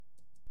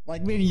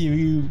Like many of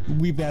you,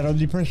 we battle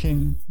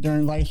depression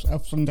during life's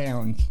ups and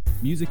downs.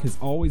 Music has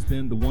always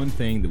been the one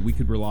thing that we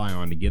could rely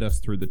on to get us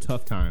through the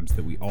tough times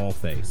that we all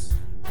face.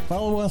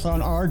 Follow us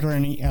on our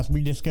journey as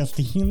we discuss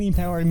the healing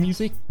power of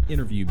music,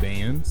 Interview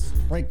bands,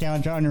 break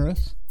down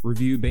genres,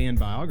 review band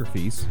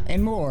biographies,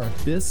 and more.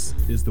 This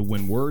is the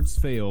When Words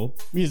Fail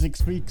Music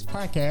Speaks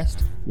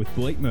podcast with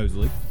Blake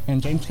Mosley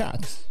and James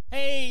Cox.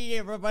 Hey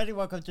everybody,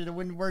 welcome to the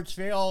When Words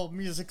Fail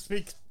Music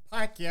Speaks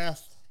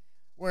podcast,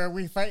 where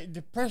we fight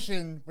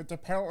depression with the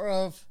power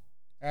of,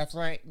 that's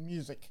right,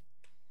 music.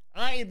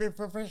 I am a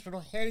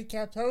professional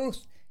handicapped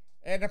host,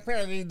 and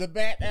apparently the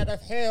bat out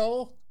of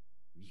hell,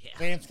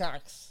 James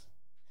Cox.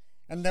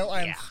 And no,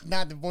 I'm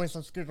not the voice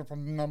of Scooter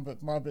from the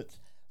Muppets.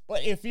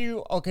 But if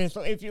you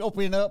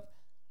open up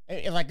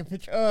like a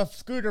picture of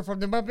Scooter from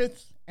the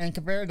Muppets and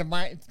compare it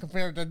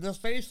to this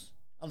face,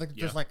 I look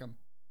just like him.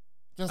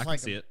 Just I like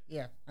can see him. it.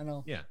 Yeah, I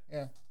know. Yeah.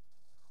 Yeah.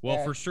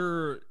 Well, for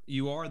sure,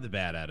 you are the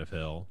bat out of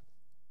hell,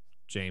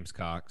 James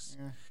Cox.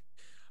 Yeah.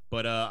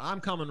 But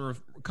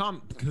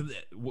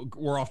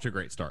we're off to a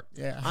great start.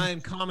 Yeah. I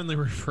am commonly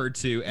referred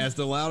to as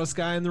the loudest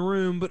guy in the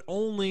room, but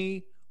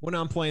only when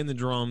I'm playing the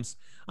drums.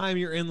 I am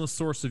your endless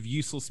source of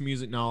useless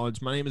music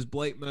knowledge. My name is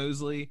Blake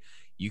Mosley.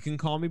 You can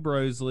call me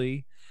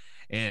Brosley.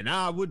 And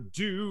I would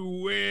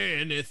do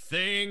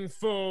anything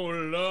for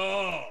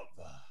love.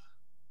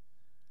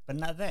 But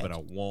not that. But I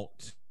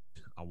won't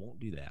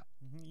do that.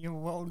 You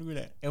won't do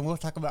that. And we'll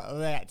talk about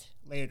that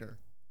later.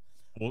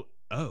 Well,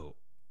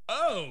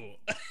 Talk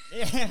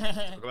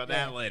about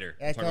that later.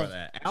 Yeah, talk about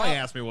that. Allie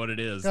asked me what it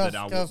is that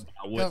I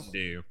wouldn't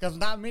do. Because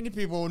not many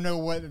people know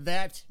what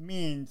that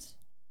means.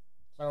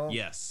 So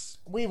yes.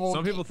 We will.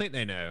 Some people think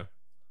they know.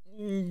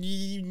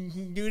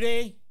 Do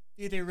they?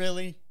 Do they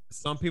really?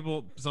 Some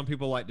people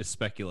like to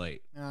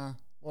speculate.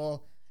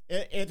 Well,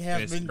 it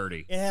has been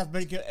dirty. It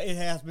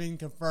has been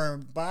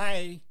confirmed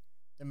by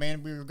the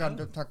man we were going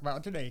to talk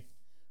about today.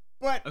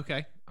 But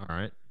okay, all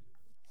right.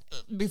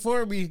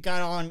 Before we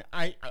got on,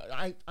 I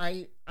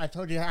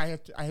told you I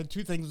had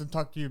two things to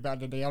talk to you about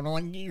today. I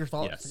want to get your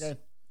thoughts. Yes. Okay.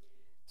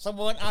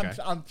 Someone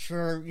I'm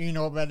sure you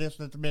know about this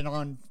that's been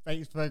on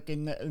Facebook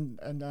and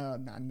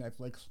not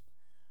Netflix.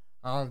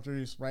 Oh,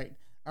 geez, right.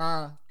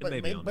 But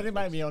it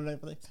might be on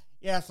Netflix.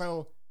 Yeah.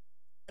 So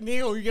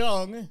Neil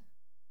Young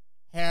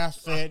has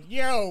said,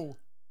 "Yo,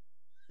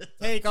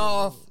 take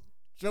off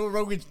Joe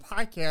Rogan's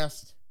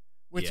podcast,"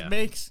 which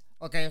makes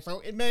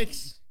it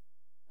makes.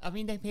 I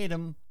mean, they paid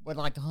him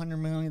like $100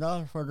 million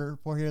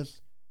for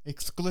his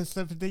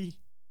exclusivity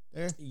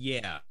there.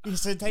 Yeah, he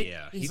said,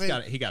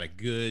 he got a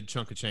good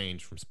chunk of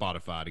change from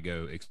Spotify to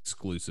go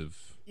exclusive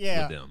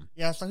with them.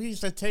 Yeah, so he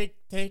said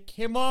take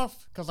him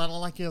off because I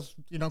don't like his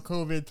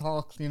COVID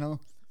talks,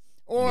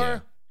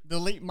 or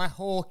delete my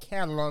whole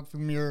catalog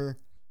from your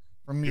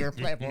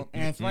platform.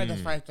 And so I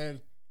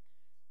decided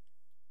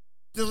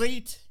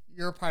delete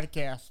your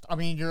podcast. I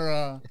mean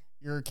your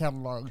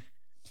catalog.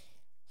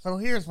 So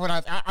here's what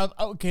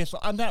so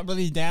I'm not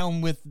really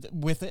down with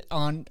it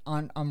on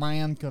my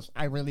end because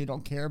I really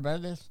don't care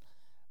about this,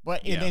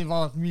 but it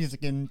involves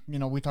music and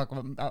we talk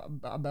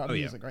about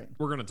music, right?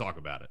 We're gonna talk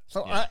about it.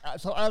 So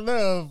I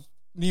love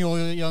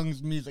Neil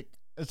Young's music,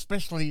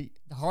 especially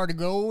the Heart of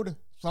Gold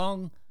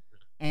song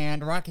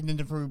and Rockin' in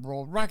the Free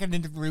World. Rockin'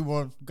 in the Free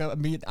World gonna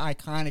be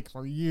iconic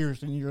for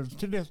years and years.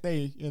 To this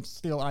day, it's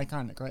still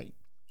iconic, right?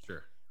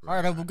 Sure.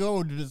 Heart of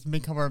Gold has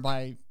been covered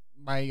by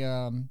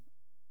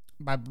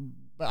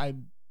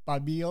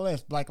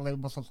BLS, Black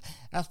Label Songs.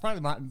 That's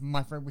probably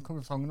my favorite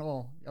cover song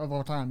of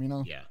all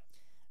time,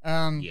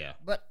 Yeah.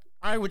 But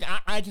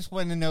I just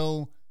want to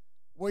know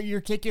what your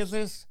take is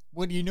this.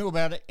 What do you know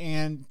about it,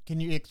 and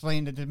can you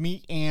explain it to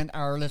me and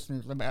our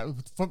listeners about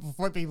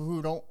for people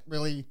who don't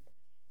really,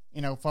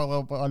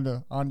 follow up on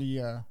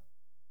the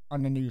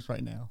news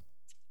right now?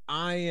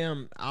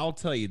 I'll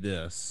tell you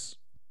this.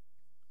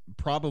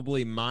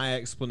 Probably my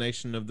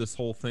explanation of this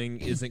whole thing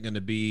isn't going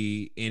to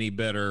be any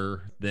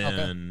better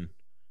than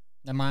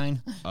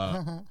mine,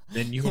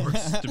 than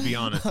yours, to be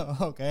honest.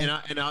 Okay.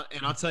 And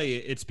I'll tell you,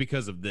 it's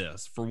because of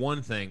this. For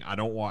one thing, I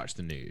don't watch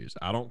the news.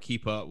 I don't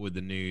keep up with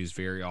the news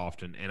very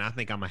often, and I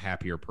think I'm a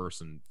happier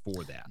person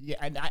for that. Yeah,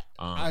 and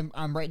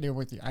I'm right there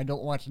with you. I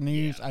don't watch the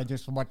news. I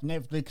just watch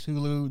Netflix,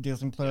 Hulu,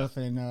 Disney Plus,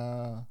 and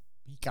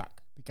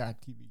Peacock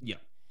TV. Yeah.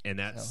 And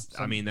that's,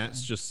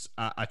 just,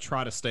 I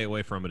try to stay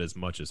away from it as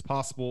much as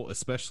possible,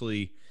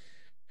 especially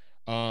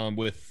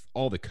with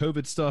all the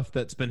COVID stuff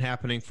that's been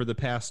happening for the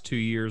past 2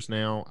 years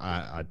now.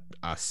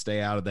 I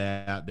stay out of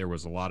that. There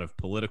was a lot of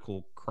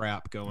political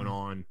crap going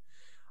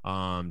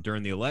on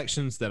during the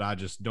elections that I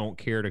just don't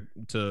care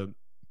to.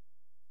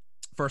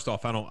 First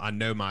off, I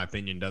know my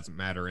opinion doesn't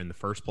matter in the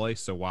first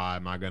place, so why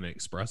am I going to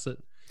express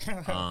it?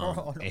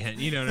 And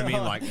you know what I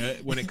mean? Like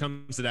when it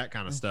comes to that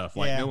kind of stuff,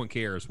 no one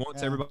cares.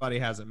 Once everybody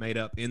has it made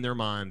up in their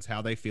minds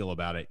how they feel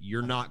about it,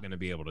 you're not going to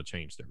be able to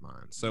change their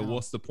minds. So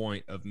what's the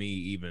point of me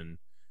even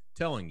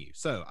telling you?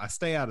 So I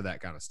stay out of that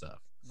kind of stuff.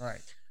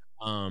 Right.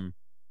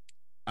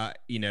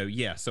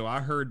 So I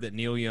heard that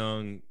Neil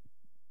Young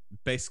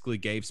basically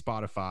gave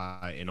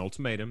Spotify an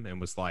ultimatum and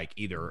was like,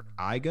 either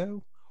I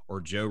go or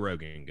Joe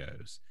Rogan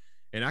goes.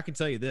 And I can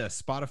tell you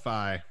this,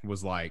 Spotify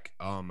was like,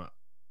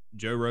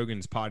 Joe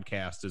Rogan's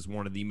podcast is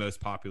one of the most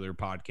popular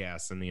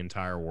podcasts in the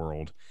entire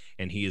world,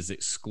 and he is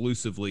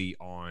exclusively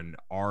on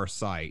our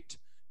site.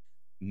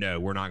 No,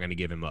 we're not going to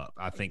give him up.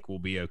 I think we'll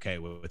be okay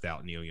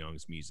without Neil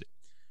Young's music.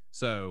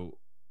 So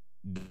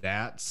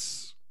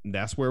that's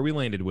where we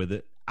landed with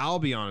it. I'll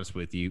be honest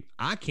with you.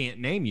 I can't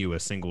name you a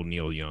single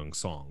Neil Young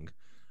song.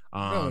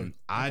 Really?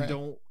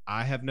 Okay.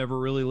 I have never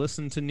really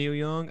listened to Neil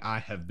Young. I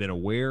have been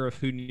aware of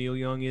who Neil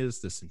Young is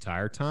this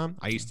entire time.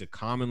 I used to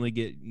commonly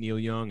get Neil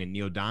Young and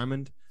Neil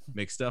Diamond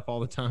mixed up all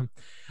the time.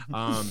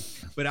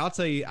 But I'll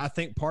tell you, I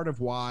think part of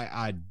why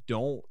I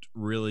don't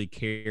really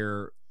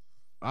care,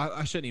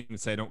 I shouldn't even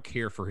say I don't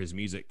care for his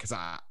music, because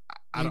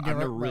I've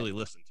never really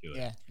listened to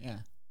it. Yeah.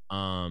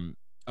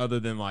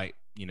 Other than like,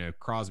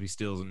 Crosby,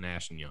 Stills, and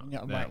Nash and Young.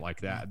 Yeah,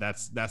 like that.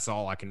 That's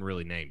all I can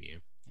really name you.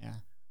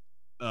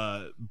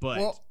 Yeah.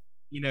 But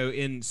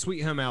in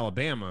Sweet Home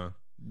Alabama,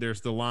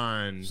 there's the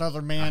line,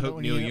 Southern man. I hope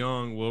Neil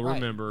Young will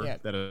remember yeah.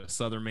 that a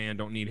Southern man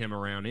don't need him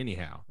around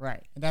anyhow.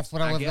 Right. And that's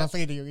what I was going to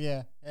say to you.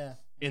 Yeah.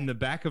 In the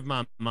back of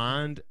my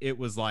mind, it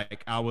was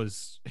like I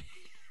was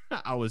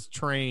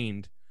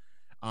trained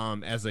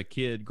as a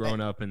kid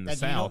growing up in the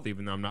South,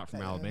 even though I'm not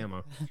from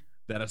Alabama,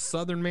 that a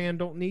Southern man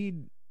don't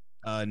need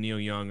Neil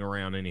Young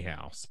around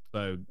anyhow.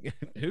 So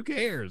who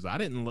cares? I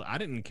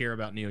didn't care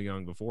about Neil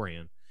Young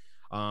beforehand.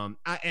 I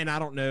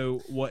don't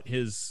know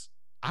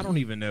I don't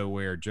even know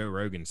where Joe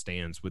Rogan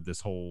stands with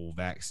this whole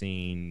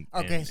vaccine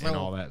and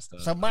all that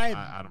stuff. So my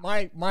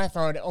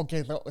thought.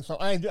 Okay, so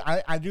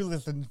I do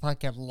listen to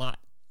podcasts a lot.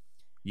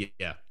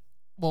 Yeah.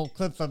 Well,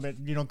 clips of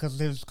it, because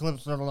there's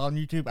clips that are on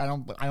YouTube. I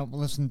don't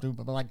listen to,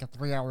 but like a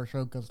 3-hour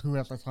show, because who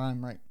has the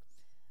time, right?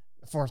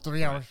 For a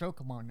 3-hour show,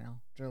 come on now,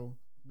 Joe.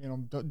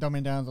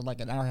 Dumbing down to like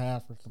an hour and a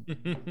half or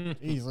something.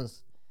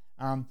 Jesus.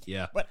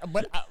 Yeah. But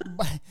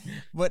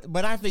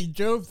I think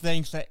Joe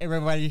thinks that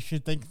everybody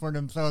should think for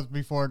themselves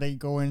before they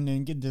go in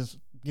and get this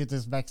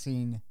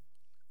vaccine,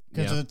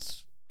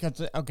 because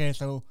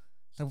so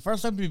for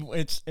some people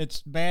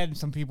it's bad, and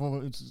some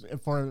people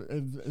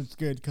it's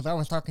good. Because I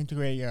was talking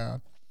to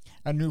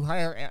a new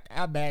hire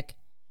at back,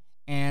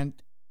 and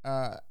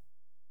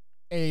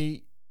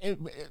the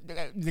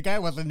guy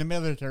was in the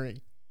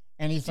military,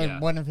 and he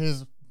said one of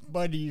his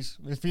buddies,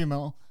 was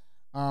female,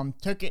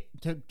 took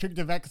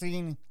the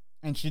vaccine,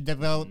 and she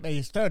developed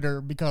a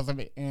stutter because of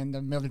it, and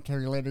the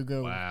military let her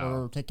go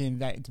for taking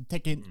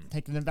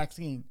the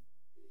vaccine.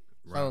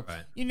 So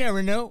you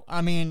never know.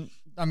 I mean,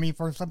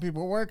 for some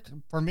people it worked.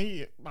 For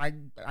me, I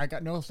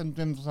got no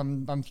symptoms.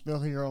 I'm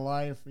still here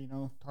alive.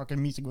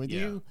 Talking music with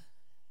you.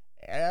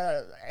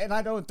 And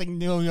I don't think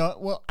Neil Young.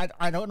 Well,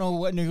 I don't know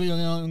what Neil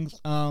Young's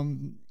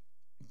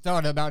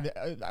thought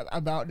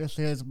about this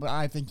is, but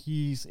I think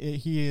he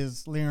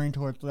is leaning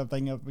towards the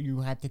thing of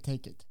you have to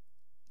take it.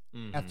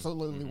 Mm-hmm,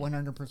 absolutely,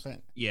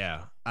 100%.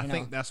 Yeah, I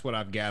think that's what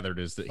I've gathered,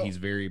 is that he's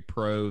very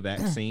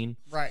pro-vaccine.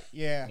 Right.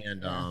 Yeah.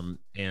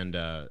 And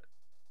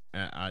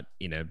I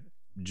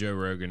Joe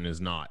Rogan is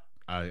not.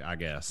 I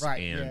guess.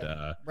 Right.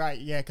 And right.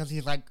 Yeah, because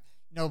he's like,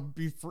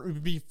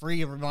 be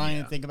free of your mind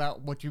and think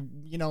about what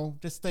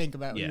just think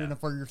about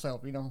for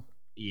yourself.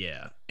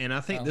 Yeah, and I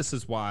think this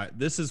is why,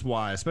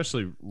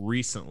 especially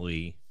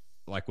recently,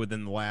 like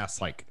within the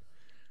last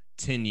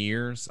 10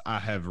 years, I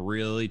have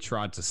really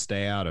tried to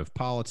stay out of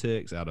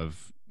politics, out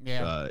of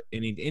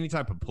any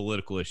type of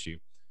political issue,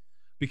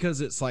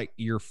 because it's like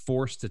you're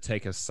forced to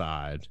take a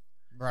side,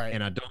 right?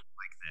 And I don't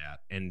like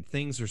that. And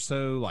things are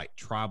so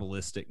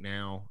tribalistic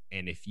now,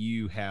 and if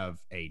you have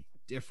a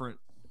different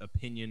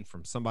opinion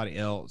from somebody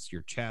else,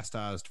 you're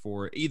chastised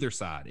for it. Either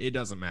side, it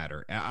doesn't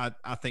matter.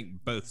 I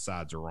think both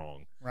sides are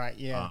wrong. Right.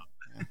 Yeah.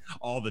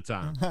 All the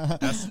time.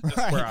 That's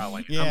right. Where I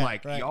land. Yeah, I'm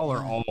like, y'all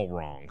are all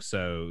wrong.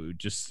 So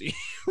just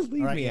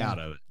leave me out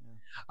of it.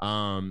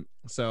 Yeah.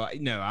 So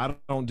no, I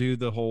don't do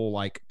the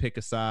whole pick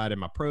a side.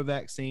 Am I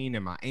pro-vaccine?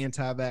 Am I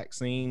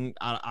anti-vaccine?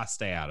 I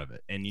stay out of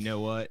it. And you know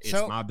what? It's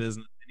my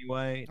business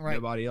anyway. Right.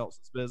 Nobody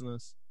else's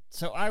business.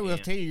 So I will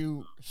tell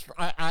you,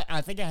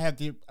 I think I have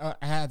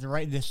the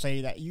right to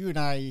say that you and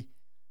I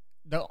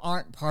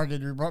aren't part of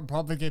the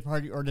Republican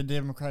Party or the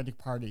Democratic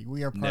Party.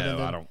 We are part of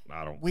the.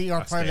 I don't. We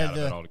are part of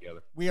the.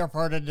 Altogether. We are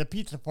part of the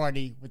Pizza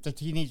Party with the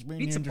Teenage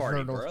Mutant Ninja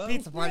Turtles.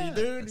 Pizza Party,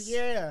 dude.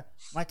 Yeah,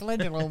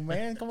 Michelangelo,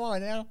 man, come on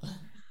now.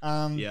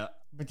 Yeah.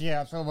 But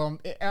yeah, so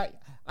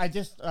I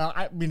just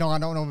I don't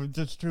know if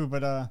it's true,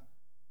 but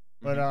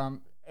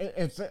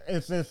It's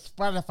a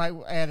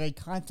Spotify add a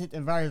content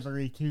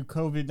advisory to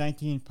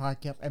COVID-19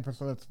 podcast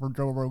episodes for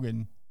Joe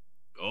Rogan.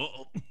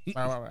 Oh,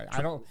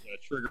 I don't.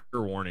 Trigger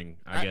warning,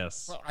 I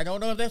guess. I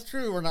don't know if that's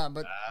true or not,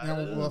 but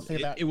we'll see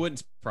that. It wouldn't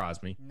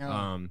surprise me.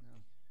 No.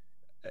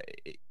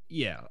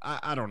 Yeah,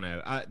 I don't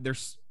know.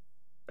 There's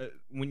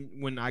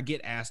when I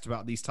get asked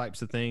about these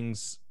types of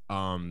things,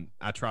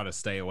 I try to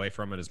stay away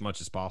from it as much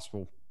as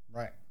possible.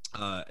 Right.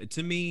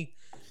 To me,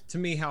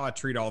 how I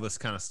treat all this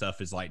kind of stuff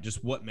is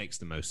just what makes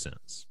the most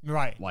sense.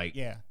 Right.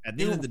 At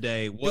the end of the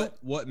day,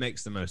 what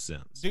makes the most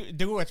sense?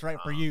 Do what's right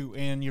for you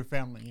and your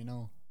family,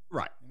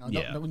 Right.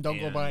 Don't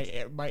go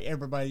by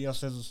everybody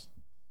else's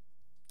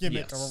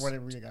gimmick or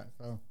whatever you got.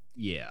 So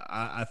yeah,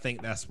 I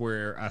think that's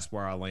where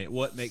I land.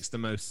 What makes the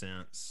most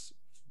sense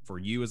for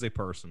you as a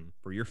person,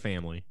 for your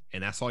family,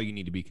 and that's all you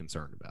need to be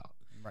concerned about.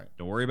 Right.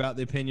 Don't worry about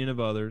the opinion of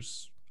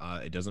others.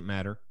 It doesn't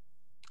matter.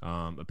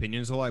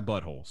 Opinions are like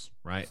buttholes,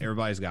 right?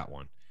 Everybody's got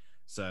one.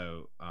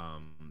 So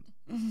I've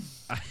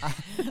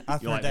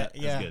heard that.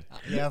 Yeah,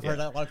 I've heard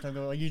that a long time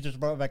ago. You just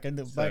brought back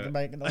into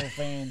back an old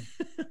fan.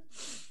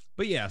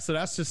 But yeah, so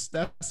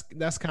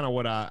that's kind of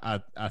what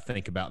I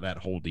think about that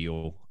whole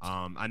deal.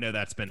 I know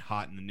that's been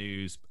hot in the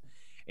news,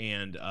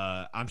 and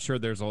I'm sure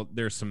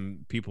there's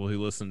some people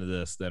who listen to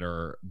this that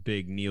are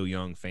big Neil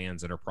Young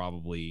fans that are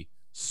probably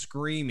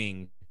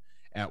screaming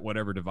at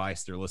whatever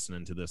device they're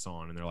listening to this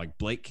on, and they're like,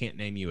 Blake can't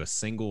name you a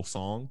single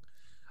song.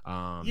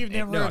 You've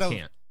never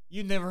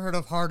heard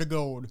of Heart of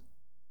Gold.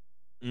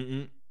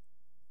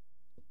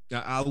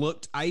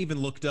 I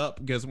even looked up,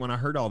 because when I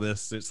heard all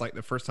this, it's like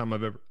the first time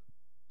I've ever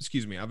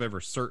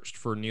searched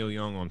for Neil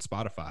Young on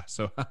Spotify.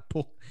 So I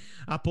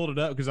pulled it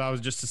up because I was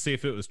just to see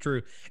if it was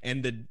true.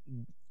 And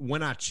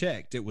when I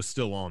checked, it was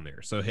still on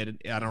there. So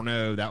I don't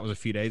know, that was a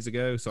few days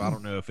ago. So I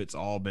don't know if it's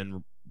all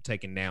been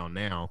taken down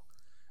now.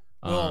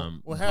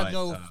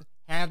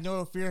 Have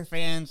no fear,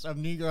 fans of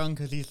Neil Young,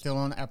 because he's still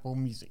on Apple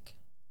Music.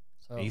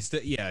 So he's still,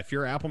 if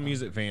you're an Apple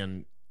Music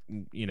fan,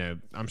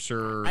 I'm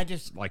sure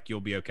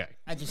you'll be okay.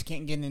 I just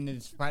can't get into the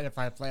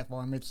Spotify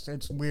platform.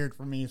 It's weird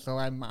for me. So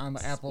I'm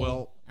Apple.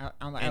 Well,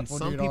 I'm an Apple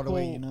dude all the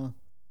way.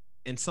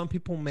 And some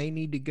people may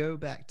need to go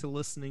back to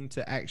listening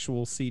to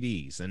actual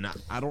CDs, and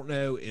I don't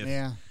know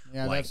if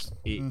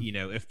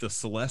if the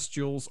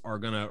Celestials are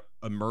gonna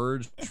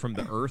emerge from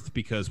the earth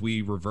because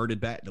we reverted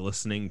back to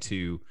listening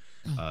to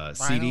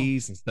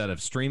CDs instead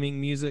of streaming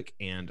music,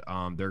 and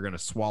they're gonna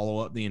swallow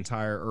up the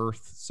entire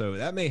earth. So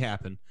that may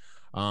happen.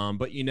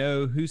 But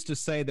who's to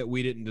say that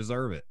we didn't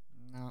deserve it?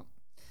 No.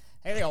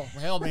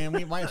 Hell, man,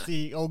 we might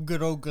see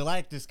good old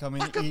Galactus coming.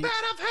 Like a bat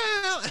of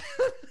hell.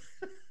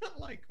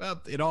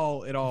 It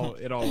all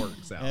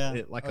works out.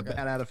 Yeah, a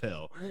bat out of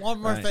hell.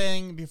 One more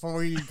thing before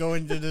we go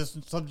into this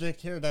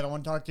subject here that I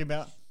want to talk to you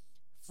about.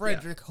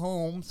 Frederick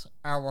Holmes,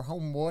 our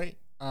homeboy,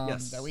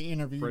 that we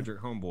interviewed.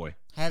 Frederick Homeboy.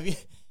 Have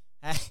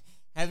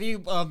you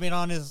been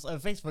on his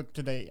Facebook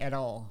today at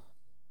all?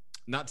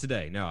 Not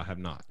today. No, I have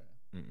not.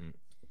 Mm-mm.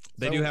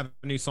 They do have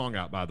a new song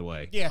out, by the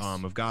way. Yes.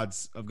 Of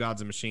Gods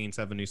and Machines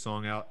have a new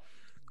song out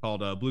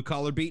called Blue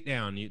Collar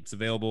Beatdown. It's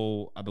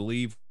available, I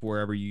believe,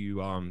 wherever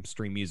you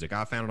stream music.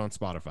 I found it on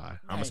Spotify. Nice.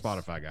 I'm a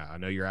Spotify guy. I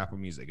know you're an Apple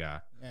Music guy.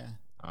 Yeah.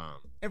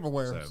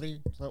 Everywhere.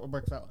 So it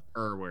works out.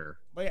 Everywhere.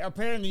 But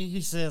apparently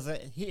he says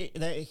that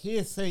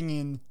his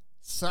singing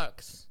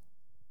sucks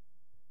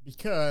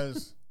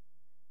because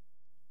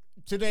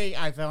today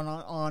I found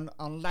on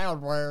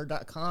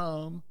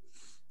Loudwire.com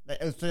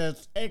that it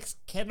says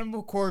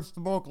ex-Cannibal Corpse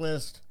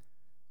vocalist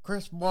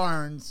Chris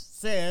Barnes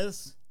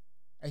says,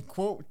 I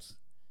quote,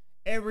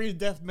 "Every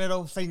death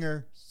metal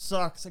singer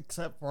sucks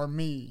except for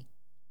me."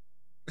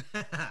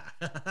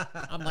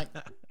 I'm like,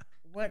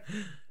 what?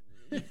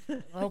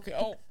 Okay.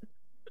 Oh,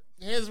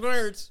 his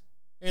words.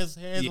 His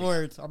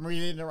words. I'm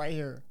reading it right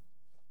here.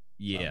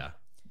 Yeah.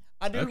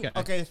 I do.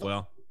 Okay. So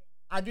well,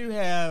 I do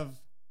have.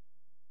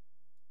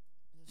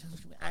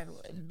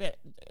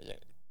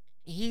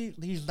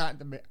 He's not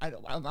the.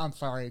 I'm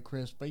sorry,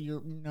 Chris, but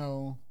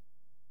no.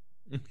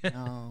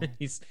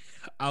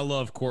 I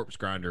love Corpse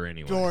Grinder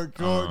anyway.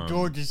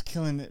 George is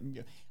killing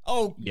it.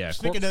 Oh yeah,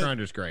 Corpse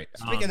Grinder's great.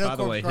 By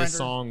the way, his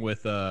song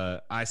with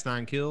Ice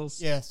Nine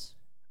Kills. Yes.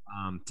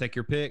 Take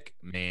Your Pick,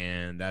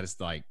 man. That is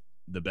like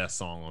the best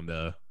song on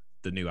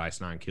the new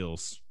Ice Nine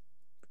Kills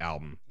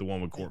album, the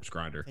one with Corpse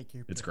Grinder.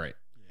 It's great.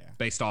 Yeah.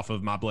 Based off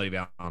of My Bloody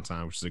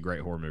Valentine, which is a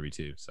great horror movie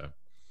too. So.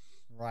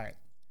 Right.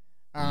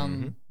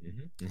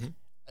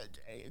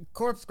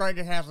 Corpse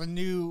Grinder has a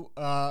new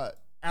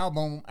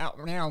album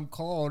out now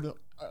called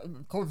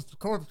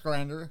Corpse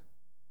Grinder.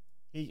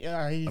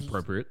 He's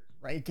appropriate.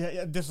 Right.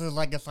 This is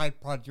like a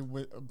side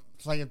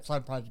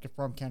project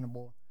from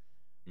Cannibal.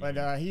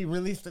 But he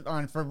released it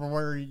on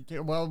February.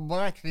 Well,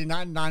 actually,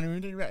 not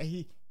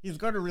he's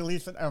going to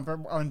release it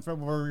on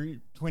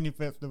February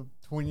 25th of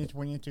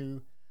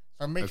 2022.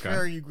 So make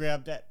sure you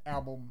grab that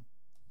album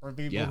for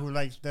people who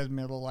likes death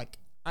metal. Like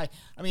I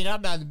mean,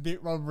 I'm not a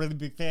really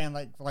big fan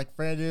like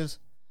Fred is,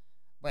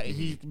 but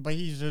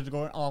he's just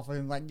going off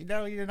and like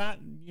you're not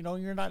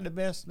the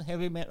best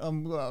heavy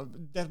metal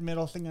death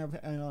metal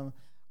singer.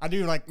 I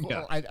do like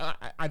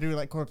I do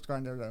like Corpse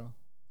Grinder though.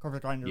 Corpse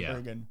Grinder is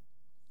very good.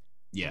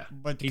 Yeah,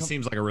 but he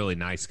seems like a really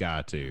nice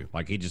guy too.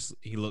 Like he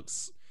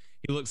looks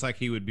like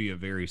he would be a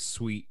very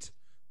sweet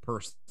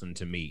person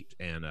to meet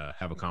and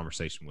have a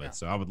conversation with. Yeah.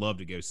 So I would love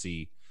to go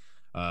see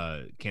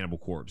Cannibal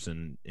Corpse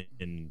in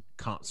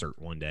concert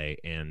one day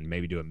and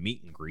maybe do a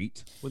meet and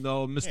greet with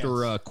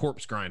Mr.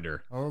 Corpse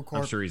Grinder.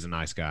 I'm sure he's a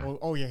nice guy.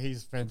 Oh yeah,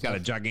 he's fantastic. He's got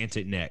a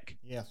gigantic neck.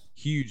 Yes,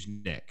 huge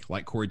neck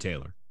like Corey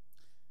Taylor.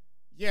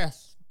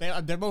 Yes.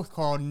 They're both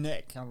called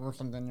Nick or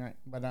something, right?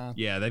 But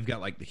yeah, they've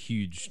got like the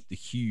huge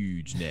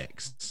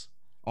necks.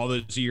 all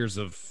those years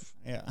of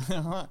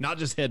not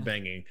just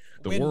headbanging,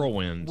 the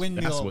whirlwind.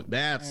 Windmill.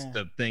 That's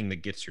the thing that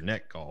gets your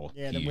neck all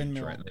the huge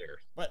windmill right there.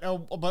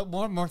 But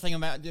one more thing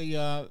about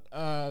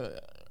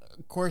the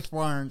Chris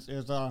Barnes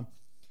is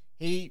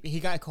he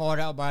got called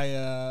out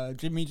by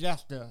Jimmy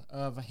Jesta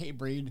of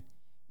Hatebreed,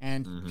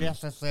 and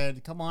Jesta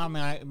said, "Come on,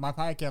 man, my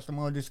podcast. I'm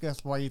going to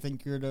discuss why you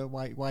think you're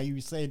why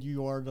you said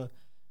you are the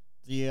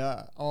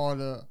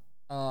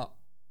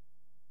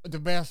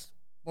best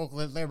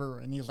vocalist ever."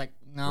 And he's like,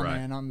 "No,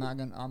 man, I'm not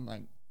gonna." I'm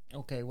like,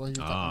 "Okay, well,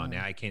 now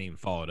I can't even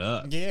follow it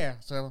up." Yeah,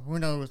 so who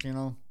knows, you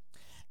know?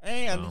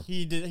 And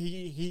he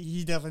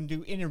doesn't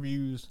do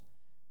interviews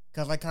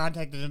because I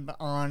contacted him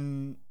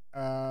on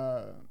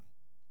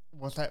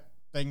what's that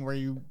thing where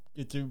you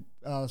get to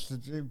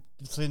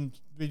send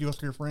videos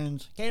to your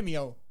friends?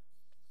 Cameo.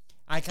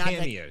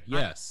 Cameo,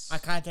 yes. I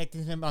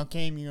contacted him on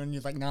Cameo, and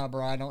he's like, "Nah,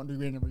 bro, I don't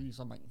do interviews."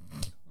 I'm like,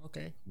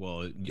 okay.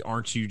 Well,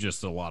 aren't you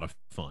just a lot of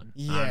fun?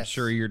 Yes. I'm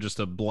sure you're just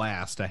a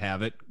blast to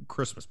have at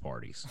Christmas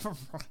parties.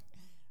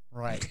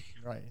 Right.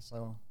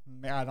 So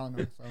I don't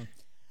know. So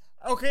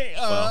okay.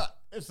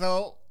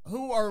 So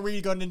who are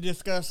we going to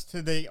discuss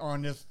today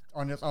on this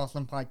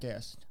awesome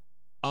podcast?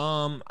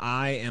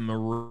 I am a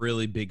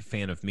really big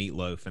fan of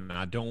Meatloaf, and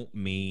I don't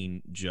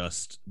mean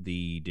just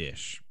the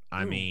dish.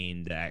 I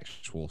mean the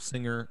actual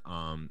singer.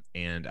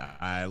 And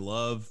I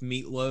love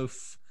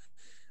Meatloaf.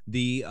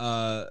 The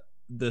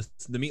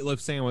Meatloaf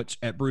sandwich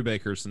at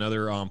Brewbaker's,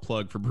 another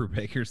plug for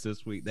Brewbaker's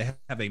this week. They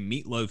have a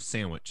meatloaf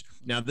sandwich.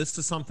 Now, this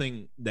is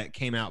something that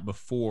came out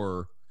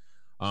before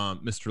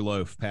Mr.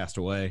 Loaf passed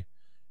away.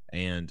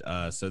 And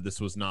so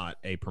this was not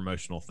a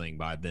promotional thing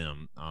by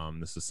them.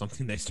 This is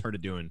something they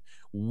started doing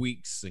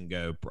weeks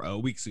ago,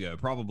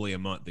 probably a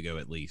month ago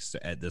at least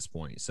at this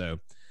point. So,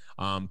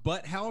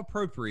 but how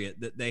appropriate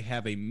that they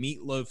have a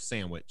meatloaf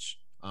sandwich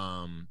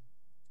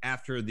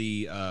after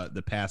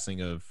the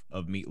passing of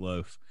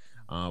Meatloaf.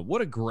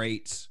 What a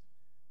great,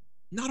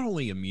 not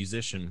only a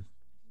musician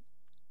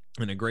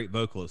and a great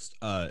vocalist,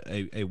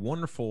 a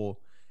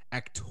wonderful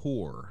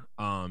actor.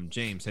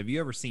 James, have you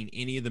ever seen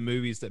any of the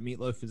movies that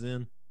Meatloaf is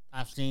in?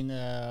 I've seen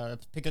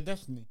Pick of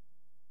Destiny.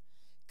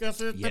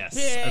 Yes.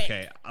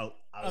 Okay. I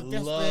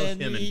love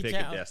him in Pick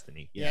of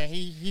Destiny. Yeah,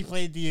 he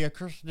played the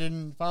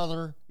Christian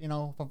father,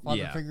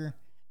 father figure,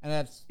 and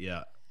that's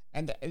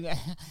and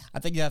I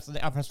think that's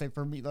the opposite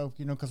for Meatloaf,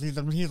 because he's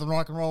a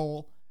rock and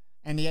roll,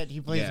 and yet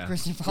he plays the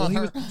Christian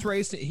father.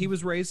 Well, he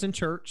was raised in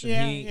church,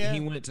 and he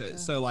went to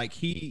so like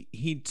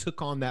he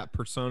took on that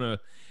persona.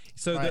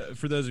 So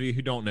for those of you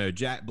who don't know,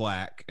 Jack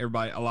Black, a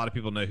lot of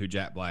people know who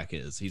Jack Black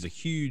is. He's a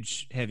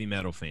huge heavy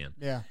metal fan.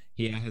 Yeah.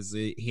 He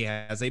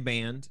has a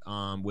band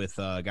with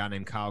a guy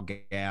named Kyle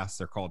Gass.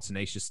 They're called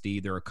Tenacious D.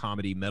 They're a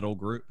comedy metal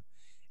group,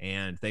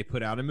 and they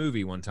put out a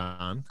movie one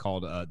time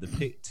called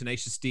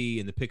Tenacious D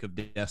and the Pick of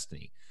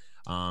Destiny.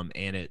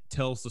 And it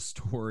tells the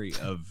story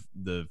of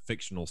the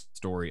fictional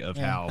story of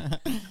how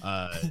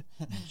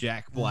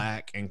Jack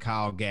Black and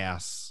Kyle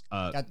Gass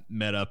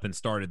met up and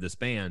started this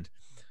band.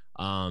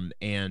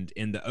 And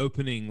in the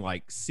opening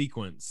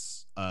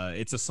sequence,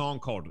 it's a song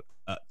called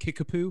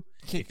Kickapoo.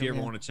 If you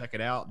ever want to check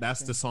it out,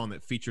 that's the song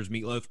that features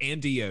Meatloaf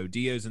and Dio.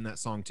 Dio's in that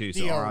song too.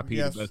 So R.I.P.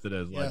 to both of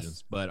those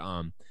legends. But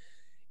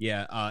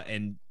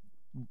and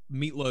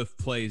Meatloaf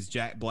plays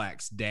Jack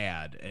Black's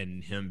dad,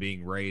 and him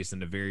being raised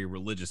in a very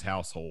religious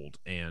household,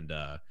 and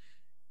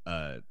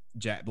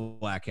Jack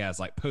Black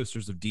has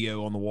posters of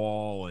Dio on the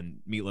wall, and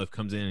Meatloaf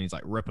comes in and he's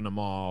ripping them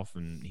off,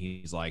 and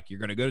he's like, "You're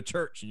gonna go to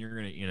church and you're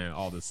gonna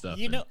all this stuff."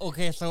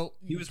 Okay, so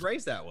he was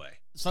raised that way.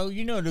 So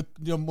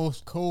the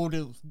most cold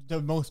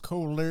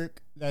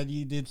lyric that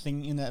he did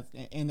sing in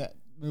that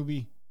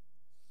movie.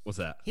 What's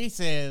that? He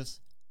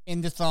says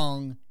in the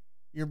song,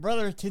 Your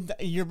brother is 10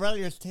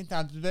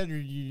 times better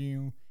than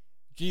you.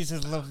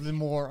 Jesus loves him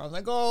more." I was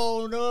like,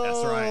 "Oh no!"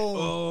 That's right.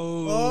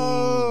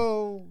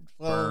 Oh.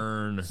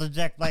 Burn. So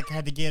Jack Black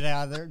had to get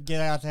out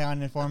of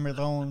town and form his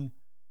own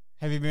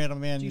heavy metal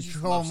band.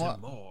 Jesus loves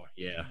him more.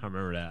 Yeah, I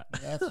remember that.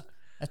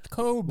 That's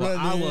cold, brother.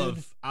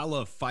 I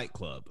love Fight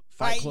Club.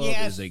 Fight Club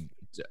is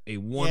a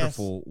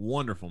wonderful,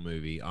 wonderful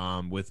movie.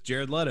 With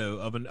Jared Leto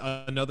of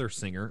another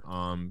singer,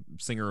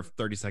 singer of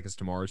 30 Seconds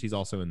to Mars. He's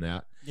also in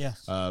that.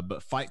 Yes.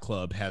 But Fight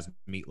Club has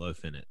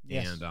Meatloaf in it,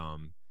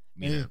 and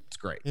it's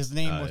great. His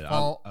name was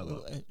Paul.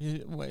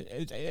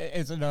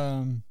 Is it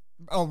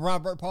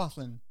Robert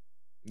Paulson?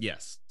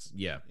 Yes.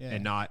 Yeah.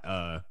 And not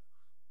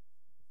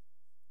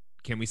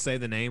can we say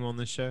the name on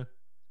this show?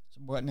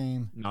 What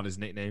name? Not his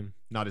nickname.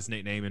 Not his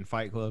nickname in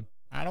Fight Club.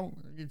 I don't.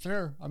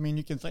 Sure. I mean,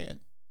 you can say it.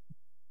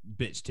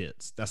 Bitch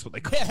tits. That's what they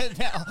call him.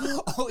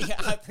 Oh yeah,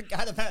 I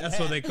forgot about that. That's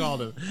what they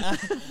called him.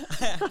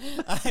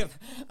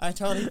 I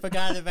totally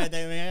forgot about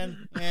that,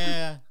 man.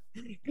 Yeah.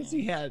 Because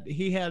he had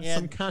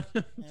some kind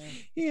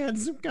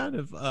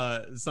of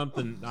some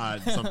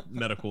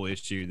medical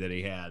issue that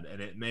he had,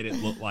 and it made it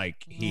look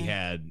like he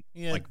had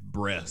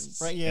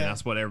breasts, and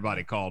that's what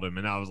everybody called him.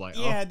 And I was like,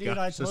 "Oh, dude,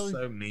 that's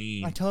so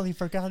mean." I totally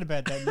forgot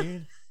about that,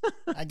 dude.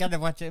 I gotta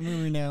watch that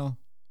movie now.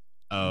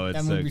 Oh,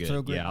 it's so good.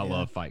 So great. Yeah, I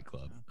love Fight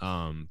Club.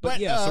 But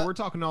so we're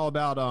talking all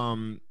about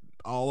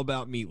all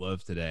about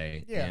Meatloaf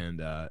today. Yeah.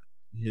 And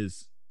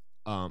his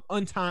I'm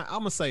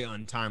gonna say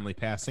untimely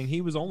passing.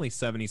 He was only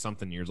 70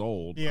 something years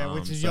old. Yeah,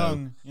 which is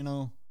young,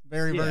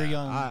 very, very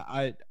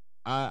young.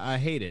 I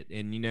hate it.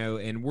 And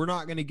and we're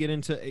not gonna get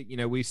into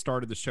we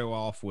started the show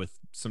off with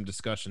some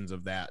discussions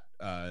of that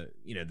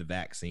the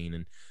vaccine,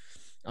 and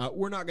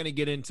we're not going to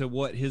get into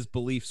what his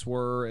beliefs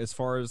were as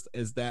far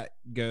as that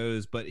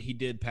goes, but he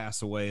did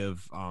pass away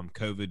of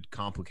COVID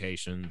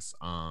complications.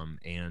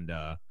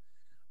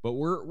 But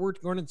we're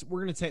going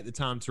to take the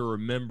time to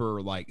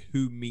remember like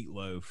who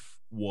Meatloaf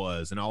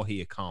was and all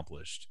he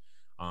accomplished.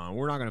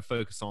 We're not going to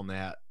focus on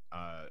that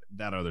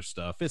other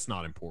stuff. It's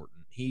not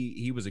important.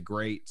 He was a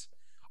great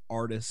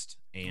artist,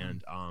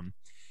 and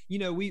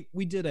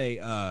we did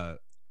a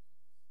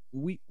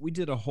we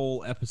did a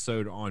whole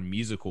episode on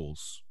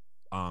musicals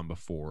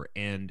before,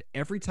 and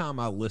every time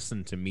I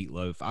listen to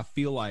Meatloaf, I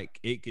feel like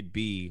it could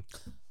be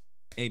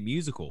a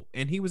musical,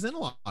 and he was in a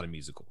lot of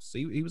musicals.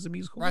 He was a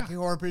musical Rocky guy.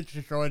 Horror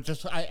Picture Show.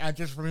 I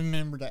just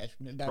remember that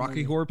Rocky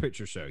movie. Horror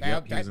Picture Show.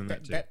 Yep, he was in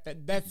that too.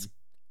 That's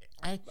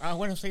I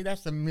want to say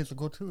that's a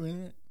musical too,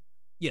 isn't it?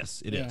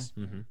 Yes, it is.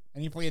 Mm-hmm.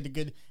 And he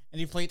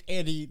played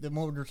Eddie, the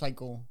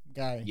motorcycle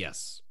guy.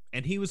 Yes,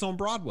 and he was on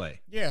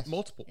Broadway. Yes,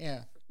 multiple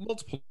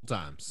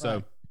times. So,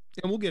 right.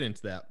 And we'll get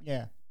into that.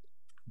 Yeah,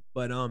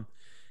 but So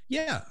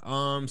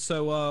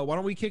why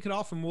don't we kick it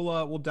off, and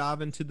we'll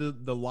dive into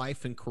the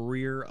life and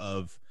career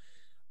of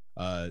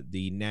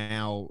the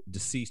now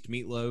deceased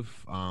Meatloaf,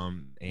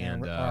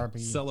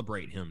 and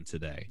celebrate him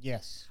today.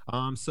 Yes.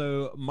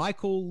 So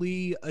Michael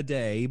Lee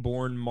Aday,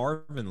 born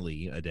Marvin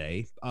Lee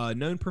Aday,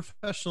 known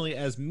professionally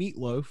as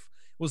Meatloaf,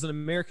 was an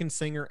American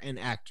singer and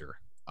actor.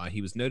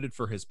 He was noted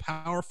for his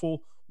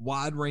powerful,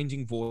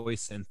 wide-ranging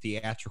voice and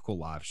theatrical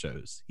live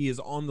shows. He is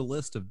on the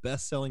list of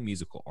best-selling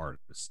musical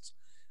artists.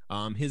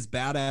 His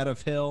Bat Out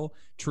of Hell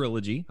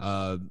trilogy,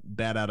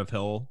 Bat Out of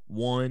Hell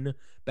 1,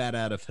 Bat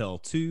Out of Hell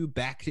 2,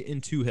 Back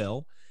into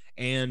Hell,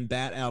 and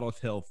Bat Out of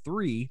Hell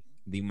 3,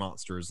 The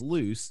Monster is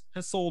Loose,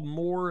 has sold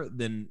more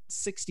than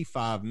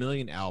 65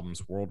 million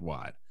albums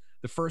worldwide.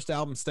 The first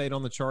album stayed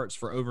on the charts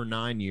for over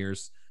 9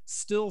 years,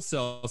 still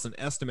sells an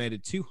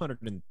estimated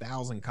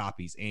 200,000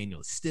 copies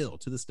annually, still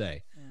to this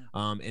day,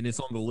 and it's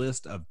on the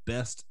list of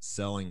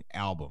best-selling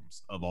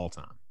albums of all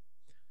time.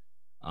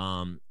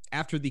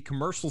 After the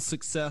commercial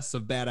success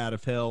of Bat Out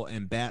of Hell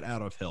and Bat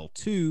Out of Hell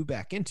 2,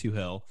 Back into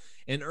Hell,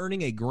 and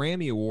earning a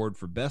Grammy Award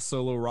for Best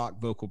Solo Rock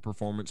Vocal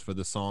Performance for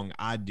the song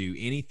I'd Do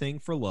Anything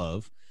for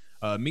Love,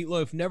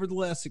 Meatloaf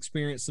nevertheless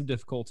experienced some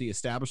difficulty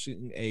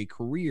establishing a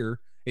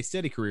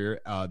steady career,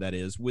 that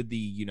is, with the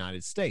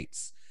United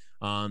States.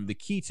 The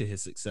key to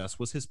his success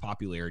was his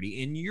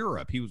popularity in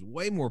Europe. He was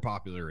way more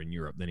popular in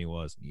Europe than he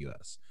was in the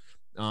U.S.,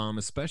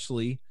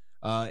 especially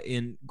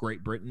in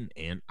Great Britain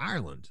and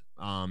Ireland,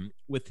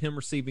 with him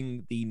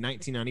receiving the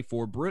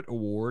 1994 Brit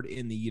Award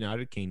in the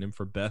United Kingdom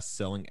for Best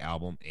Selling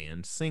Album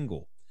and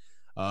Single.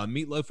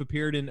 Meatloaf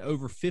appeared in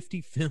over 50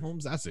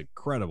 films. That's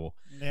incredible.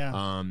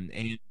 Yeah.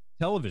 And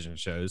television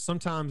shows,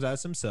 sometimes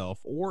as himself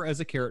or as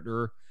a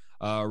character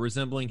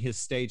resembling his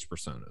stage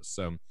personas.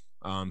 So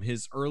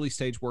his early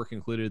stage work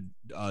included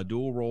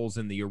dual roles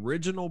in the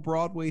original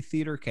Broadway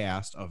theater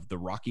cast of the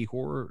Rocky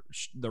Horror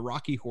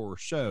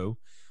Show,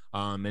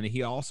 and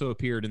he also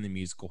appeared in the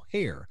musical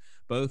Hair,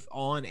 both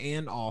on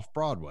and off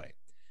Broadway.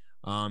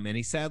 And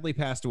he sadly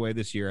passed away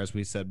this year, as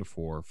we said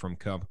before, from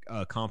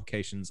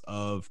complications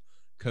of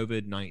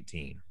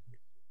COVID-19.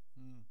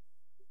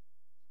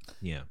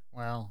 Yeah.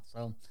 Wow.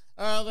 So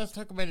let's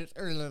talk about his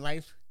early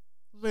life.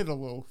 Little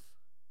Loaf.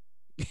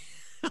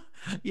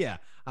 Yeah,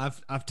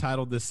 I've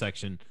titled this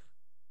section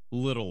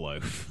Little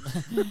Loaf.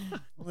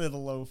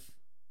 Little Loaf.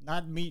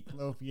 Not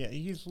Meatloaf yet.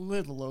 He's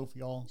Little Loaf,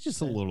 y'all. He's just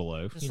a little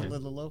loaf. Just a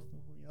little loaf,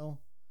 y'all.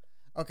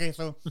 Okay,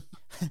 so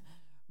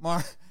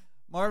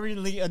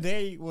Marvin Lee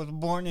Aday was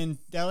born in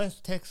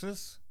Dallas,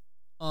 Texas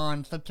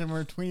on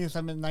September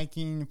 27,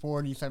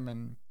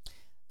 1947.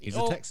 He's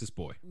a Texas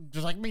boy.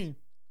 Just like me.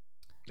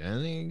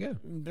 And there you go.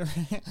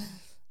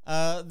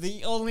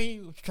 The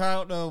only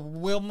child of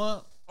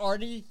Wilma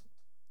Artie,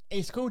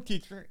 a school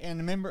teacher and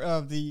a member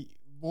of the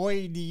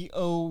Boy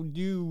D.O.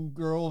 Do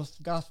Girls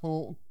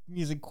Gospel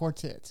Music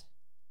Quartet.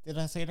 Did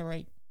I say that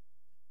right?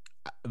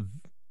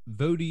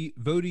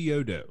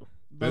 Vodiodo.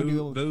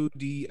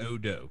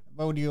 Vodiodo.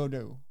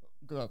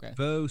 Okay.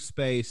 Vo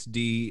space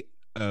D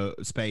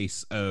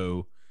space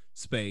O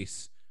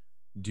space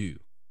do.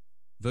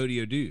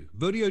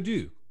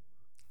 Vodiodo.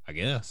 I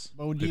guess.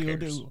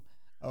 Vodiodo.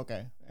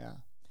 Okay. Yeah.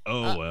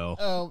 Oh well.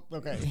 Oh,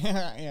 okay.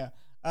 Yeah.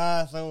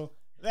 So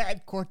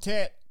that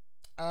quartet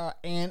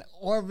and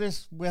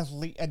Orvis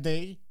Wesley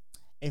Aday,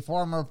 a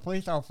former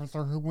police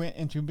officer who went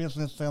into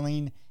business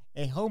selling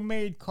a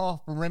homemade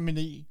cough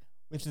remedy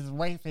with his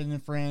wife and a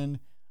friend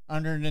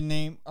under the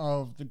name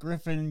of the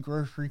Griffin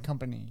Grocery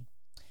Company.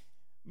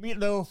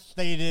 Little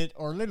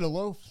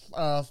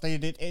Loaf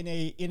stated in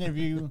an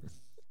interview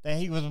that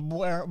he was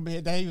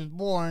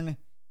born.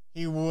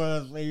 He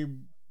was a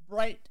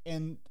bright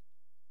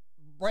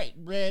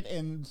red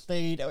and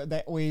stayed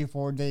that way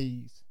for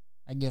days.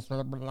 I guess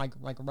like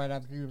right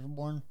after he was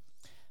born.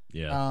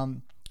 Yeah.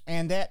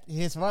 And that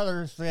his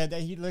father said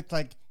that he looked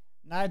like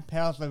 9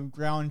 pounds of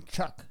ground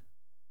chuck.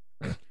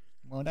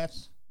 Well,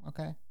 that's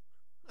okay.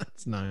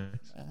 That's nice.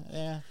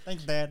 Yeah,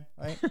 thanks, Dad.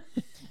 Right.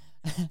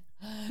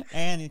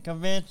 And he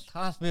convinced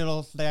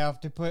hospital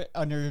staff to put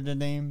under the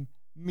name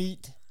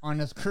Meat on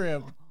his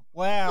crib.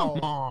 Wow.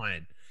 Come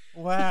on.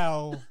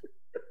 Wow.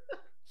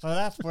 So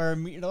that's where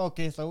Meat.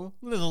 Okay, so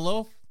Little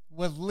Loaf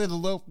was Little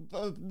Loaf,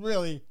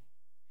 really.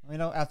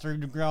 After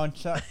the ground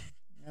chuck.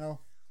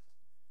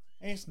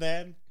 Thanks,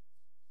 Dad.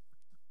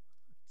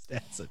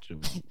 That's such a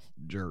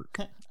jerk.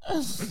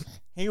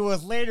 He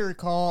was later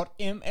called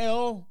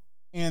ML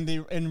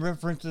in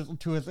references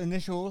to his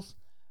initials,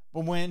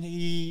 but when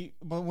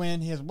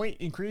his weight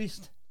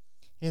increased,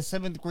 his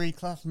 7th grade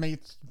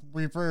classmates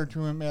referred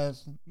to him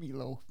as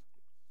Meatloaf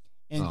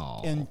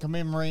in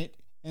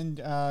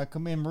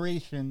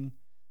commemoration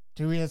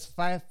to his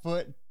 5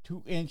 foot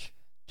 2 inch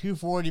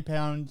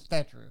 240-pound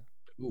stature.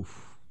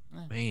 Oof,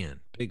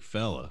 man, big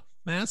fella.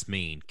 Man, that's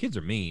mean. Kids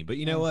are mean, but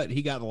you know what?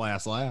 He got the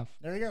last laugh.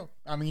 There you go.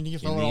 I mean, he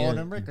sold all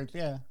them records,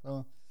 yeah.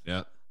 So.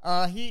 Yep.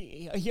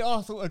 He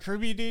also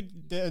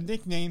attributed the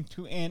nickname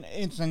to an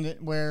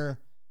incident where,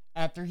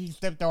 after he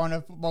stepped on a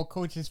football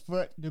coach's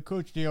foot, the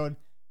coach yelled,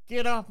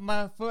 "Get off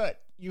my foot,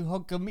 you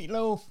hunk of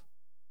meatloaf!"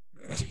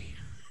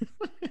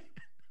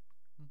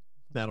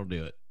 That'll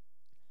do it.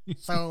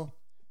 So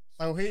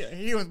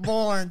he was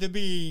born to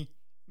be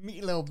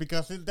Meatloaf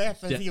because his dad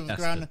said he was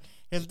ground.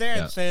 His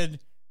dad said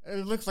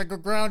it looks like a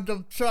ground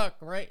up truck,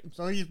 right?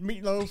 So he's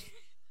Meatloaf,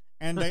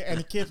 and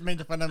the kids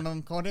made fun of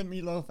him, called him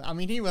Meatloaf. I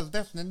mean, he was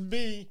destined to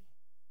be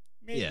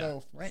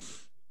Meatloaf, right?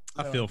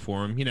 I feel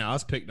for him. I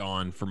was picked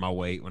on for my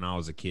weight when I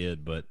was a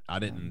kid, but I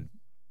didn't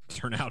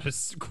turn out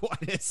as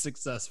quite as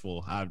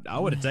successful. I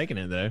would have taken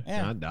it though.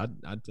 Yeah.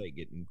 I'd take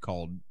getting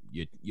called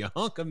you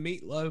hunk of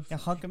meatloaf. You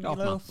hunk of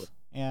meatloaf.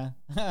 Yeah.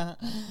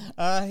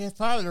 His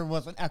father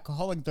was an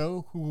alcoholic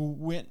though, who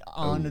went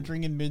on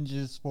drinking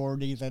binges for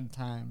days at a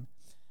time,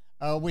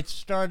 which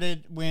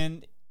started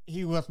when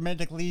he was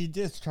medically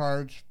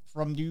discharged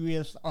from the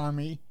U.S.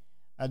 Army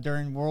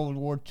during World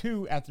War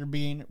II after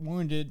being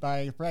wounded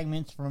by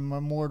fragments from a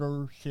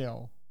mortar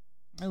shell.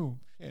 Oh,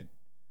 shit.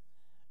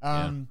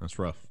 Yeah, that's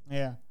rough.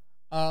 Yeah.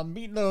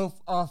 Meatloaf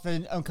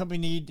often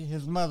accompanied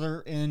his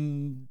mother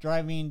in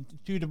driving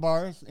to the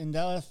bars in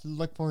Dallas to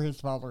look for his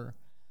father,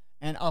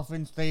 and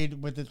often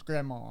stayed with his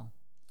grandma.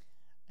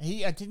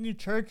 He attended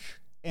church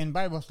and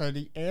Bible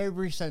study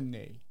every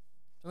Sunday.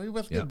 So he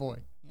was a good boy.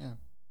 Yeah.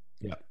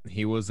 Yeah.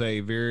 He was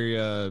a very,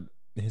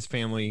 his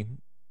family,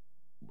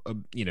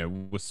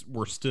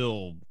 were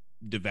still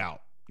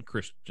devout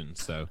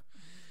Christians. So,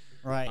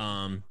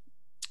 right.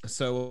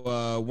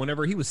 So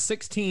whenever he was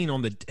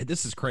 16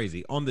 this is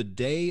crazy, on the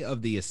day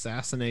of the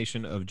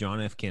assassination of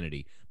John F.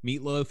 Kennedy,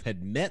 Meatloaf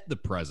had met the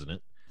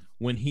president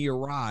when he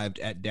arrived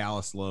at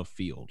Dallas Love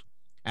Field.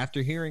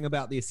 After hearing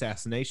about the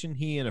assassination,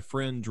 he and a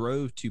friend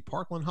drove to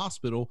Parkland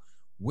Hospital,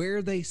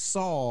 where they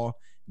saw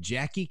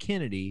Jackie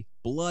Kennedy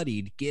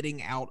bloodied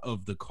getting out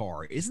of the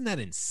car. Isn't that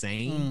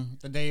insane?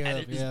 The day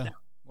of, yeah.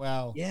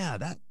 Wow.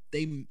 Yeah,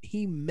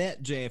 he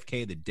met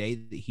JFK the day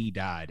that he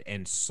died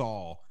and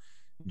saw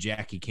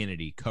Jackie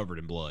Kennedy covered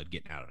in blood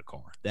getting out of the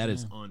car. That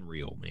is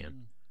unreal,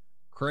 man.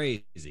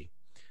 Crazy.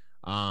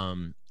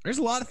 There's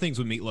a lot of things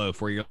with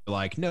Meatloaf where you're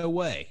like, no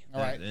way.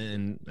 All right.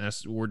 And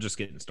we're just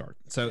getting started.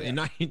 So in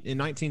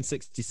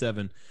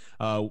 1967,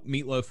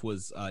 Meatloaf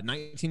was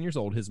 19 years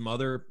old. His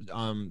mother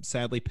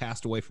sadly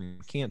passed away from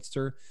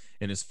cancer,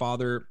 and his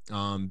father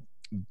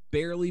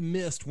barely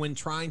missed when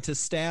trying to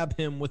stab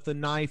him with a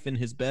knife in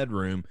his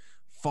bedroom,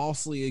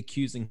 falsely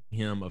accusing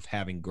him of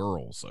having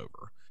girls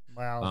over.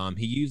 Wow.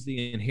 He used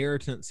the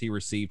inheritance he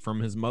received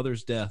from his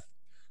mother's death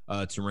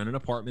to rent an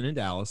apartment in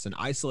Dallas and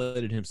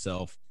isolated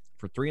himself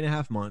for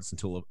 3.5 months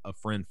until a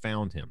friend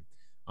found him.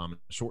 A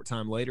short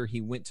time later,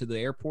 he went to the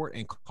airport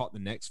and caught the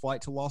next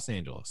flight to Los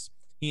Angeles.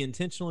 He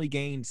intentionally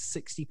gained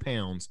 60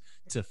 pounds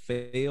to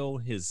fail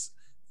his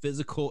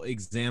physical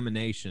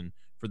examination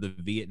for the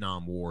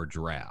Vietnam War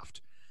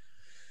draft.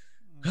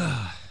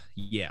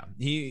 Yeah,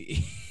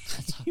 he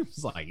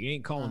was like, "You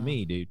ain't calling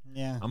me, dude."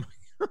 Yeah.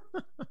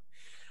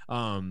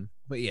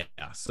 But yeah,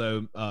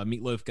 so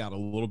Meatloaf got a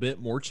little bit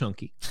more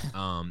chunky,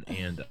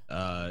 and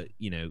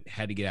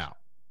had to get out.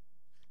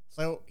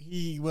 So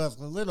he was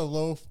a little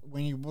loaf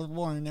when he was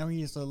born. Now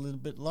he's a little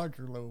bit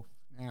larger loaf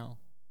now.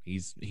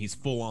 He's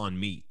full on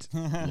meat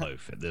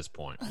loaf at this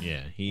point.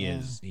 Yeah, he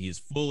is. He is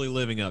fully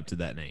living up to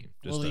that name.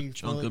 Just a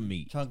chunk of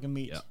meat. Chunk of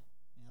meat. Yeah,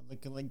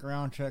 looking like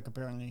ground chuck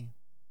apparently.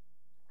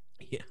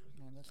 Yeah.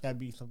 That's got to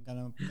be some kind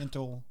of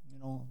mental,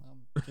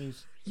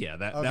 case. Yeah,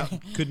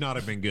 that could not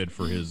have been good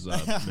for his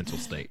mental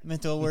state.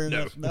 Mental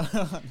awareness. No.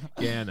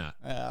 Yeah, no.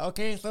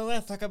 Okay, so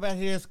let's talk about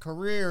his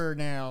career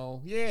now.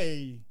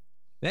 Yay.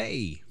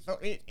 Hey. So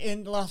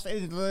in Los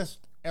Angeles,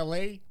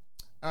 L.A.,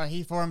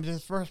 he formed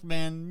his first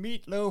band,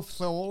 Meatloaf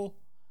Soul.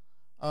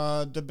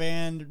 The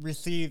band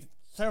received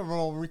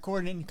several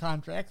recording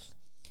contracts,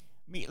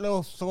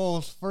 Meatloaf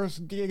Soul's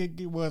first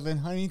gig was in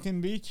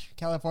Huntington Beach,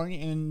 California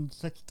in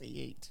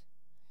 '68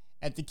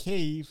 at the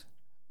Cave,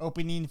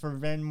 opening for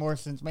Van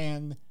Morrison's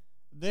band,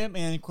 them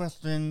and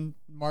Question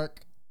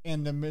Mark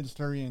and the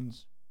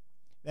Mysterians.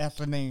 That's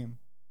the name.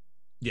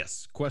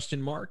 Yes,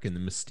 Question Mark and the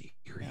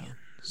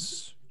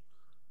Mysterians.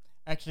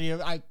 Actually,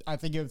 I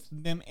think it's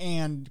them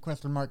and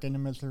Question Mark and the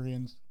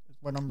Mysterians.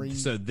 What I'm reading.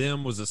 So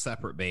them was a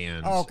separate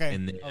band. Oh, okay.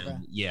 And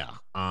then,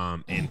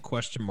 and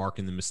Question Mark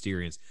and the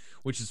Mysterians,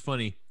 which is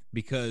funny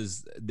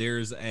because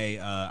there's a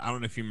I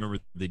don't know if you remember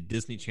the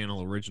Disney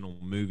Channel original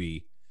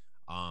movie,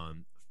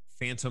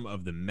 Phantom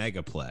of the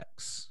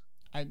Megaplex.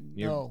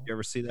 You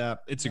ever see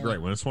that? It's a great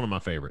one. It's one of my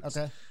favorites.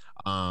 Okay.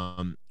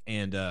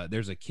 And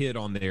there's a kid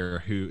on there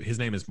who his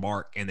name is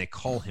Mark, and they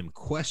call him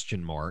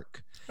Question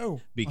Mark.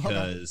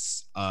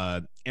 Because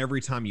every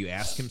time you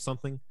ask him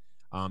something,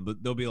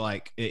 but they'll be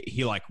like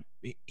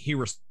he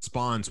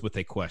responds with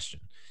a question,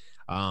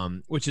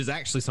 which is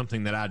actually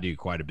something that I do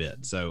quite a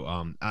bit. So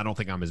I don't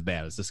think I'm as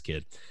bad as this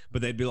kid,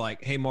 but they'd be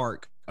like, "Hey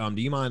Mark,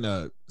 do you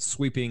mind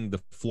sweeping the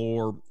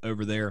floor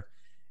over there?"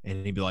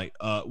 And he'd be like,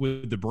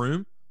 "With the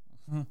broom."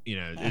 You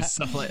know, it's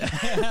stuff like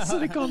that. So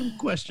they call him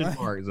Question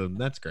Mark. So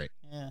that's great.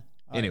 Yeah.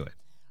 Anyway.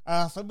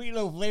 So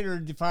Meatloaf later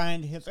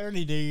defined his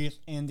early days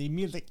in the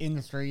music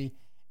industry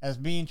as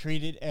being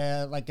treated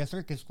like a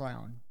circus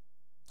clown.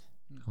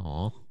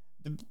 Aww.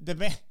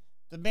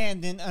 The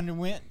band then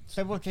underwent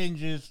several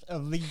changes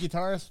of lead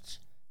guitarists,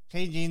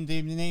 changing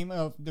the name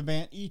of the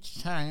band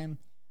each time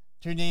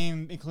to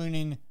name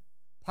including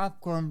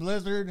Popcorn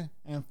Blizzard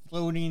and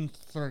Floating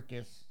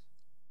Circus.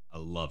 I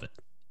love it.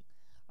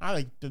 I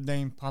like the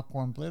name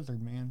Popcorn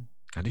Blizzard, man.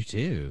 I do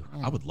too.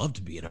 Yeah. I would love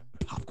to be in a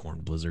Popcorn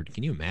Blizzard.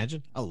 Can you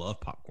imagine? I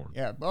love popcorn.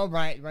 Yeah. Oh,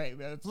 right.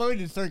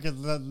 Floating Circus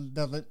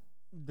doesn't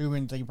do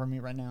anything for me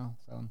right now.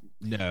 So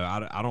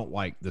no, I don't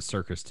like the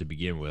circus to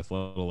begin with,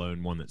 let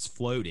alone one that's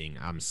floating.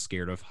 I'm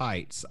scared of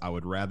heights. I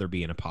would rather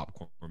be in a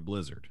Popcorn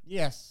Blizzard.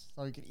 Yes,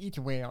 so you can eat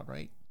your way out,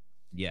 right?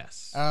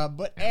 Yes.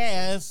 But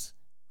as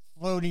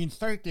Floating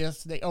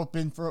Circus, they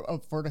opened for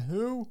the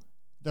Who,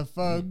 the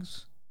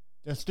Fugs,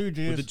 the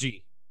Stooges. With a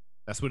G.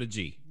 That's with a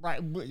G. Right,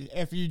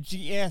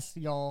 F-U-G-S,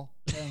 y'all.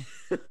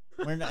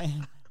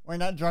 We're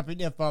not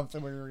dropping F-bombs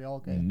over here,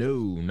 okay? No,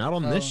 not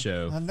on this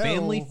show.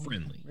 Family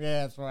friendly.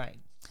 Yeah, that's right.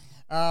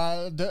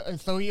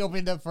 So he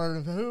opened up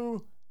for the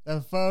Who,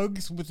 the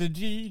Fugs with a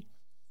G,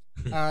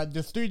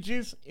 the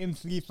Stooges,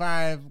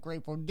 MC5,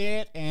 Grateful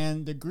Dead,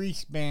 and the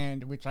Grease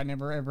Band, which I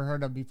never ever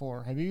heard of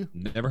before. Have you?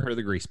 Never heard of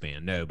the Grease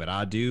Band, no, but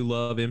I do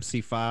love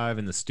MC5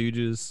 and the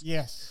Stooges.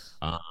 Yes.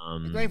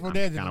 The Grateful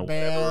Dead is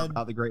bad.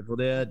 About the Grateful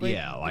Dead,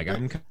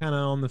 I'm kind of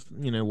on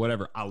the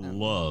whatever. I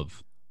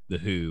love the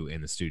Who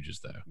and the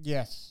Stooges though.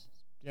 Yes,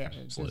 yeah,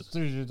 absolutely. The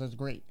Stooges is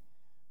great.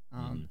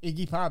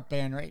 Iggy Pop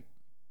band, right?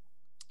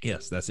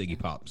 Yes, that's Iggy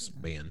Pop's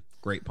band.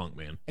 Great punk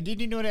band. And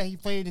did you know that he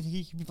played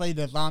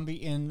a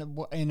zombie in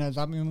a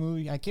zombie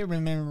movie? I can't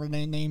remember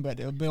the name,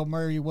 but Bill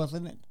Murray,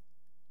 wasn't it?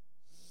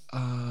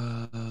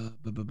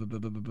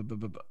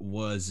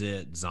 Was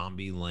it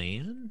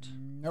Zombieland?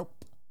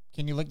 Nope.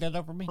 Can you look that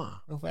up for me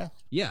real fast?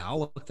 Yeah, I'll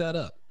look that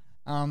up.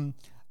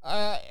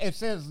 It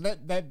says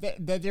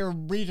that their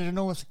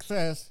regional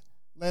success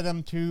led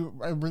them to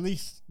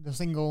release the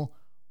single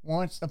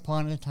 "Once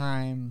Upon a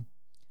Time,"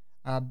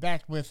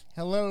 backed with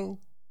 "Hello."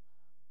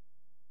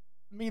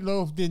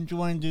 Meatloaf then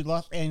joined the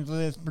Los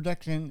Angeles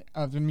production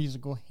of the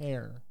musical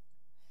Hair,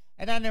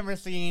 and I never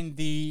seen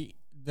the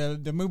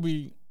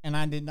movie, and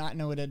I did not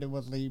know that it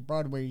was the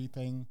Broadway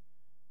thing.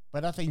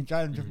 But I think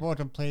John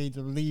Travolta played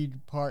the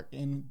lead part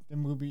in the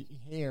movie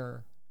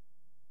Hair.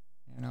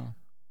 You know.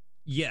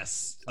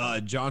 Yes,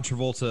 John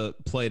Travolta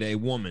played a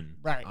woman.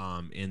 Right.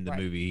 In the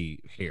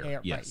movie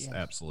Hair. Yes,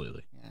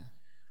 absolutely.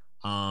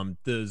 Yeah.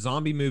 The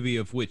zombie movie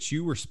of which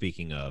you were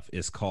speaking of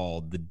is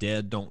called The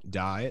Dead Don't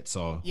Die. It's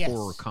a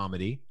horror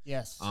comedy.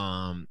 Yes.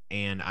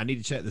 And I need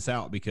to check this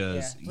out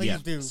because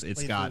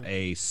it's got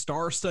a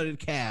star-studded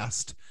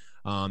cast.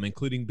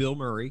 Including Bill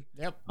Murray.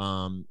 Yep.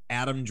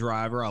 Adam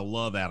Driver. I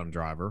love Adam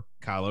Driver.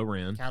 Kylo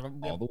Ren.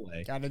 All the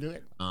way. Gotta do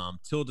it.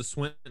 Tilda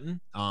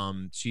Swinton.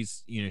 She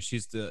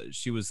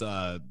was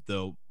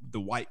the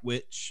White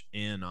Witch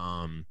in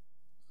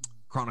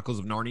Chronicles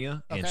of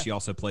Narnia, and she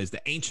also plays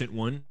the Ancient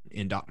One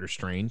in Doctor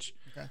Strange.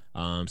 Okay.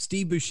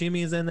 Steve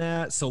Buscemi is in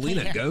that.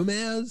 Selena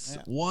Gomez.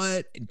 Yeah.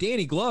 What?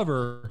 Danny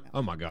Glover.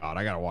 Oh my God,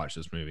 I gotta watch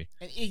this movie.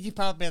 And Iggy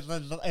Pop as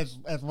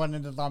one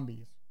of the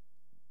zombies.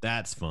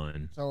 That's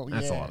fun. So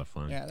that's a lot of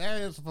fun. Yeah,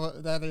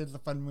 that is a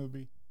fun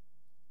movie.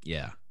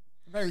 Yeah,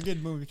 very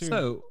good movie too.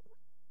 So,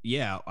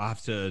 yeah, I'll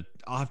have to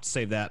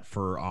save that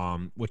for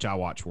which I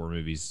watch horror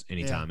movies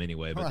anytime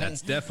anyway. But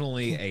that's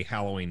definitely a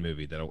Halloween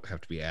movie that'll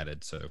have to be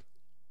added. So,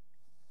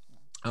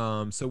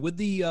 so with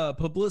the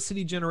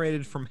publicity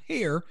generated from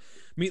Hair,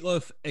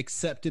 Meatloaf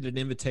accepted an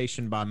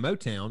invitation by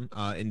Motown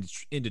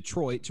in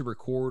Detroit to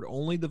record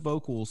only the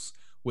vocals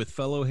with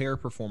fellow Hair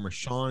performer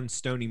Sean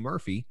Stoney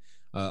Murphy.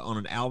 On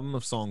an album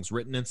of songs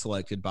written and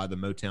selected by the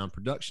Motown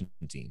production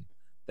team.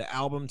 The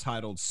album,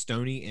 titled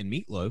Stoney and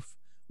Meatloaf,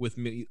 with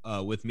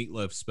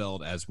Meatloaf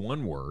spelled as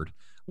one word,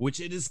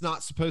 which it is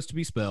not supposed to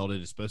be spelled.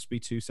 It is supposed to be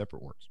two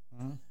separate words.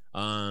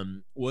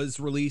 Was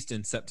released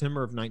in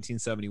September of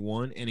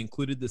 1971 and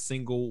included the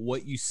single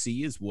 "What You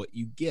See Is What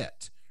You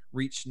Get."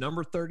 Reached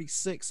number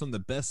 36 on the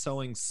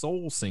best-selling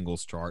soul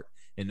singles chart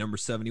and number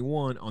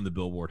 71 on the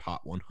Billboard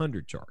Hot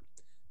 100 chart.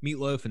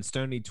 Meatloaf and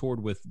Stoney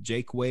toured with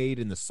Jake Wade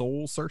and the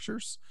Soul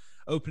Searchers,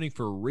 opening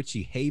for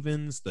Richie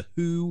Havens, The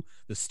Who,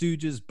 The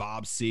Stooges,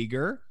 Bob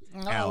Seger,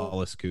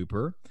 Alice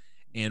Cooper,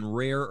 and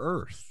Rare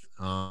Earth.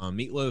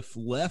 Meatloaf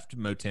left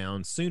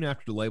Motown soon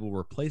after the label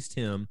replaced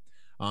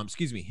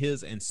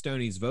his and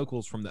Stoney's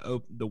vocals from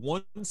the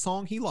one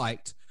song he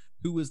liked,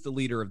 Who Was the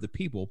Leader of the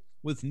People,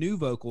 with new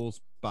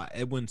vocals by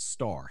Edwin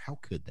Starr. How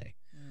could they?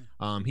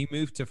 He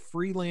moved to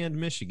Freeland,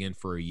 Michigan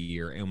for a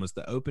year and was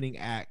the opening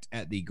act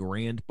at the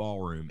Grand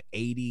Ballroom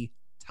 80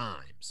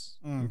 times.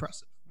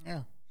 Impressive.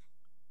 Yeah.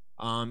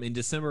 In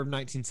December of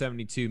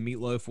 1972,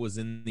 Meatloaf was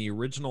in the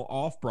original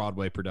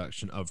off-Broadway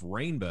production of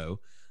Rainbow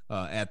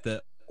at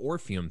the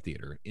Orpheum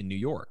Theater in New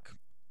York.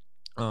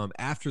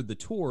 After the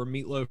tour,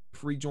 Meatloaf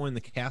rejoined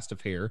the cast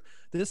of Hair,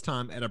 this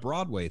time at a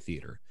Broadway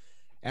theater.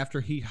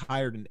 After he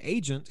hired an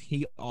agent,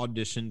 he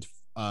auditioned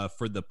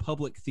for the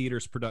Public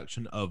Theater's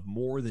production of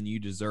More Than You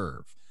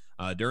Deserve.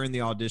 During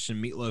the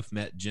audition, Meatloaf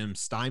met Jim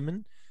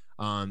Steinman.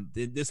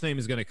 This name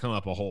is going to come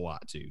up a whole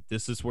lot too.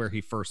 This is where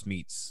he first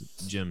meets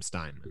Jim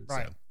Steinman.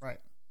 Right.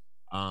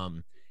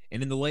 And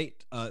in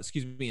late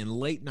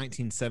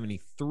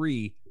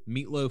 1973,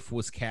 Meatloaf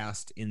was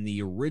cast in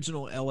the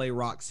original LA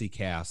Roxy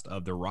cast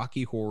of the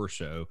Rocky Horror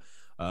Show,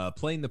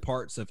 playing the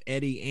parts of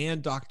Eddie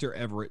and Dr.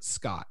 Everett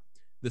Scott.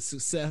 The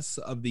success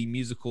of the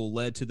musical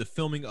led to the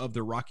filming of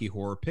the Rocky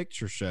Horror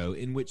Picture Show,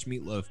 in which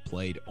Meatloaf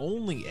played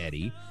only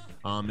Eddie.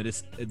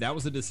 That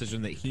was a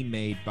decision that he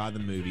made by the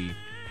movie.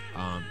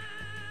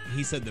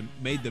 He said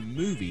made the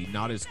movie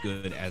not as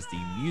good as the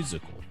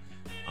musical.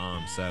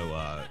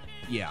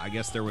 I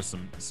guess there was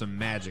some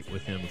magic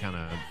with him kind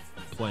of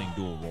playing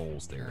dual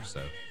roles there.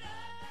 So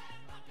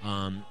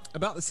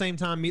about the same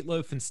time,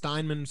 Meatloaf and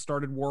Steinman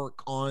started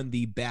work on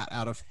the Bat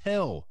Out of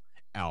Hell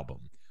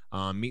album.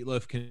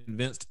 Meatloaf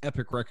convinced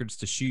Epic Records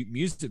to shoot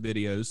music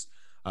videos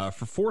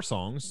for 4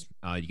 songs.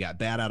 You got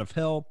Bat Out of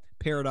Hell,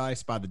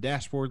 Paradise by the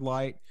Dashboard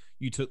Light,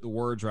 You Took the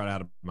Words Right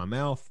Out of My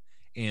Mouth,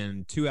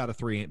 and 2 Out of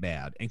 3 Ain't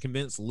Bad, and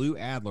convinced Lou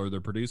Adler,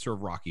 the producer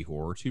of Rocky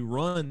Horror, to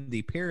run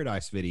the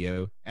Paradise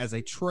video as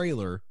a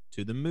trailer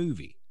to the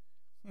movie.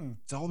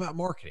 It's all about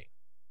marketing.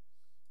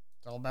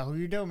 It's all about who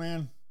you know,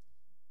 man.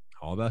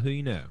 All about who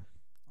you know.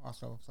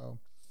 Also,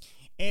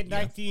 in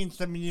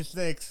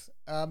 1976,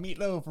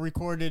 Meatloaf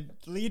recorded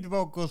lead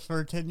vocals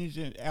for 10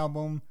 Nugent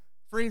album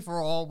Free for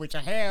All, which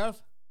I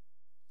have.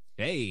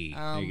 Hey,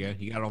 there you go.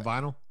 You got it on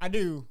vinyl? I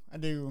do.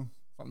 Nice.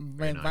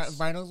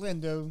 Vinyl's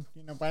Lindo,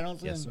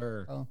 vinyl's yes, in.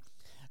 Sir. So,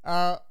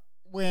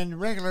 when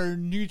regular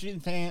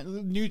Nugent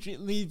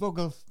lead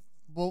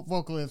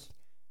vocalist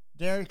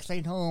Derek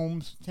St.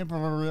 Holmes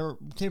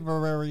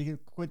temporarily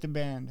quit the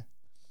band.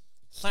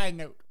 Side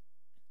note.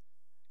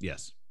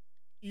 Yes.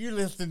 You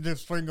listened to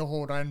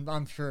Stranglehold,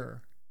 I'm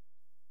sure.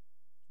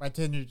 By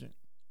 10 Nugent.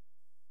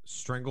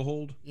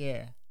 Stranglehold?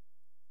 Yeah.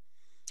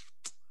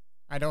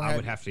 I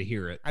would have to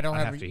hear it. I don't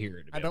have to hear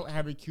it. I don't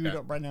have it queued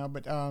up right now,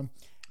 but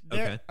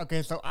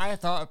okay. So I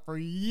thought for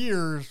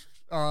years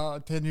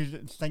 10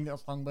 Nugent sang that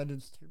song, but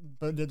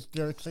it's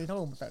Derek St.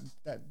 Holmes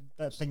that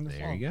sang the song.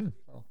 There you go.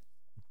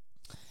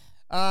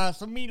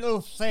 So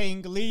Meatloaf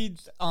sang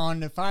leads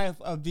on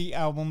 5 of the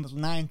album's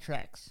 9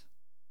 tracks.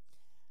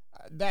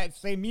 That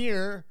same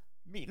year,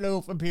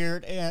 Meatloaf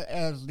appeared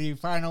as the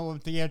final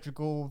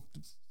theatrical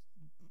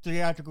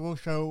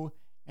show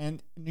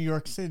in New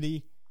York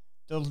City,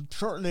 the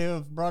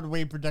short-lived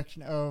Broadway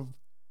production of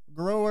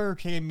Grover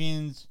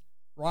Champions'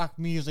 rock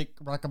music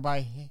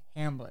rockabye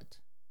Hamlet.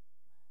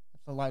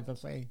 That's a lot to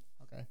say.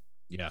 Okay.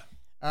 Yeah.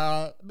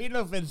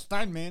 Meatloaf and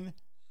Steinman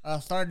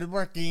started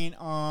working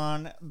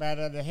on Bat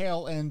Out of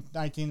Hell in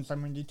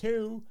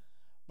 1972,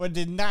 but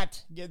did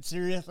not get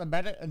serious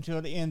about it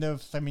until the end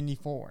of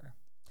 1974.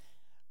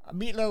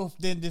 Meatloaf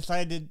then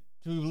decided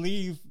to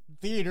leave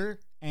theater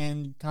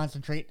and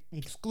concentrate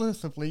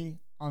exclusively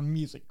on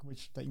music,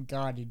 which thank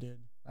God he did,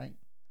 right?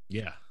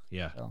 Yeah.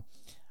 So,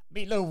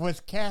 Meatloaf was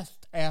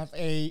cast as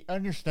a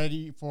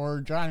understudy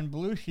for John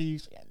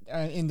Belushi's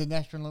in the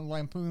National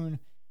Lampoon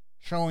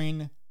show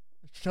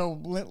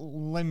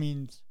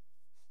Lemmings.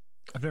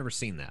 I've never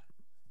seen that.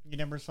 You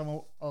never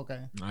saw?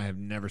 Okay. I have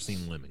never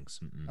seen Lemmings.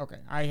 Okay,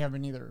 I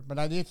haven't either, but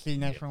I did see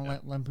National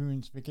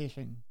Lampoon's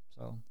Vacation.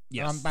 So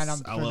yes,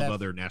 I'm I love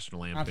other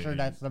National Lampoon. I'm sure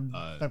that's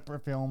a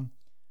separate film,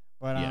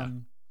 but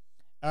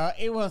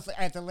it was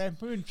at the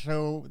Lampoon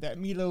show that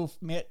Meatloaf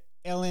met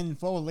Ellen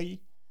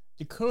Foley,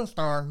 the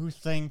co-star who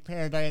sang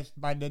Paradise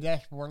by the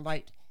Dashboard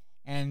Light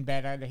and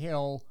Bat Out of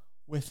Hell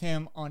with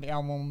him on the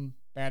album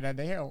Bat Out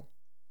of Hell.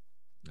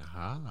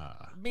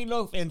 Aha.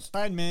 Meatloaf and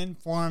Steinman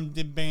formed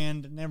the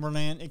band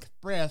Neverland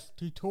Express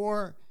to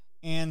tour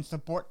in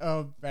support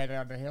of Bat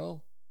Out of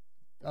Hell.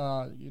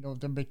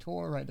 The big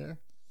tour right there.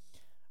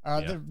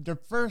 The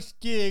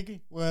first gig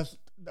was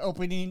the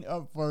opening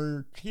up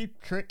for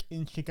Cheap Trick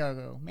in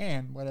Chicago.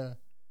 Man, what a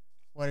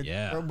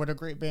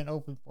great band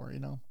open for, you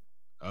know.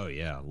 Oh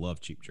yeah,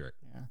 love Cheap Trick.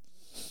 Yeah.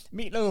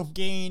 Meatloaf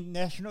gained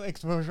national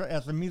exposure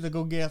as a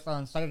musical guest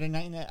on Saturday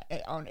Night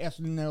on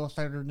SNL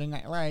Saturday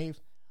Night Live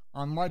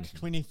on March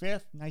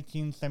 25th,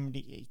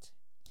 1978.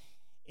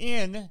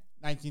 In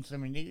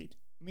 1978,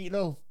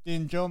 Meatloaf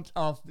then jumped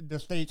off the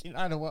stage in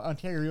Ottawa,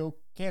 Ontario,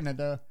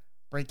 Canada,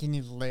 breaking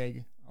his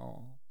leg.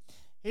 Oh.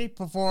 He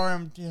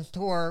performed his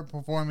tour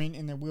performing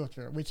in a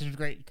wheelchair, which is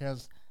great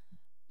because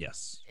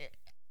yes,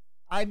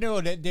 I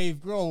know that Dave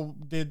Grohl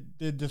did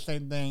the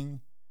same thing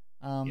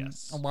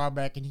a while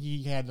back, and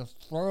he had a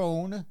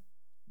throne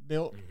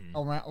built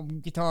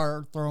around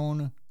guitar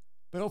throne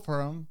built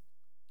for him,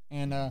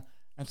 and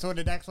so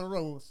did Axl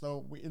Rose.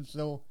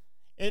 So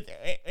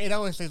it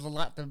always says a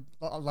lot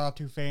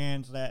to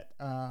fans that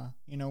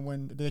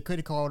when they could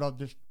have called up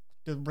the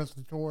rest of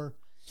the tour,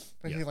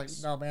 but he's like,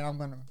 no man, I'm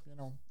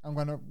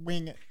gonna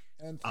wing it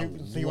and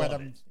see what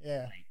happens.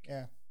 Yeah.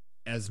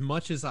 As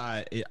much as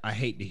I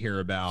hate to hear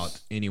about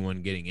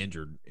anyone getting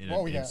injured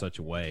in such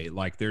a way,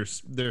 like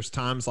there's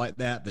times like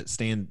that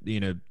stand,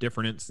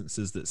 different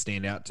instances that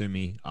stand out to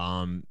me.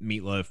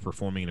 Meatloaf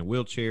performing in a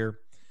wheelchair,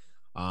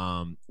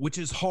 which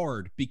is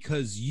hard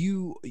because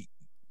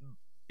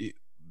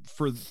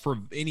for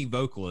any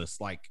vocalist,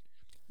 like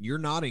you're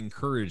not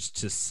encouraged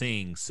to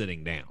sing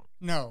sitting down.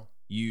 No,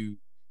 to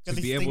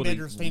be able to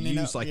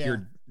use like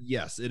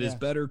it is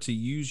better to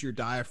use your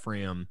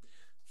diaphragm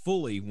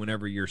fully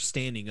whenever you're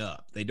standing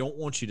up. They don't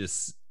ask you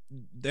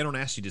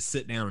to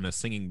sit down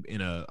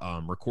in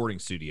a recording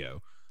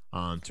studio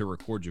to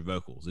record your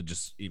vocals.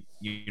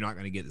 You're not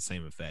going to get the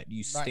same effect.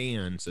 You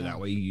stand so that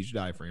way you use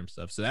your diaphragm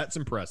stuff. So that's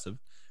impressive,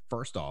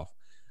 first off.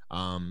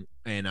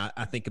 And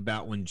I think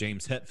about when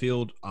James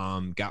Hetfield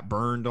got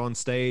burned on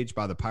stage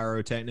by the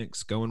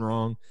pyrotechnics going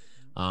wrong.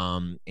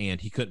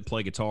 And he couldn't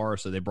play guitar,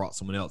 so they brought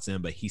someone else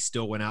in, but he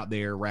still went out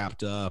there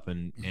wrapped up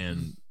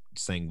and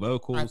sang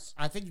vocals.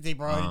 I think they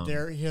brought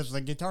his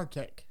guitar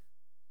tech.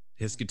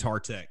 His guitar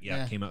tech,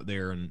 came up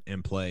there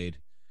and played.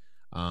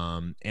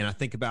 And I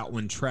think about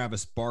when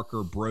Travis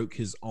Barker broke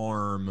his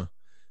arm.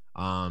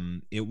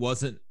 It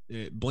wasn't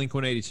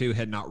Blink-182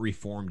 had not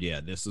reformed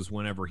yet. This is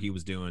whenever he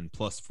was doing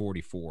Plus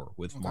 44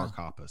 with Mark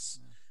Hoppus.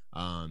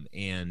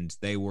 And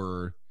they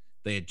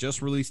had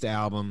just released the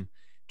album.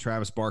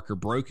 Travis Barker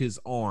broke his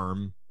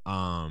arm,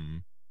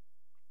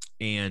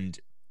 and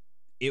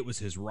it was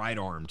his right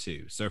arm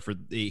too. So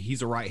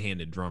he's a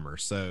right-handed drummer.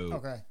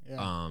 So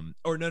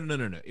or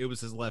no, it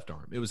was his left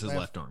arm. It was his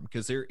left arm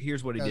because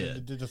here's what he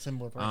did. Did the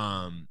symbol.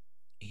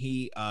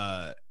 He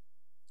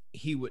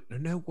would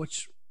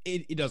which.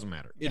 It doesn't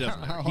matter. It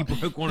doesn't matter. He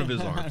broke one of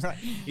his arms.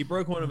 He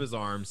broke one of his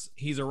arms.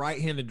 He's a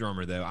right-handed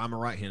drummer, though. I'm a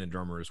right-handed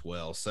drummer as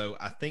well. So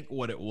I think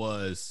it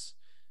was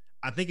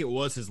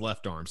his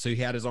left arm. So he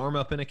had his arm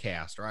up in a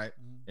cast, right?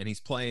 And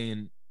he's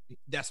playing.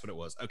 That's what it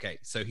was. Okay,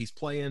 so he's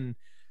playing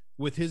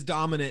with his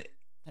dominant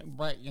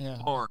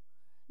arm,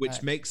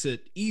 which makes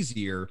it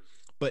easier.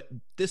 But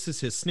this is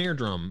his snare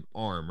drum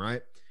arm,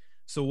 right?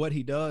 So what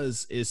he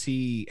does is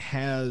he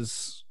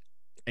has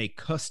a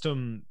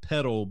custom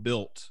pedal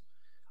built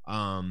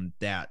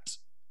that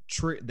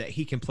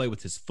he can play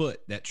with his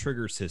foot that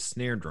triggers his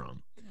snare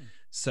drum.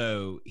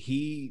 So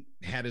he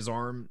had his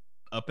arm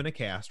up in a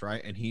cast,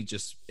 right? And he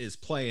just is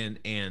playing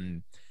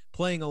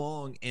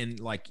along, and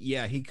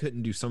he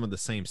couldn't do some of the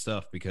same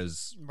stuff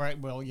because I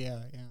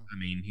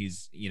mean,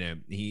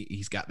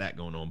 he's got that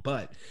going on,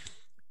 but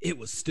it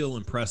was still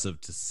impressive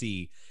to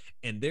see.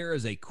 And there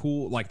is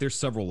there's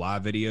several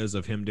live videos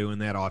of him doing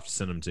that. I'll have to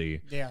send them to you.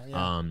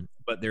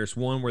 But there's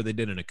one where they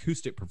did an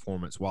acoustic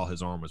performance while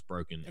his arm was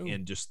broken. Ooh.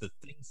 And just the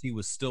things he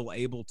was still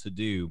able to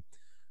do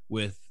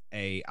with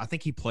I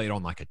think he played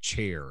on like a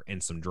chair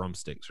and some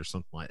drumsticks or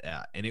something like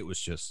that. And it was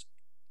just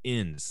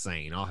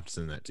insane. I'll have to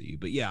send that to you.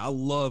 But yeah, I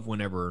love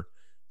whenever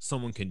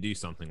someone can do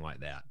something like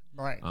that.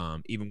 Right.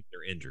 Even when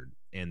they're injured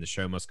and the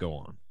show must go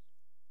on.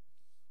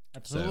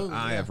 Absolutely. So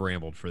I have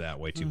rambled for that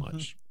way too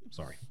much.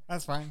 Sorry.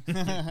 That's fine.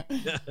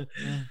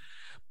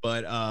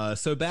 But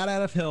so Bat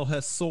Out of Hell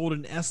has sold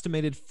an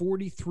estimated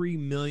 43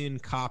 million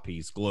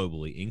copies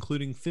globally,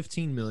 including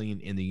 15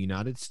 million in the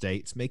United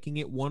States, making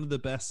it one of the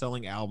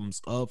best-selling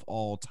albums of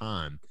all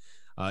time.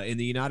 In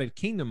the United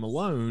Kingdom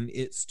alone,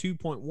 its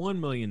 2.1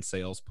 million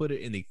sales put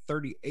it in the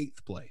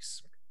 38th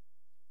place,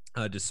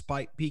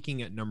 despite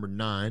peaking at number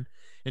 9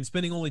 and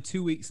spending only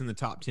 2 weeks in the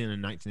top 10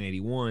 in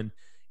 1981.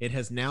 It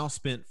has now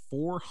spent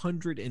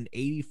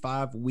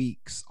 485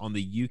 weeks on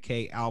the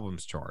UK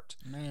albums chart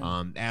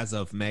as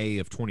of May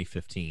of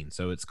 2015.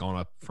 So it's gone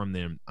up from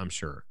them, I'm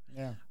sure.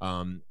 Yeah.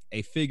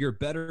 A figure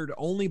bettered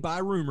only by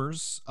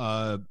Rumors,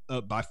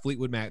 by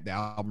Fleetwood Mac, the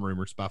album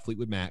Rumors by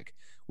Fleetwood Mac,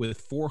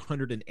 with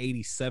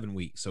 487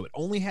 weeks. So it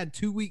only had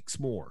 2 weeks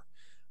more.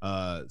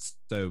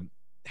 So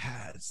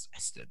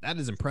that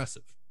is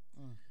impressive.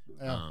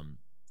 Yeah.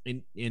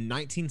 In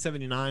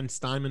 1979,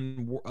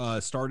 Steinman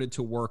started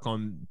to work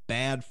on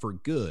Bad for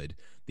Good,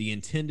 the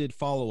intended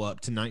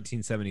follow-up to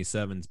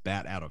 1977's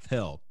Bat Out of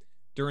Hell.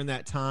 During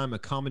that time, a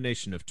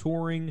combination of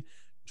touring,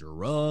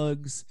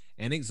 drugs,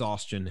 and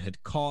exhaustion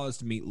had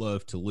caused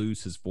Meatloaf to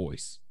lose his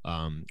voice.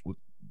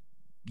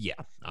 Yeah,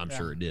 I'm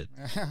sure it did.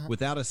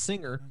 Without a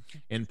singer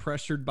and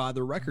pressured by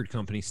the record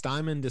company,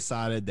 Steinman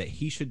decided that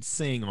he should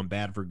sing on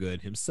Bad for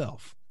Good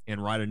himself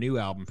and write a new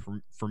album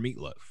for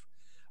Meatloaf.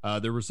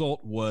 The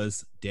result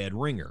was Dead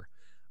Ringer,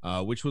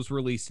 which was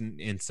released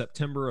in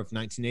September of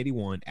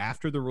 1981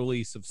 after the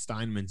release of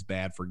Steinman's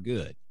Bad for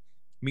Good.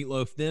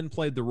 Meatloaf then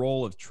played the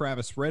role of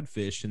Travis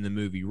Redfish in the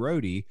movie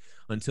Roadie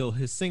until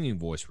his singing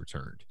voice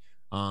returned.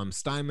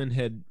 Steinman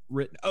had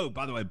written. Oh,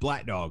 by the way,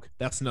 Black Dog.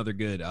 That's another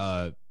good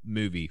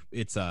movie.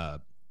 It's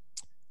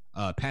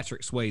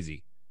Patrick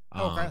Swayze.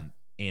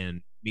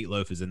 And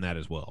Meatloaf is in that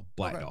as well.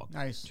 Black Dog.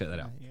 Nice. Check that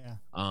out. Yeah.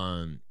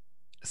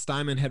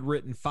 Steinman had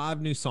written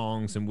 5 new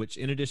songs, in which,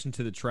 in addition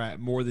to the track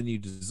 "More Than You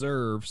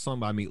Deserve," sung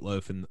by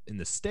Meatloaf in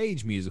the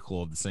stage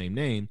musical of the same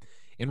name,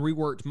 and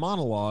reworked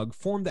monologue,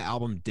 formed the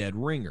album Dead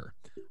Ringer,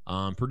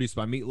 produced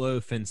by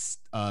Meatloaf and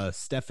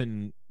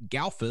Stefan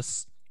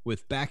Galfus,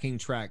 with backing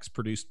tracks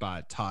produced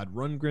by Todd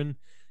Rundgren,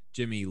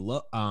 Jimmy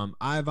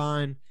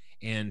Iovine,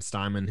 and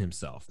Steinman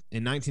himself.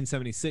 In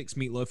 1976,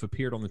 Meatloaf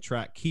appeared on the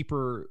track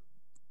Keeper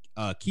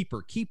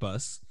Keep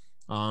Us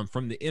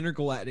from the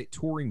Intergalactic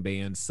Touring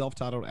Band's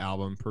self-titled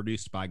album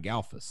produced by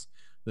Galfus.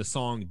 The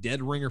song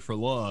Dead Ringer for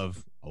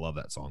Love, I love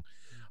that song,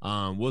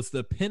 was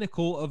the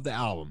pinnacle of the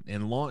album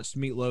and launched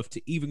Meatloaf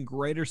to even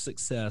greater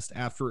success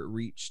after it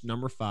reached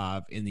number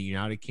 5 in the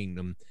United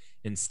Kingdom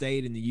and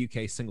stayed in the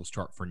UK singles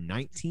chart for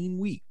 19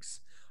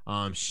 weeks.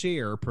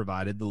 Cher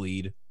provided the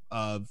lead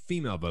of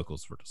female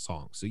vocals for the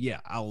song. So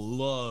yeah, I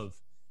love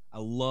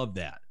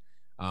that.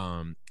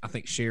 I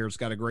think Cher's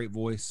got a great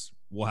voice.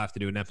 We'll have to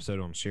do an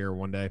episode on Cher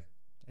one day.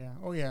 Yeah.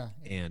 Oh yeah.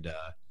 And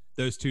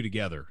those two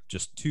together,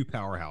 just two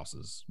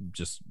powerhouses,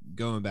 just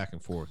going back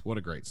and forth. What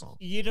a great song.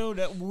 You know,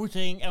 that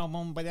Wu-Tang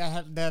album, but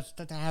that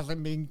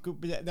hasn't been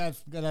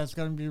that's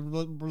going to be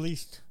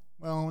released.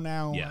 Well,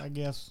 now I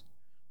guess.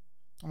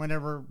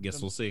 Whenever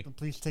we'll see. The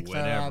police takes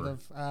that out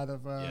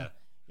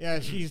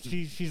of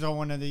she's on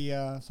one of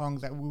the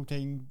songs that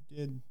Wu-Tang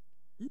did.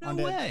 No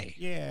way.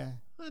 Yeah,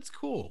 that's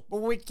cool.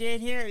 But we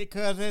can't hear it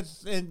because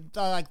it's in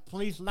like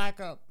police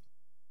lockup.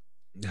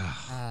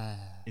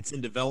 It's in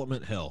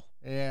development hell.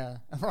 Yeah,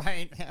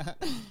 right,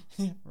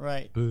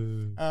 right.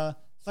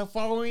 So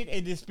following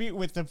a dispute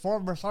with the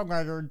former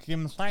songwriter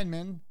Jim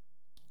Steinman,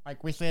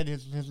 like we said,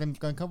 his name's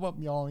gonna come up,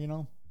 y'all. You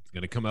know, it's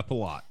gonna come up a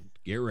lot.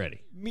 Get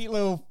ready.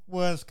 Meatloaf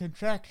was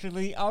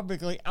contractually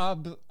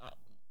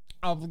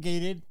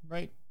obligated,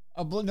 right?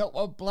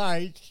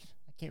 Obliged.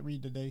 I can't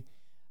read today.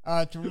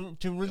 To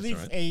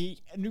release a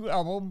new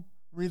album,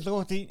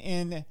 resulting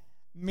in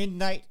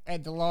Midnight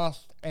at the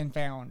Lost and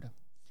Found,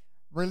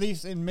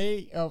 released in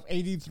May of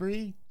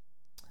 '83.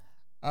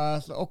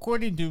 So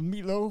according to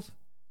Meatloaf,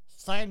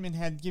 Steinman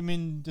had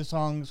given the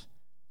songs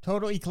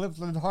 "Total Eclipse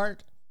of the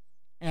Heart"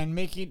 and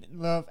 "Making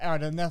Love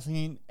Out of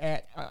Nothing"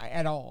 at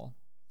all.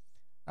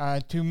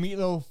 To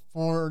Meatloaf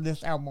for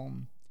this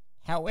album.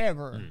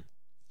 However,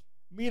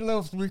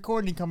 Meatloaf's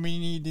recording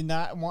company did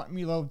not want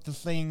Meatloaf to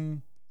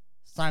sing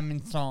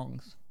Simon's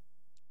songs,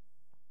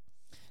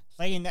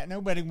 saying that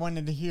nobody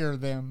wanted to hear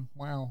them.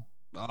 Wow.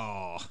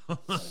 Oh,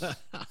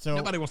 so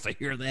nobody wants to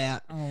hear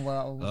that. Oh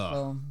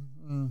well.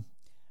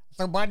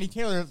 So Bonnie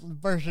Taylor's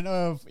version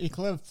of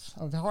 "Eclipse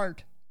of the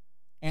Heart"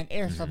 and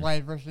Air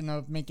Supply's version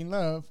of "Making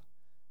Love"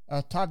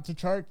 topped the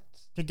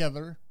charts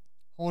together,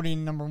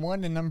 holding number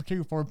 1 and number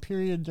 2 for a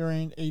period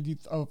during the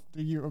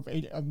year of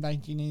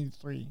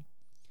 1983.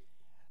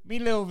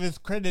 Meatloaf is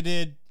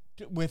credited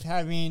with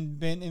having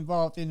been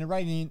involved in the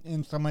writing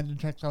in some of the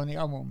tracks on the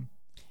album,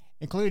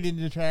 including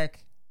the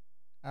track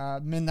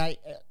 "Midnight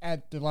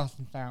at the Lost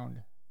and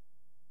Found."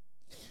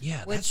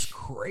 Yeah, that's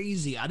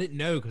crazy. I didn't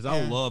know, because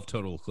I love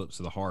Total Eclipse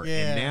of the Heart,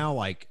 and now,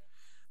 like,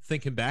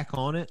 thinking back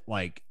on it,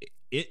 like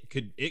it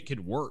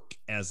could work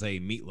as a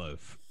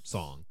Meatloaf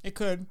song. It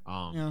could.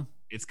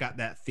 It's got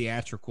that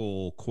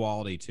theatrical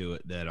quality to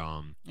it that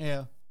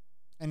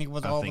and it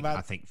was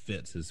I think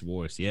fits his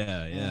voice.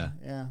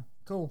 Yeah.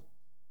 Cool.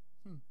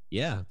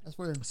 Yeah, that's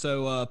weird.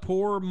 So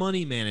poor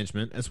money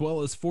management, as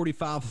well as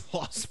 45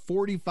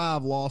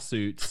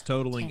 lawsuits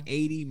totaling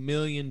 $80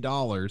 million,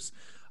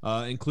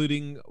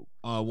 including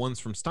ones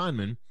from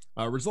Steinman,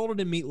 resulted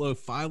in Meatloaf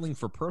filing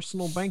for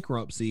personal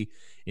bankruptcy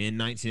in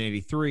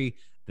 1983.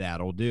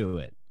 That'll do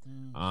it.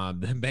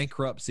 The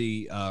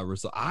bankruptcy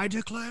I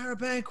declare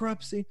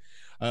bankruptcy.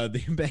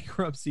 The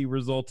bankruptcy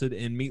resulted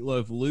in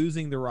Meatloaf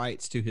losing the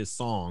rights to his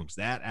songs.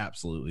 That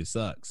absolutely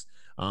sucks.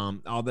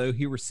 Although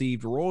he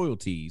received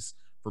royalties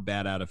for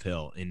Bat Out of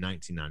Hell in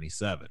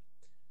 1997.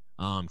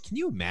 Can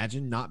you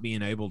imagine not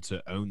being able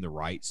to own the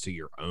rights to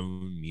your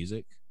own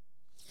music?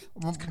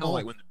 It's kind of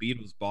like when the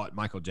Beatles bought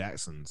Michael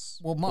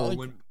Jackson's.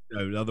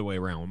 The other way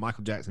around. When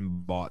Michael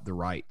Jackson bought the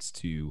rights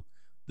to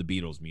the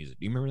Beatles' music.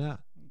 Do you remember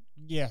that?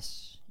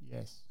 Yes.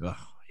 Oh,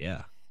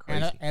 yeah.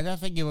 Crazy. And I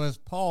think it was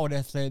Paul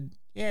that said,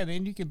 "Yeah,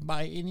 man, you can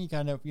buy any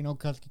kind of,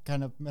 because he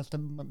kind of messed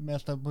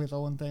up with his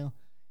own thing."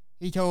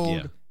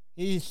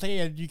 He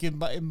said you can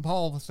buy. And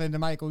Paul said to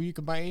Michael, "You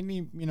can buy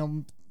any,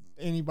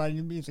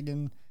 anybody's music.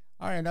 And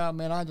all right,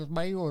 man, I'll just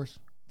buy yours.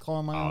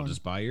 I'll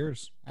just buy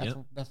yours.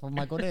 That's what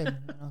Michael did.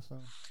 So.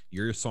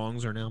 Your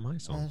songs are now my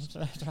songs.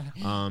 That's right.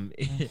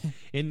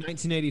 In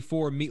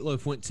 1984,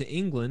 Meatloaf went to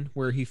England,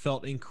 where he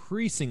felt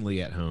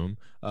increasingly at home,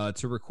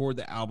 to record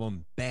the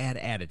album Bad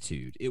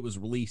Attitude. It was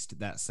released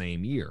that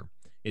same year.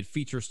 It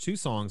features 2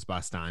 songs by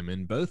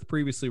Steinman, both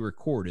previously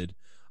recorded,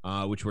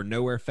 which were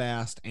Nowhere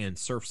Fast and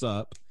Surf's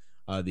Up.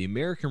 The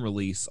American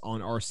release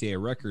on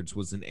RCA Records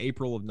was in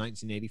April of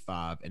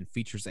 1985 and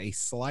features a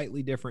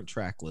slightly different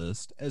track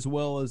list, as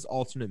well as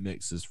alternate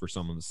mixes for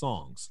some of the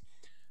songs.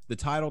 The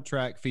title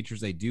track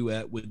features a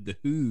duet with The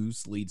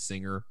Who's lead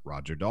singer,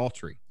 Roger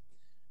Daltrey.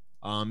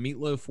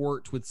 Meatloaf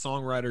worked with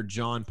songwriter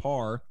John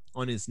Parr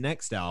on his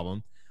next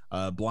album,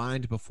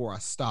 Blind Before I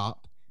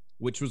Stop,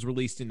 which was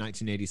released in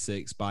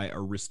 1986 by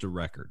Arista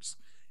Records.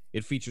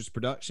 It features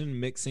production,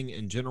 mixing,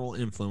 and general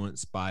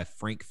influence by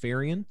Frank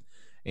Farian,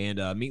 and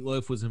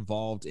Meatloaf was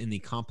involved in the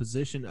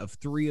composition of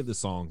 3 of the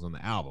songs on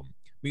the album.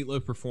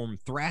 Meatloaf performed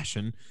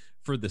Thrashin'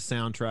 for the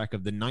soundtrack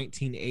of the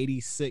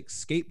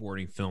 1986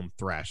 skateboarding film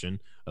Thrashin'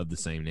 of the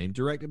same name,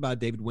 directed by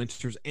David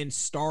Winters and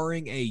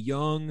starring a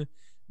young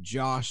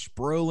Josh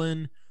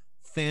Brolin,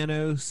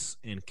 Thanos,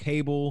 and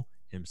Cable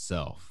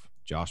himself.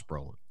 Josh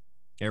Brolin.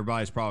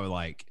 Everybody's probably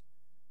like,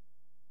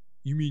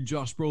 you mean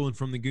Josh Brolin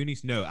from the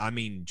Goonies? No, I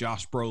mean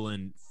Josh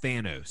Brolin,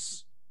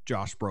 Thanos,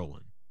 Josh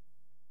Brolin,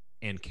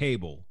 and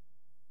Cable,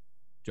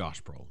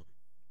 Josh Brolin.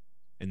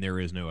 And there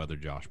is no other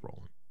Josh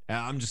Brolin.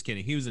 I'm just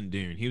kidding. He was in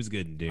Dune. He was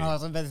good in Dune. I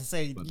was about to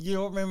say, you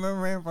don't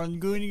remember him from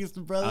Goonies,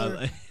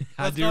 brother?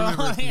 I do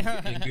remember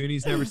and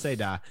Goonies Never Say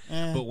Die.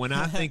 But when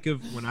I think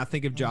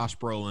of Josh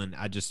Brolin,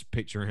 I just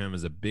picture him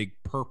as a big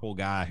purple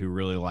guy who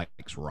really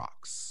likes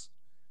rocks.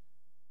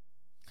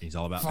 He's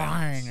all about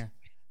balance. Fine.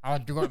 I'll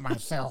do it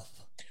myself.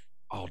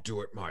 I'll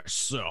do it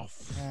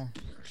myself.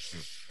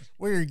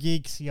 We're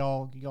geeks,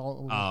 y'all.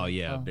 Oh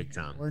yeah, big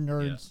time. We're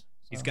nerds. Yeah.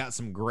 He's got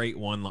some great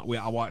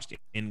I watched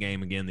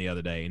Endgame again the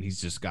other day, and he's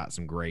just got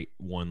some great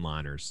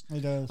one-liners. He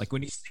does. Like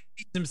when he sees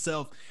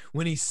himself,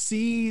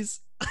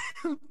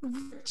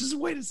 just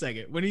wait a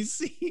second.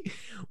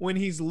 When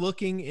he's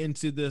looking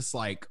into this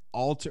like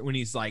when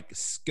he's like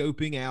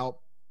scoping out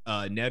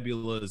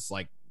Nebula's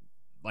like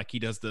he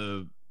does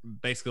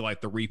basically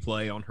like the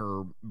replay on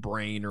her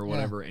brain or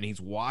whatever, and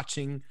he's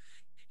watching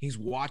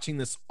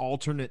this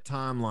alternate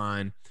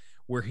timeline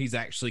where he's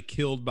actually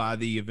killed by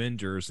the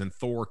Avengers and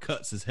Thor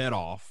cuts his head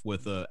off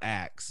with an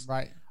axe.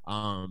 Right.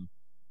 And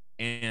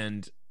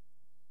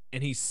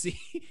he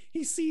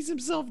sees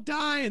himself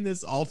die in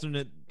this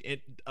alternate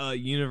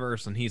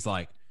universe, and he's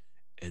like,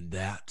 and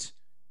that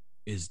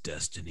is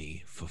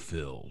destiny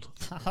fulfilled.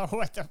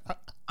 What the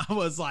fuck? I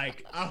was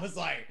like,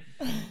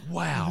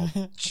 wow,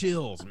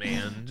 chills,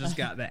 man. Just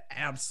got the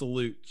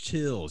absolute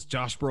chills.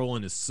 Josh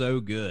Brolin is so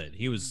good.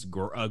 He was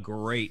a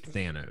great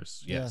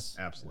Thanos. Yes,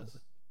 absolutely.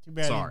 Too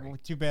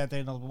bad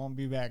Thanos won't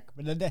be back.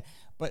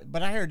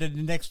 But I heard that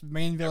the next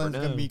main villain is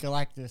going to be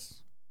Galactus.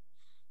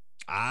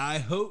 I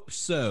hope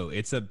so.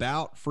 It's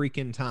about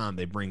freaking time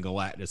they bring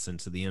Galactus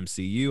into the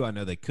MCU. I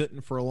know they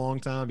couldn't for a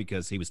long time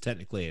because he was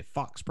technically a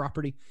Fox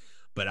property,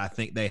 but I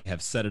think they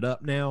have set it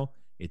up now.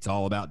 It's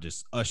all about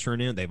just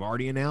ushering in. They've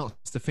already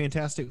announced the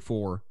Fantastic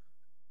Four.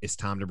 It's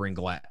time to bring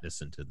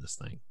Galactus into this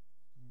thing.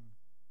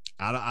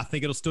 I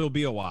think it'll still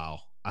be a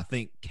while. I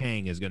think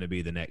Kang is going to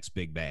be the next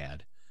big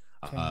bad.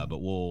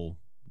 But we'll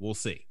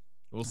see.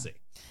 We'll see.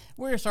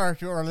 We're sorry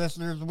to our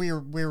listeners.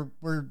 We're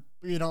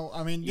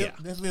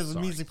this is a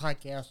music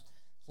podcast.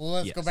 So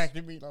let's go back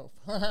to Meatloaf.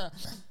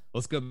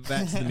 Let's go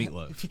back to the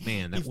Meatloaf.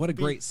 Man, what a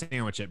great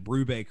sandwich at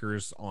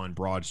Brewbaker's on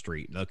Broad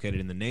Street,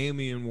 located in the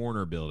Naomi and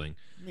Warner building,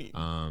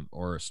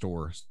 or a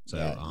store.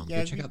 So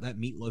go check out that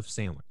Meatloaf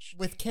sandwich.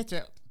 With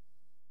ketchup.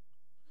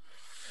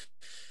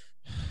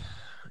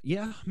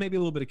 Yeah, maybe a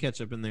little bit of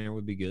ketchup in there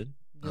would be good.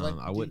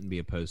 I wouldn't be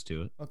opposed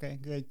to it. Okay,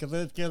 good.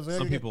 Because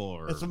some people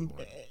are.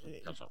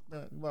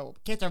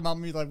 Ketchup on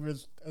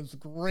Meatloaf is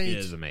great. It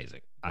is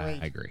amazing. I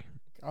agree.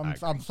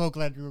 I'm so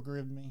glad you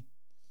agree with me.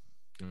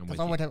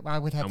 I would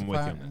have to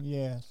find.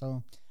 Yeah.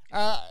 So,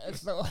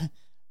 so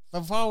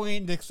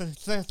following the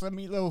success of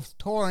Meatloaf's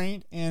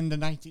touring in the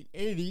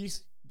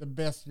 1980s, the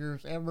best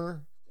years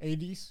ever,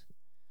 80s.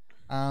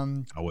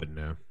 I wouldn't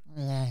know.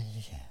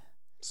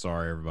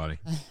 Sorry, everybody.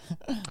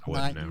 I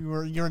wouldn't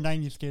know. You're a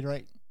 90s kid,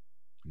 right?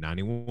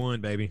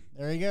 91, baby.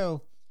 There you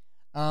go.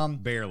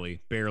 Barely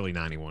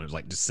 91. It was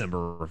like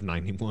December of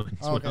 91.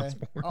 Okay.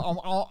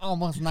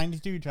 Almost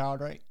 92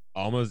 child, right?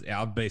 Almost.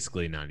 I'm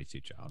basically a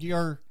 92 child.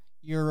 Your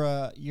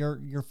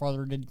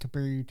father didn't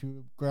compare you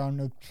to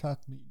ground up chuck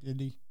meat, did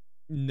he?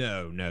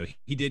 No.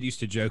 He did used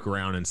to joke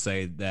around and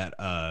say that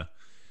I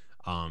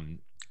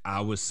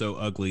was so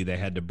ugly they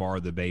had to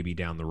bar the baby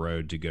down the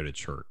road to go to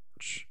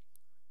church.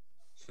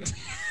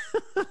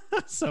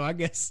 So I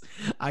guess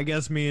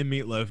me and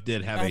Meatloaf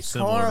did have a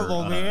similar. That's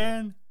horrible,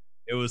 man.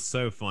 It was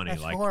so funny.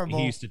 That's like horrible.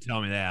 He used to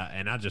tell me that,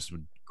 and I just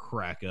would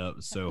crack up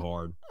so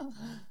hard.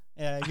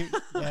 Yeah.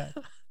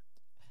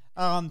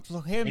 So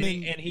him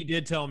and he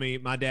did tell me.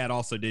 My dad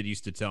also did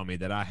used to tell me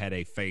that I had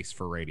a face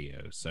for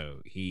radio,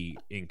 so he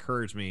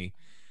encouraged me,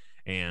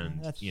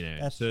 and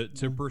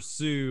to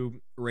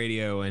pursue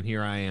radio, and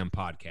here I am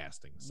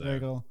podcasting. So there you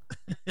go.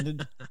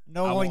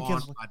 No I one can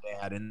my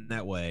dad in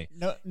that way.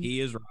 No, he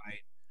is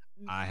right.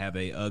 I have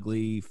a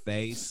ugly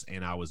face,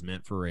 and I was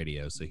meant for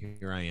radio, so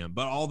here I am.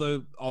 But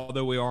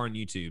although we are on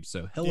YouTube,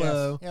 so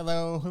hello, yes,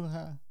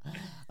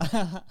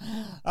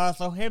 hello.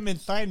 So him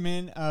and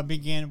Steinman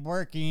began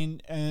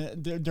working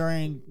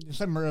during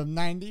December of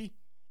 '90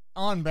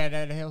 on Bat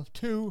Out of Hell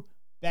 2,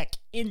 Back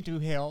into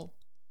Hell,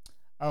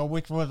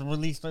 which was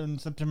released in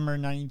September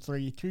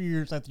 '93, 2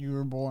 years after you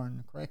were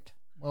born. Correct?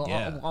 Well,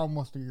 yeah.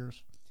 Almost 2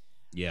 years.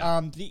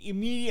 Yeah. The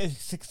immediate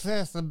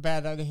success of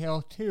Bat Out of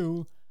Hell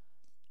 2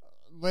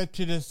 led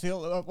to the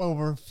sale of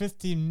over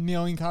 15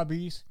 million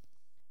copies,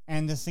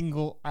 and the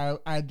single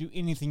 "I'd Do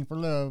Anything for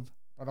Love,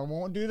 But I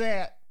Won't Do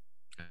That"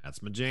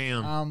 that's my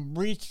jam.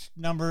 Reached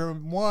number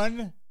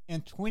 1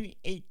 in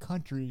 28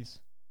 countries.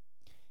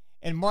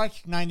 In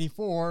March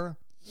 '94,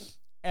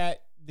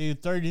 at the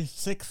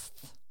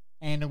 36th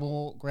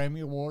annual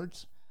Grammy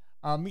Awards,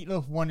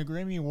 Meatloaf won the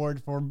Grammy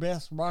Award for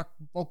Best Rock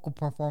Vocal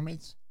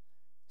Performance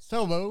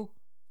solo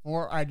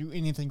for "I Do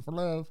Anything for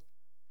Love."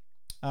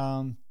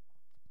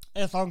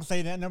 That song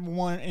stayed at number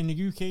 1 in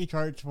the UK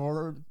charts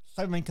for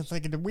 7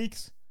 consecutive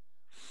weeks.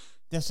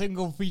 The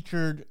single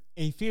featured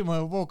a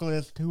female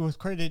vocalist who was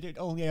credited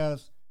only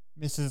as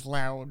Mrs.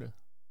 Loud.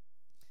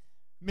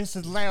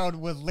 Mrs. Loud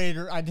was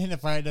later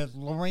identified as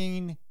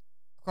Lorraine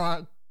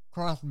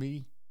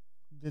Crosby.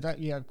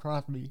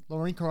 Crosby.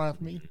 Lorraine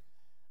Crosby.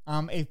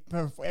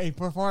 A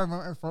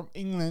performer from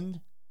England.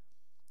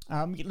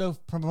 Meatloaf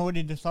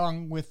promoted the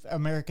song with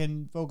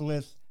American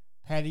vocalist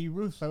Patty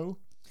Russo,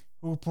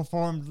 who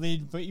performed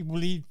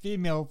lead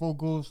female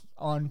vocals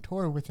on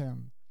tour with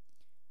him.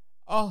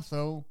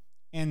 Also,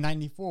 in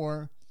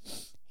 '94,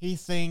 he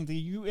sang the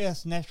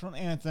U.S. national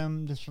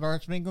anthem, "The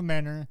Star-Spangled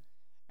Banner,"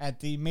 at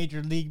the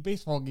Major League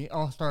Baseball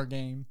All-Star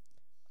Game.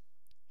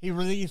 He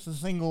released the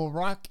single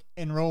 "Rock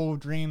and Roll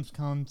Dreams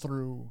Come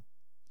Through,"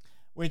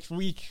 which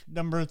reached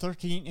number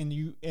 13 in the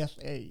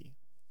USA.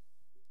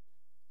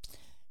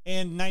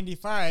 In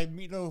 '95,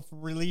 Meatloaf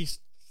released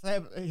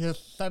his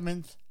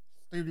 7th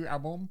studio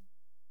album,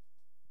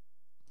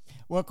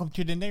 "Welcome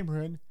to the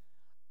Neighborhood."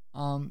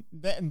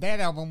 That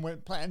album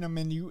went platinum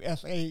in the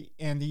USA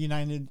and the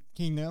United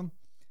Kingdom.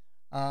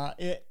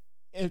 It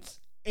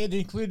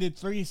included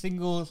 3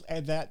 singles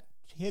that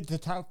hit the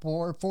top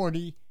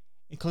 40,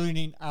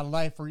 including "I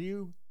Lie for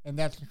You" and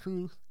 "That's the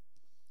Truth,"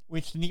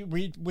 which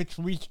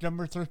reached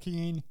number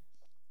 13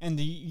 in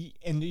the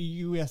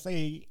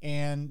USA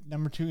and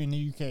number 2 in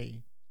the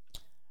UK.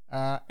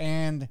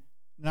 And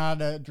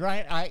 "Not a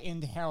Dry Eye in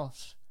the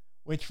House,"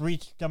 which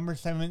reached number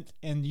 7th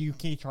in the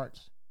UK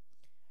charts.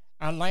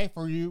 "I Lie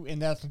for You"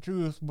 and "That's the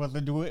Truth" was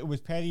a duet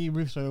with Patty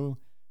Russo,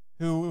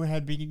 who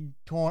had been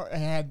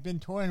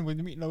touring with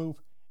Meatloaf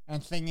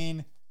and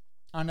singing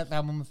on this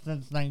album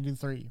since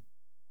 '93.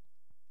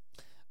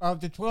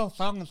 Of the 12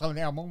 songs on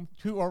the album,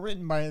 2 are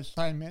written by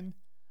Steinman.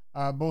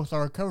 Both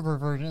are cover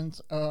versions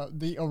of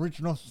the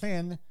original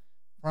 "Sin"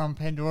 from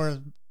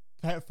Pandora's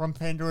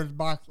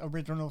Box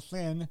Original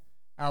Sin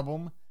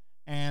album,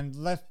 and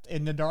 "Left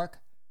in the Dark,"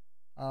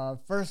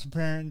 first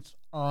appearance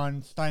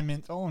on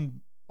Steinman's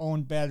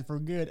own Bad for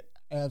Good,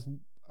 as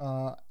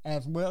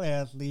well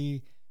as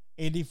the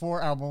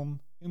 '84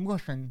 album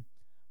 "Emotion"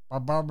 by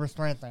Barbra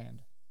Streisand.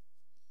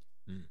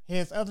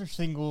 His other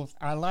singles,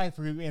 "I Lie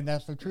for You" and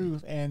 "That's the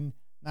Truth," and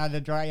 "Not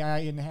a Dry Eye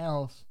in the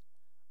House,"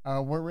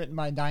 were written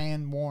by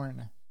Diane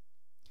Warren.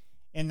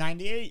 In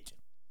 '98,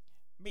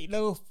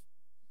 Meatloaf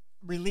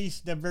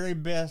released the very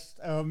best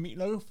of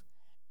Meatloaf.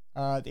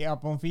 The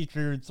album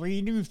featured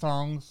 3 new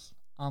songs,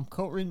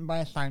 co-written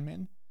by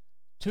Steinman,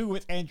 2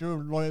 with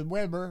Andrew Lloyd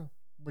Webber,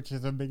 which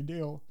is a big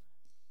deal.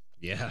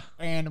 Yeah.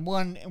 And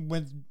 1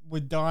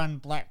 with Don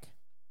Black.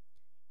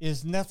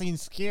 "Is Nothing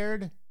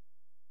Scared?"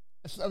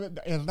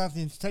 "Is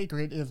Nothing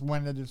Sacred" is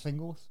one of the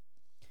singles.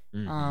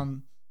 Mm-hmm.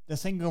 The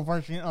single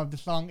version of the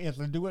song is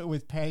a duet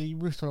with Patty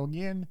Russo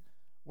again,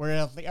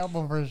 whereas the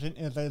album version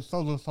is a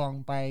solo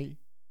song by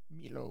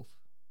Meatloaf.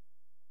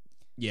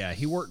 Yeah,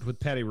 he worked with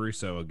Patty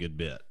Russo a good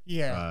bit.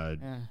 Yeah.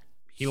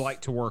 He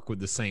liked to work with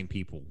the same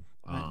people.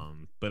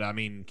 But I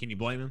mean, can you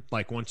blame him?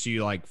 Like, once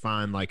you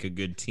find a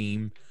good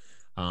team,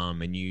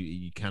 and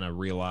you kind of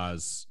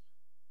realize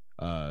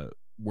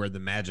where the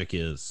magic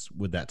is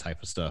with that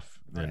type of stuff,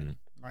 then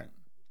right.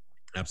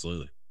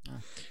 Absolutely.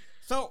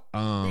 So,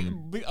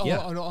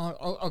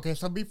 okay.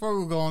 So before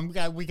we go on,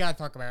 we got to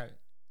talk about it.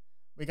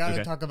 We got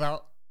to talk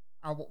about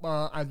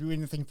 "I Do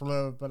Anything for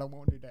Love, But I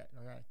Won't Do That."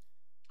 Okay.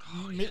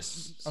 Oh,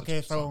 yes.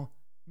 Okay, so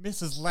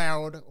Mrs.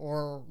 Loud,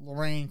 or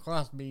Lorraine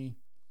Crosby,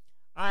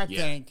 I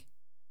think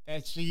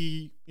that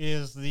she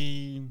is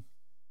I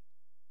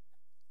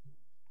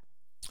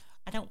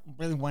don't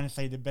really want to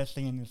say the best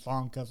thing in the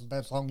song, because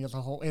that song as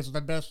a whole is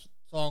the best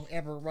song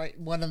ever, right?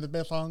 One of the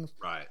best songs.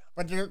 Right.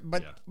 But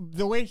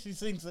the way she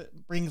sings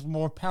it brings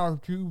more power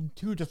to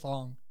the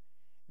song.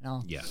 You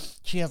know, Yeah.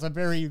 she has a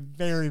very,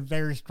 very,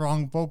 very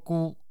strong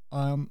vocal,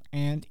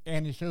 and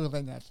it shows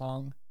in that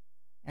song,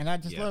 and I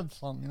just love the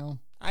song. You know,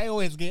 I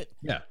always get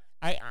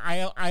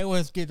I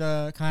always get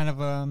a kind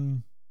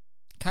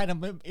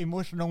of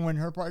emotional when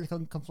her part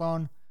comes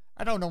on.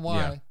 I don't know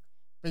why,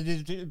 but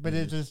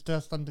it just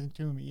does something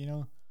to me. You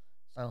know,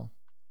 so.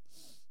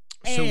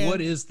 So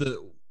what is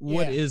the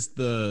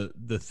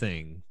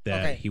thing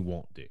that he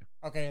won't do?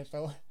 Okay,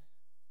 so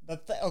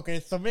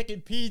so make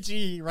it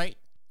PG, right?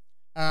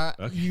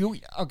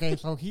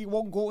 So he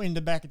won't go in the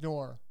back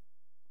door.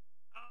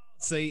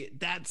 See,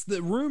 that's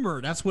the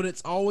rumor. That's what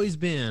it's always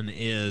been.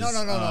 Is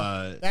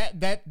no.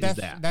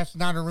 That's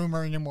not a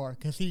rumor anymore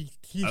because he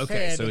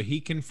said. So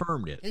he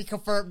confirmed it. He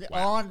confirmed it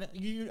on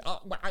you.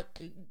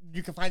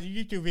 You can find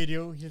the YouTube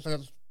video. He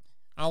says,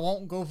 "I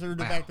won't go through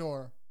the back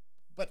door,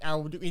 but I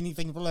will do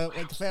anything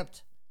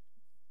except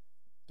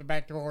the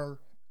back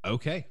door."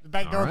 Okay.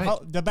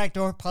 The back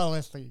door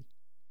policy.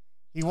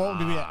 He won't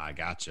do that. I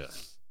gotcha.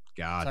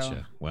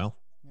 So, well,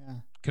 yeah.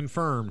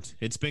 Confirmed.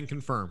 It's been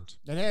confirmed.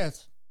 It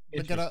is.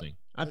 Interesting.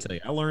 I tell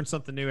you, I learn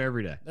something new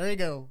every day. There you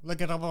go.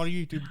 Look it up on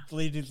YouTube,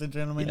 ladies and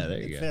gentlemen. Yeah,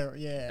 there you go.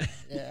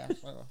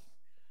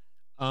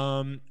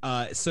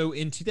 Yeah. So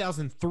in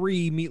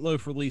 2003,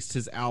 Meatloaf released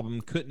his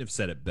album "Couldn't Have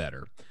Said It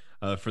Better."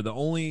 For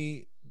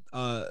only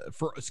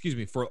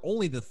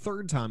the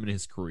third time in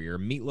his career,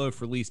 Meatloaf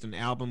released an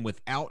album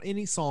without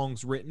any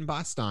songs written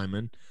by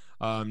Steinman,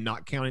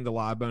 not counting the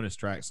live bonus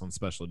tracks on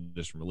special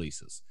edition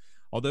releases.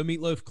 Although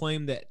Meatloaf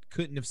claimed that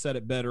 "Couldn't Have Said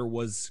It Better"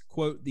 was,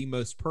 quote, the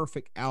most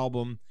perfect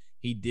album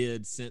he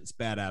did since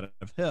Bat Out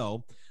of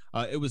Hell,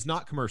 it was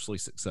not commercially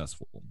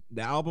successful.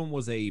 The album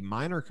was a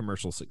minor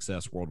commercial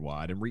success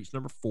worldwide and reached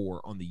number 4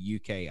 on the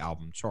UK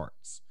album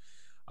charts.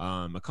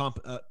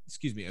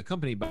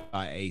 Accompanied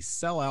by a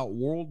sellout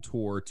world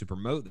tour to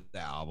promote the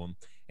album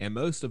and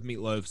most of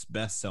Meatloaf's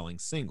best-selling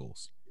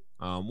singles.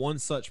 One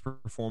such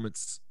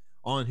performance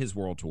on his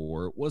world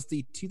tour was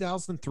the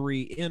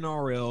 2003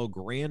 NRL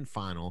Grand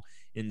Final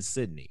in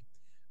Sydney.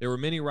 There were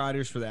many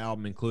writers for the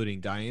album,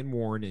 including Diane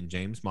Warren and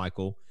James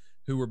Michael,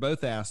 who were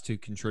both asked to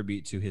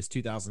contribute to his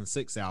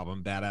 2006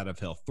 album, Bat Out of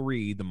Hell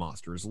 3, The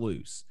Monster Is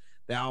Loose.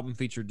 The album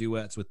featured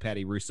duets with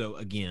Patty Russo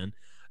again,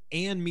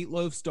 and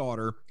Meatloaf's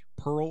daughter,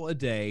 Pearl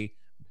Aday,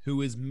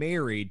 who is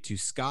married to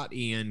Scott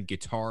Ian,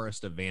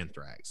 guitarist of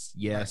Anthrax.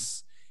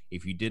 Yes,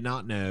 if you did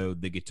not know,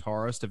 the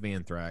guitarist of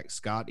Anthrax,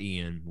 Scott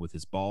Ian, with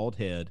his bald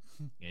head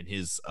and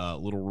his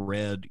little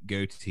red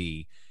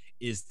goatee,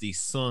 is the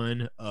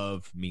son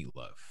of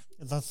Meatloaf.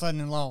 It's a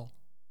son-in-law.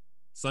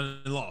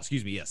 Son-in-law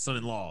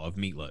of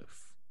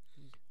Meatloaf.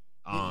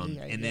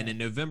 And then in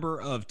November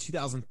of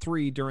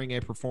 2003, during a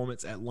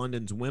performance at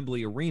London's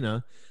Wembley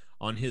Arena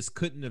on his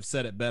Couldn't Have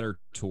Said It Better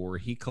tour,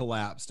 he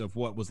collapsed of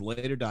what was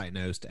later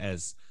diagnosed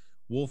as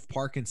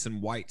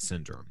Wolff-Parkinson-White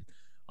syndrome,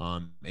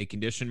 a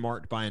condition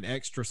marked by an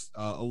extra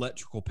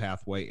electrical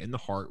pathway in the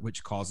heart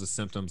which causes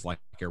symptoms like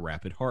a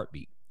rapid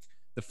heartbeat.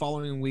 The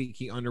following week,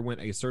 he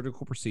underwent a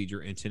surgical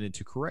procedure intended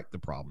to correct the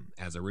problem.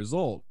 As a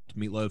result,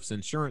 Meatloaf's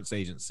insurance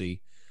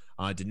agency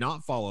did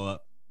not allow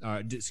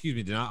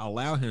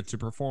him to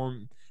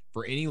perform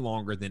for any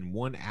longer than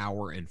 1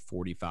 hour and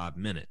 45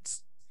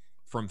 minutes.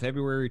 From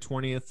February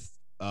 20th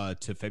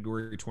to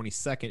February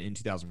 22nd in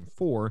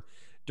 2004,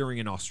 during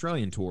an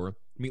Australian tour,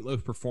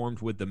 Meatloaf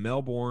performed with the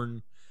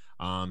Melbourne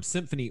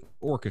Symphony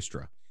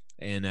Orchestra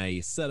in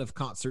a set of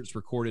concerts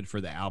recorded for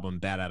the album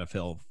Bat Out of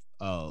Hell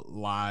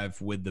live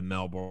with the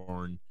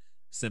Melbourne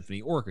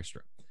Symphony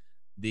Orchestra.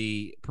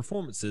 The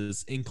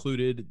performances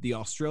included the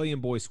Australian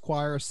Boys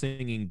Choir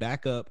singing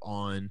backup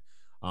on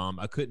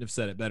I Couldn't Have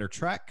Said It Better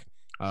track,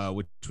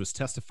 which was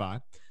Testify.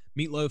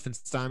 Meatloaf and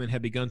Steinman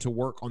had begun to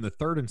work on the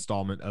third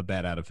installment of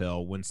Bat Out of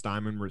Hell when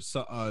Steinman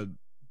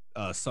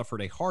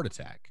suffered a heart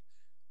attack.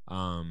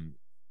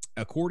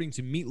 According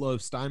to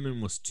Meatloaf, Steinman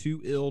was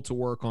too ill to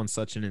work on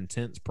such an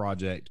intense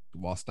project,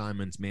 while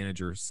Steinman's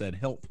manager said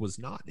health was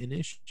not an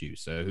issue.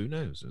 So who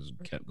knows?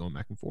 It kept going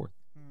back and forth.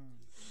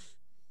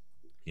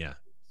 Yeah.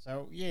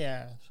 So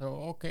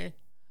okay.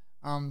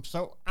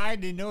 So I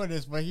didn't know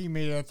this, but he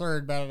made a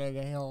third Bat Out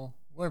of Hell.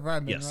 What have I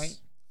been, right?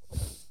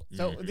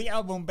 So the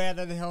album Bat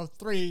Out of Hell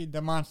 3,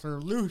 The Monster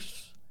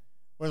Loose,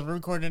 was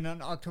recorded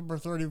on October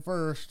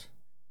 31st,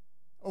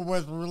 or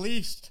was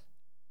released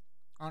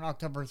on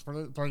October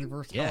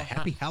 31st. Yeah,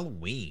 happy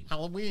Halloween.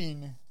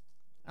 Halloween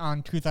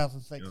on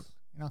 2006. Yep.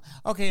 You know.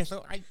 Okay,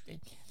 so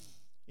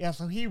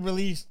so he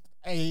released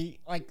a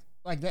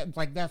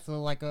that's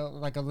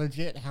a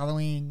legit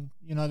Halloween.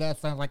 You know, that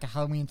sounds like a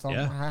Halloween song.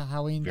 Yeah.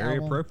 Halloween. Very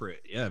album.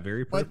 appropriate. Yeah,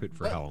 very appropriate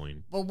for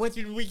Halloween. But what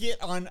did we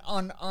get on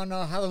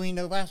Halloween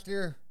of last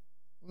year?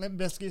 Limp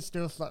Bizkit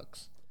Still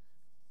Sucks.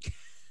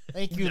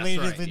 Thank you,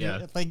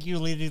 thank you,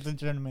 ladies and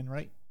gentlemen.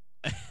 Right?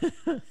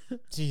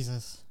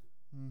 Jesus.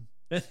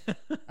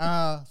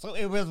 So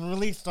it was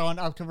released on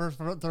October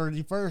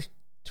 31st,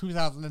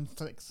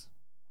 2006,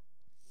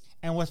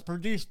 and was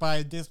produced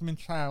by Desmond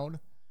Child.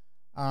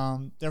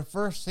 Their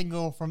first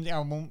single from the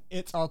album,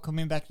 It's All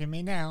Coming Back to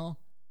Me Now,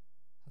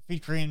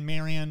 featuring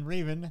Marion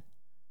Raven,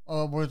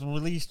 was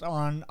released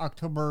on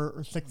October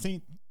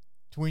 16th,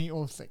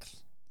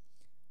 2006.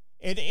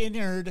 It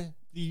entered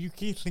the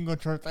UK single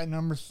chart at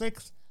number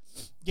 6,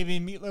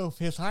 giving Meatloaf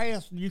his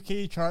highest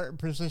UK chart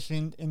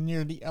position in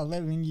nearly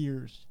 11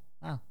 years.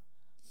 Wow.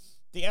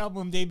 The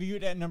album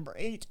debuted at number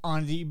 8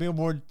 on the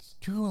Billboard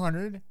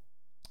 200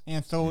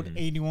 and sold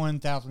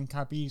 81,000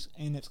 copies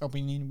in its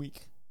opening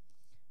week.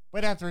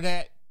 But after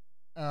that,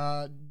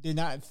 did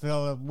not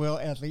sell as well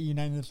as the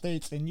United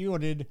States and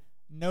yielded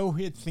no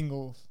hit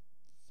singles.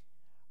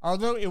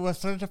 Although it was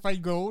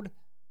certified gold,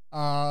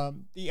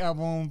 the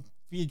album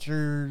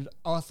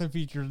also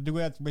features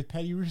duets with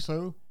Patty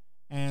Russo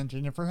and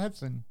Jennifer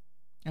Hudson.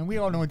 And we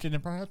all know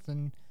Jennifer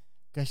Hudson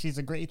because she's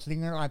a great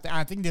singer.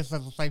 I think this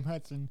is the same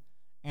Hudson.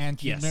 And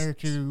she's married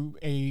to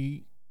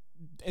an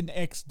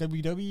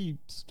ex-WWE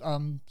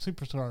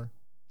superstar.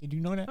 Did you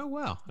know that? Oh,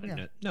 wow. I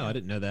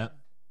didn't know that.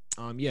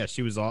 Yeah,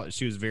 she was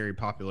very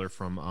popular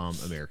from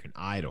American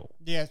Idol.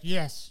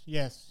 Yes.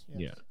 Yeah,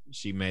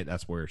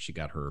 that's where she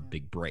got her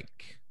big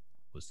break,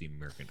 was the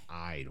American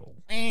Idol.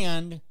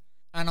 And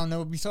I don't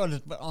know if you saw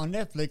this, but on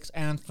Netflix,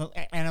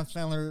 Adam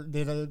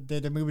Sandler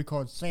did a movie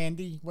called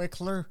Sandy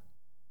Wexler,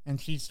 and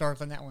she stars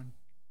in that one.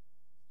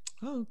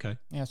 Oh, okay.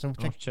 Yeah, so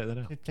check that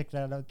out. Check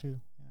that out too.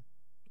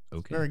 Yeah.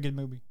 Okay. Very good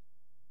movie.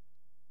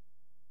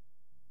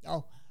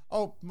 Oh,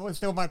 it's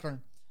still my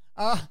turn.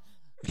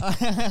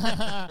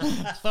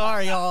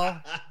 Sorry, y'all.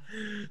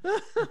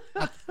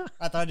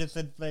 I thought it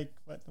said fake,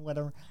 but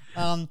whatever.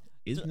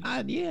 It's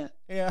not yet.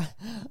 Yeah.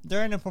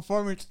 During a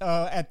performance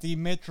at the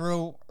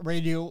Metro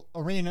Radio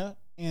Arena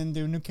in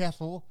the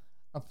Newcastle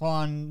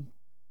upon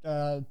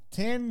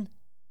 10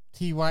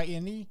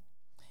 TYNE,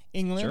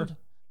 England, Sure.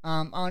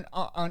 On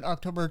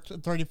October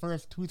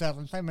 31st,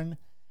 2007,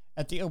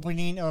 at the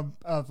opening of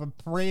a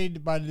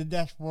parade by the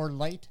Dashboard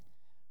Light,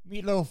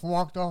 Meatloaf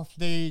walked off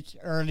stage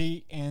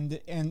early and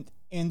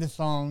in the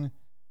song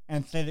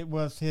and said it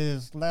was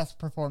his last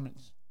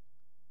performance.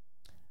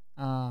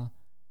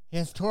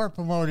 His tour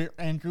promoter,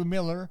 Andrew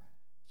Miller,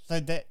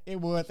 said that it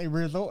was a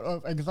result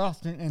of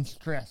exhaustion and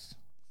stress,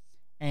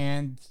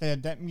 and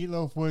said that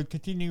Meatloaf would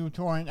continue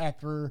touring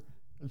after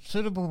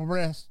suitable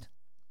rest.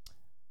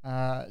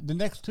 The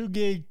next 2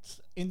 gigs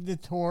in the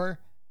tour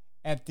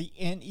at the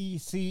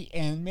NEC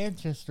and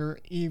Manchester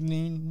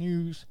Evening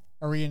News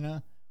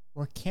Arena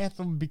were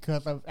cancelled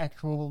because of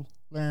actual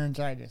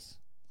laryngitis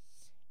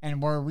and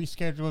were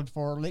rescheduled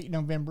for late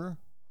November.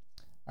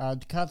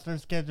 The concert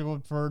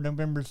scheduled for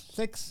November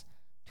 6th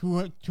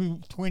to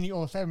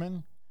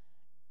 2007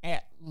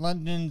 at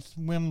London's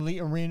Wembley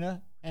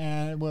Arena,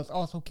 and it was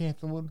also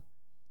cancelled.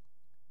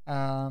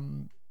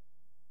 Meatloaf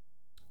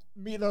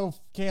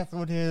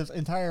canceled his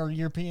entire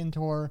European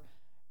tour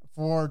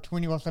for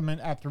 2007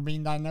 after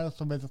being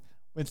diagnosed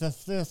with a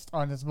cyst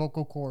on his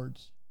vocal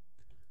cords.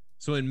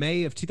 So in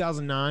May of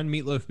 2009,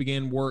 Meatloaf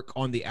began work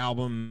on the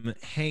album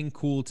Hang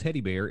Cool Teddy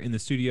Bear in the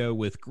studio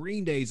with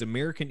Green Day's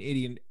American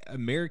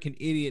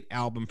Idiot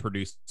album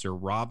producer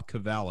Rob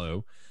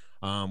Cavallo,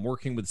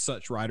 working with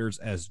such writers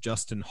as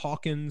Justin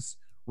Hawkins,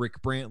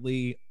 Rick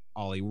Brantley,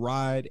 Ollie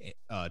Ride,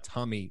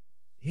 Tommy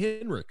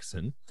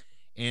Henriksen,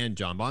 and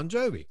John Bon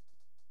Jovi.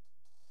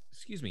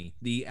 Excuse me.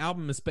 The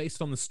album is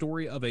based on the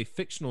story of a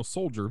fictional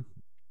soldier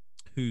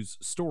whose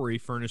story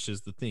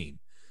furnishes the theme.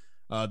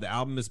 The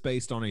album is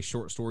based on a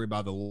short story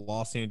by the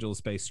Los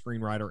Angeles-based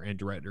screenwriter and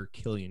director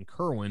Killian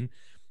Kerwin,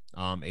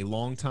 a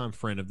longtime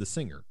friend of the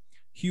singer.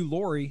 Hugh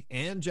Laurie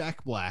and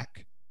Jack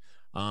Black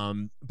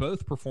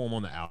both perform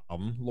on the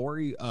album.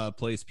 Laurie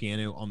plays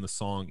piano on the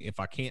song If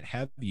I Can't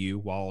Have You,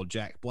 while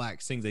Jack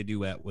Black sings a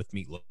duet with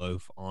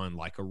Meatloaf on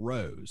Like a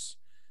Rose.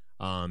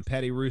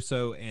 Patty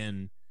Russo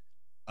and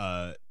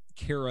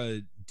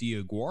Cara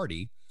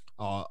DioGuardi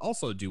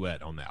also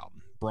duet on the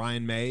album.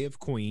 Brian May of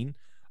Queen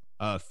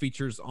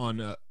features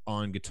on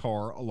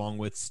guitar along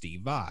with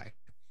Steve Vai.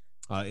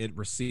 It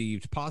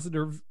received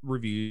positive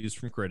reviews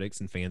from critics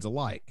and fans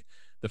alike.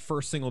 The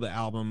first single of the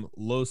album,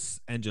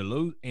 Los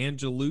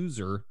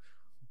Angeluser.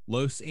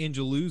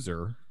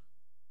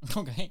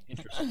 Okay.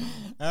 Interesting.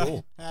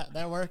 Cool.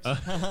 That works.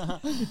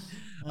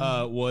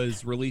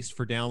 Was released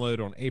for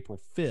download on April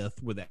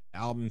 5th, with the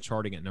album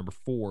charting at number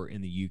 4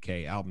 in the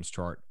UK albums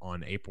chart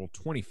on April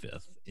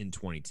 25th in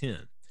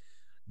 2010.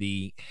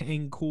 The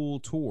Hang Cool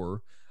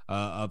tour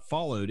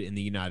followed in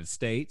the United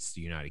States,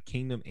 the United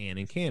Kingdom, and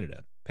in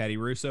Canada. Patty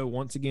Russo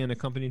once again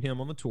accompanied him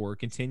on the tour,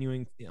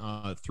 continuing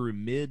through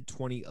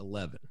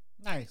mid-2011.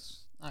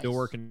 Nice. Still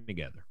working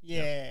together.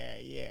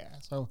 Yeah.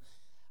 So,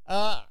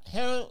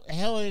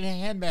 Hell in a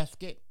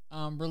Handbasket,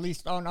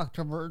 released on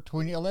October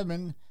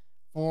 2011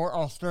 for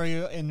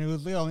Australia and New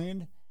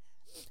Zealand,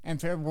 and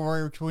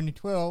February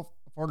 2012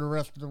 for the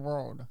rest of the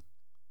world.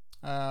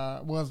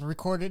 Was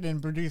recorded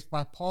and produced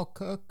by Paul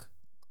Crook,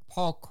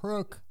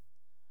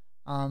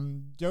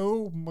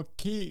 Joe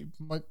McKean.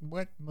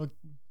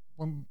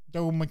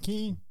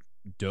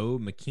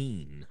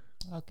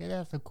 Okay,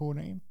 that's a cool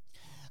name.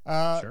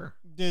 Sure.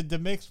 Did the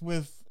mix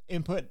with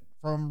input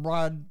from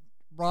Rob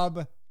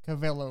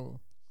Cavallo.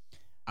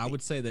 I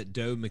would say that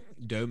Joe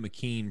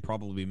McKean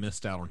probably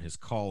missed out on his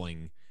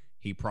calling.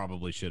 he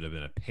probably should have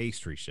been a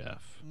pastry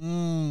chef.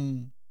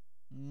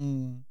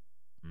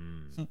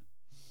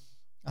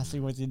 I see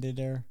what you did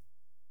there.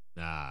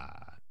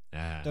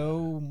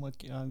 So much.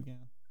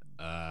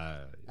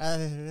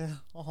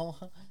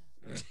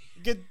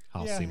 Good.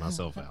 I'll see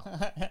myself out.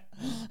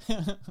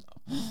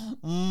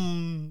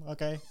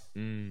 Okay.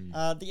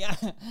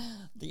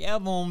 The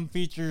album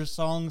features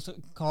songs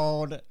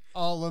called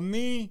 "All of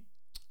Me,"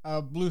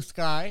 "Blue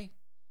Sky,"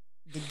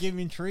 "The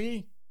Giving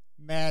Tree,"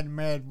 "Mad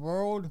Mad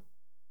World."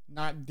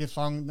 Not the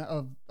song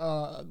of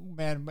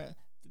Mad.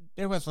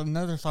 There was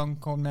another song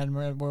called "Mad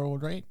Mad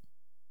World," right?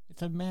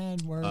 It's a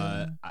Mad World.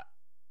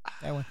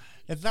 That one.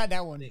 It's not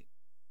that one.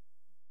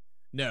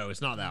 No,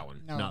 it's not that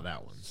one. No. Not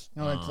that one.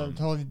 No, it's a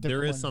totally different.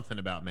 There is one. something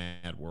about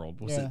Mad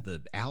World. Was that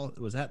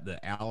the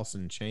Alice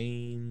in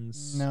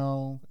Chains?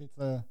 No, it's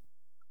a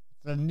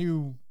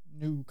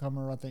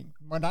newcomer, I think.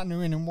 Well, not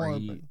new anymore.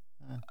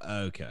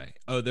 Okay.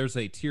 Oh, there's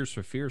a Tears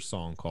for Fears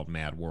song called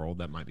Mad World.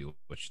 That might be what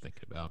you're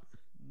thinking about.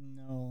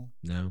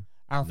 No.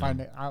 I'll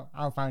find it.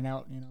 I'll find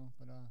out.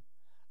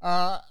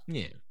 But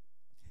yeah.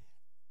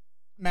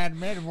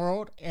 Mad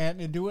World,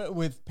 and they do it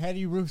with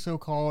Patty Russo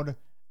called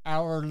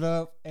 "Our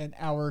Love and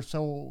Our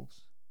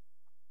Souls."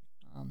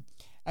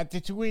 At the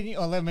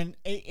 2011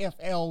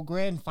 AFL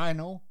Grand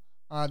Final,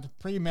 the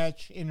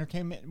pre-match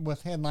entertainment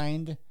was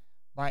headlined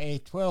by a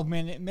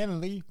 12-minute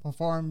medley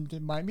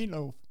performed by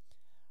Meatloaf.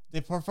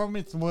 The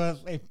performance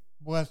was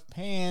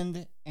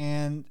panned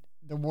and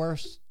the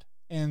worst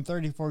in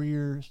 34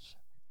 years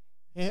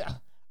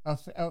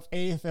of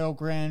AFL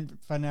Grand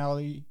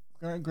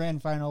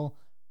Final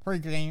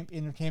pre-game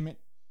entertainment,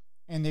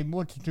 and a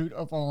multitude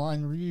of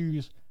online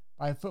reviews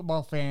by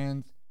football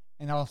fans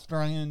and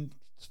Australian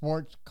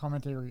sports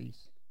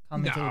commentators.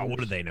 Nah, what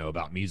do they know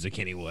about music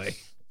anyway?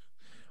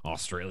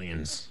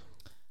 Australians.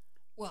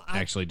 Well,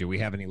 actually, do we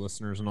have any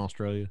listeners in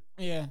Australia?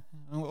 Yeah.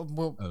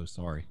 Well, oh,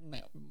 sorry.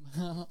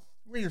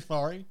 We're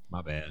sorry.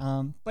 My bad.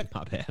 But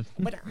my bad.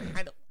 But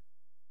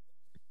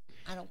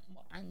I don't.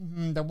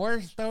 The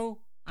worst though.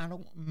 I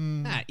don't.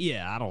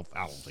 Yeah, I don't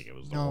think it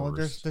was the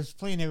worst. There's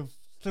plenty of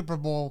Super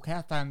Bowl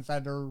halftimes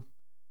that are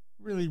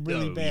really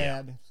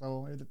bad. Yeah.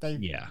 So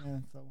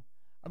so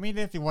I mean,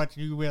 if you watch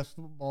U.S.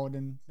 football,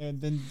 then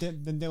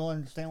they'll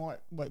understand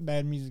what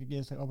bad music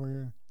is over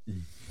here.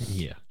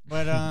 Yeah.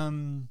 But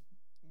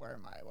where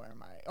am I?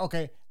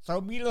 Okay, so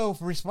Meatloaf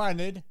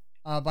responded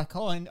by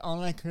calling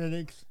online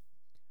critics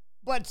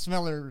butt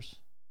smellers.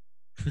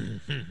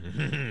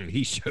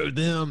 He showed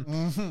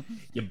them.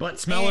 You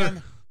butt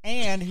smeller.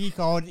 And he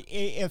called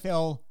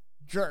AFL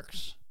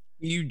jerks.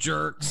 You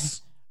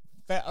jerks.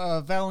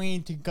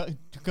 Vowing to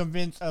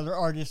convince other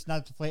artists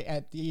not to play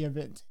at the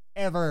event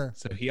ever.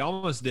 So he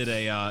almost did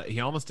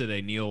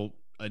a Neil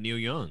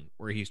Young,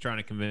 where he's trying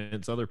to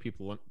convince other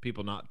people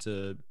not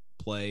to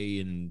play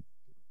and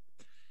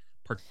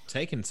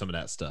partake in some of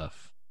that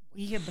stuff.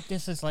 Yeah, but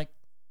this is like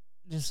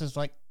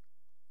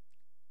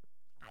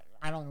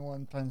I don't know what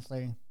I'm trying to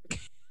say.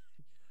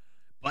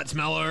 Butt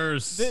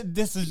smellers.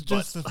 This is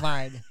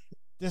justified.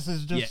 This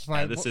is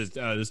justified. Yeah, this is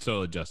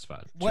totally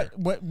justified.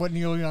 What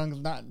Neil Young's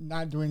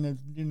not doing is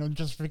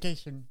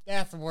justification.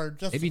 That's the word,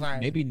 justified.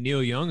 Maybe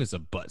Neil Young is a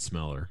butt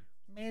smeller.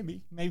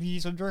 Maybe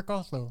he's a jerk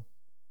also.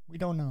 We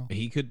don't know.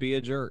 He could be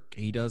a jerk.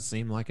 He does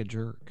seem like a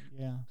jerk.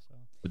 Yeah. So.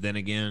 But then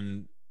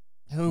again,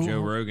 Joe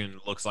Rogan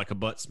looks like a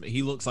butt.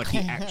 He looks like he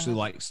actually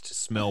likes to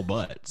smell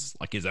butts,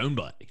 like his own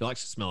butt. He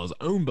likes to smell his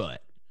own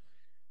butt.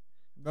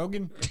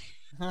 Rogan.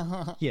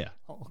 Yeah.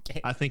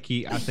 Okay. I think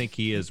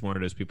he is one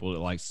of those people that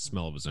likes the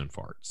smell of his own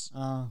farts.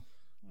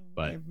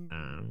 But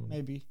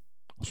maybe.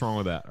 What's wrong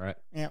with that, right?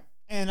 Yeah.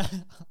 And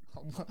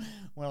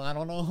well, I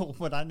don't know,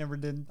 but I never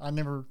did.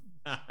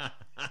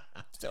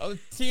 So,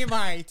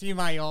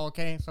 TMI, y'all.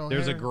 Okay. So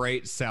there's a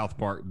great South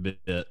Park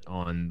bit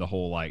on the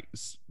whole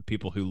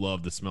people who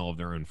love the smell of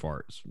their own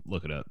farts.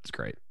 Look it up. It's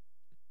great.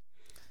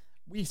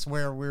 We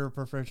swear we're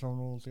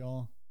professionals,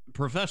 y'all.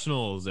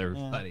 Professionals,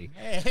 everybody.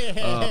 Yeah.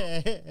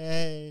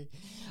 Hey.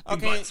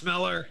 Okay. Butt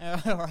smeller.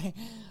 All right.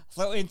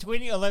 So in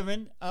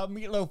 2011,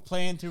 Meatloaf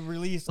planned to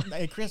release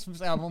a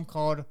Christmas album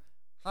called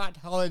Hot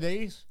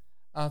Holidays,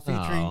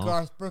 featuring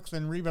Garth Brooks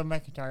and Reba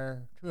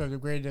McEntire, two of the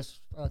greatest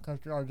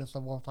country artists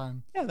of all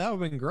time. Yeah, that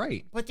would have been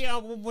great. But the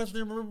album was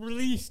never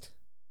released.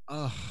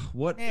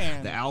 What?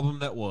 Man. The album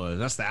that was.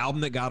 That's the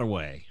album that got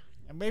away.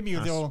 And maybe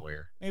they'll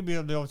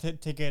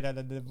take it out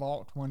of the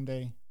vault one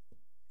day.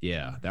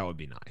 Yeah, that would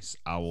be nice.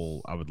 I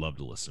would love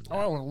to listen to that.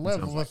 I would love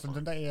to listen to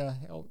that.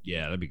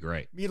 Yeah, that'd be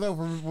great.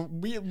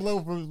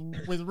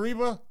 Meatloaf with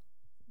Reba?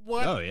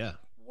 What? Oh, yeah.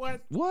 What?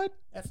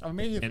 That's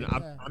amazing. And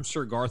I'm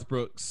sure Garth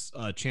Brooks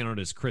channeled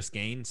as Chris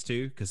Gaines,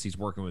 too, because he's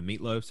working with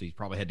Meatloaf, so he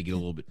probably had to get a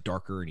little bit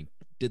darker, and he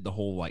did the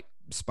whole,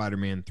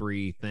 Spider-Man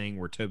 3 thing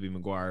where Tobey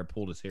Maguire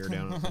pulled his hair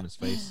down from his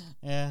face.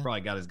 Yeah.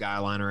 Probably got his guy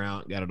liner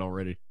out, got it all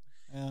ready.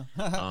 Yeah.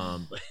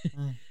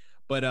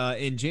 But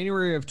in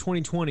January of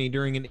 2020,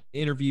 during an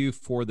interview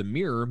for The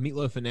Mirror,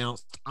 Meatloaf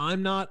announced,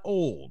 "I'm not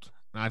old.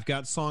 I've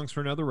got songs for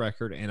another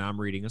record, and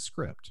I'm reading a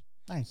script."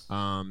 Nice.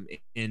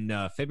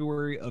 In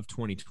February of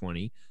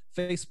 2020,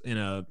 in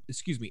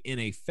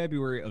a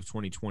February of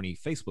 2020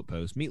 Facebook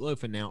post,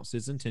 Meatloaf announced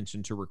his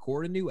intention to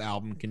record a new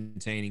album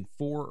containing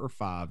 4 or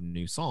 5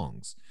 new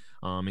songs,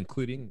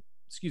 including,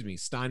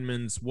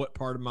 Steinman's "What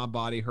Part of My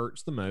Body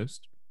Hurts the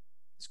Most."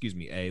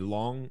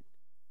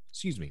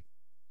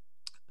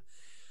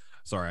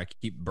 Sorry, I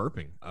keep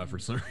burping for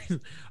some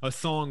reason. A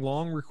song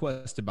long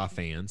requested by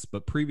fans,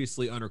 but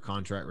previously under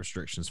contract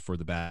restrictions for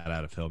the Bat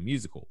Out of Hell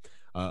musical,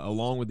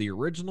 along with the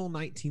original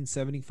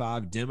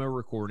 1975 demo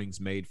recordings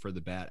made for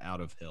the Bat Out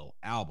of Hell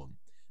album.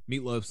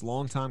 Meatloaf's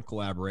longtime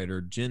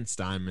collaborator, Jen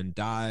Steinman,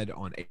 died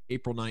on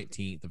April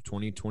 19th of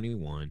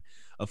 2021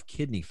 of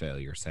kidney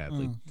failure,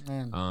 sadly.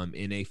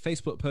 In a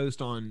Facebook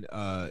post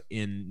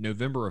in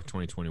November of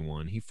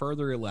 2021, he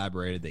further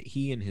elaborated that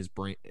he and his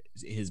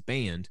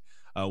band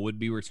would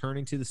be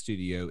returning to the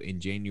studio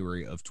in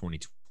January of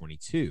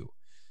 2022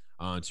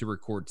 to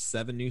record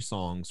 7 new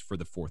songs for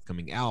the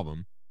forthcoming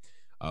album,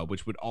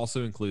 which would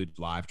also include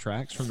live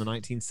tracks from the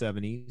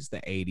 1970s,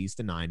 the 80s,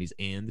 the 90s,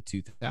 and the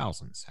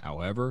 2000s.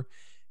 However,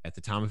 at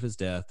the time of his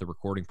death, the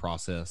recording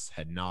process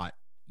had not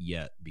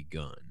yet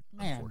begun,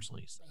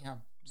 unfortunately.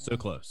 So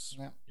close.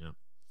 Yeah.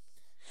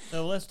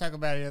 So let's talk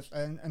about his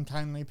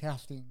untimely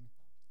passing.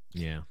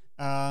 Yeah.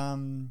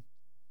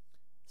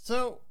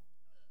 So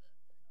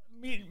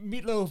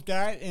Meatloaf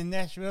died in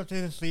Nashville,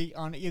 Tennessee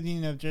on the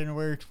evening of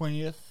January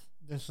 20th.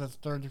 This is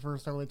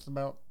 31st, so it's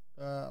about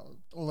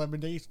 11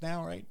 days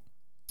now, right?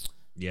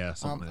 Yeah,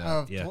 something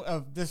like that.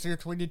 Of this year,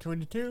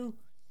 2022,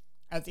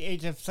 at the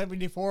age of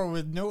 74,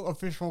 with no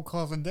official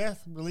cause of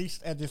death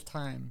released at this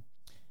time.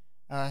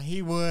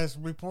 He was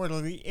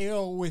reportedly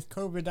ill with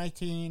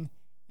COVID-19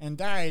 and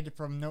died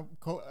from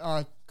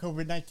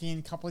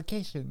COVID-19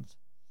 complications.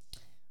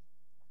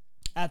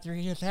 After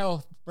his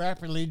health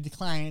rapidly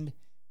declined,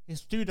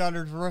 his 2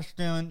 daughters rushed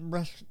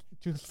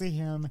to see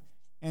him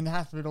in the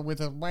hospital, with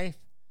his wife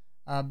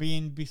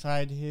being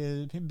beside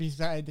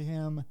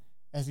him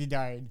as he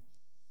died.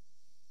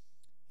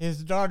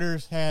 His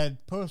daughters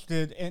had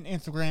posted on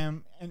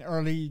Instagram in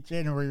early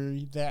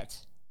January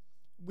that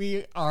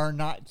we are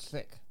not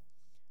sick,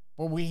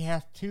 but we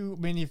have too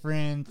many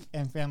friends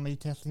and family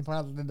testing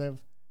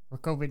positive for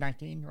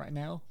COVID-19 right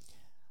now.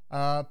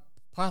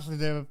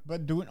 Positive,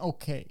 but doing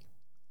okay.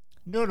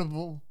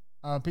 Notable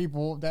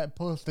people that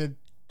posted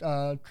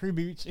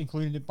tributes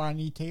included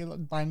Bonnie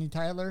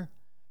Tyler,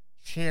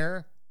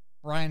 Cher,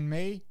 Brian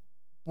May,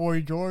 Boy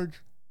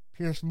George,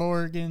 Pierce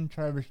Morgan,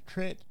 Travis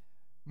Tritt,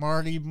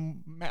 Marty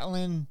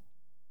Matlin,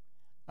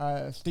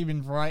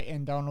 Stephen Wright,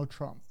 and Donald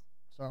Trump.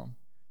 So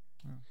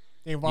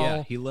they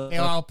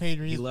all paid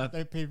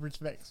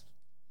respects.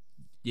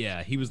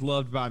 Yeah, he was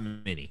loved by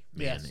many,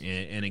 man. Yes.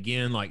 And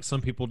again, like,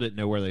 some people didn't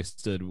know where they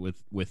stood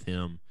with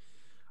him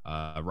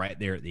right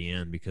there at the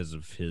end because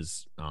of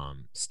his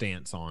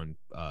stance on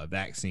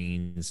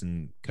vaccines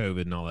and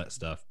COVID and all that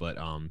stuff. But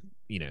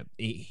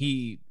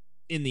he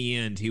in the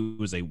end, he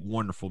was a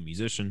wonderful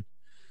musician,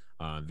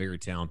 very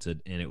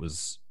talented, and it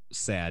was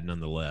sad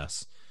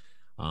nonetheless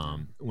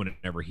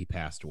whenever he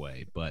passed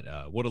away.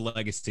 But what a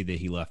legacy that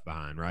he left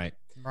behind, right?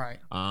 Right.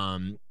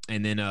 And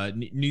then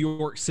New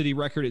York City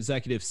record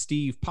executive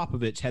Steve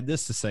Popovich had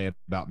this to say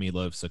about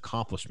Meatloaf's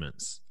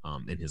accomplishments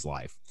in his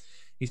life.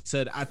 He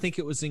said, "I think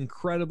it was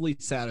incredibly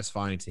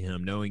satisfying to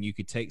him knowing you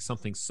could take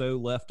something so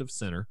left of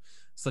center,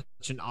 such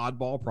an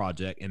oddball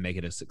project, and make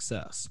it a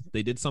success.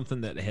 They did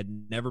something that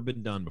had never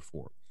been done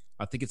before.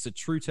 I think it's a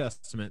true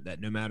testament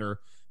that no matter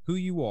who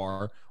you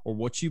are or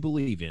what you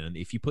believe in,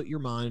 if you put your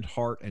mind,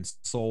 heart, and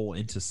soul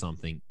into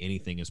something,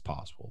 anything is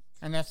possible."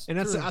 And that's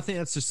I think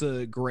that's just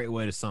a great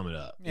way to sum it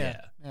up.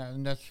 Yeah,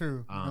 and that's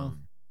true.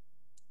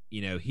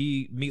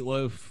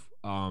 Meatloaf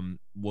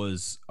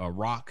was a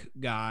rock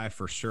guy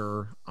for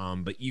sure,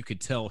 but you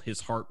could tell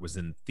his heart was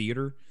in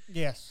theater.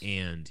 Yes.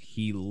 And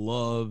he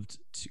loved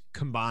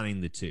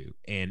combining the two.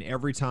 And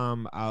every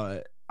time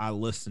I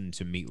listen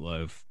to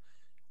Meatloaf,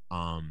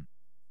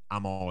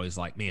 I'm always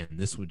like, man,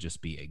 this would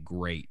just be a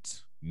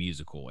great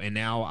musical. And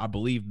now I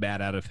believe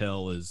Bat Out of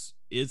Hell is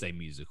a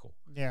musical.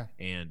 Yeah.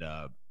 And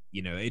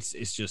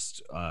it's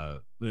just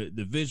the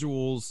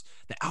visuals,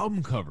 the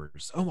album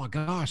covers. Oh my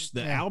gosh,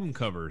 the album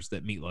covers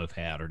that Meatloaf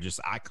had are just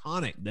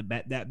iconic.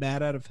 That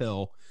Bat Out of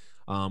Hell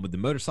with the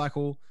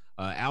motorcycle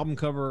album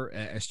cover,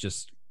 it's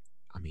just,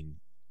 I mean,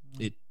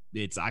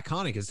 it's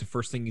iconic. It's the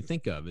first thing you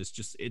think of.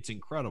 It's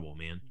incredible,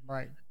 man.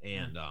 Right.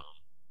 And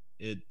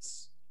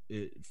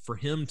for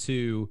him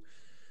to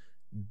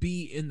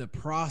be in the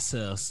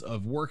process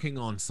of working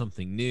on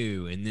something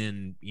new and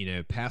then,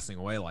 passing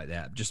away like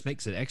that just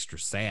makes it extra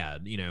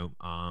sad.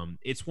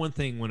 It's one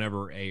thing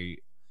whenever a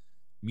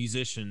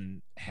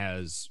musician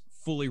has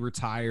fully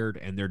retired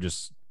and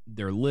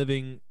they're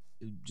living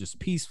just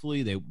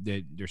peacefully.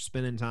 They're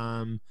spending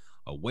time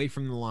away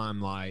from the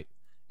limelight,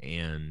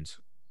 and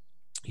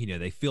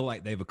they feel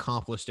like they've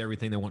accomplished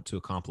everything they want to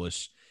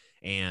accomplish.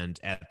 And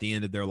at the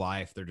end of their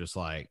life, they're just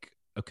like,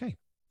 okay,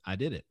 I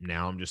did it.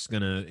 Now I'm just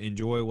going to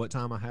enjoy what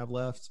time I have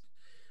left.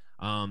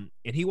 And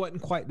he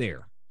wasn't quite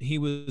there. he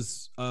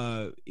was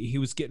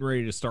getting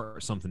ready to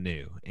start something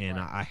new, and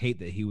Right. I hate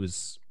that he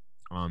was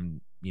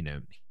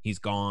he's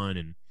gone,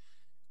 and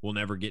we'll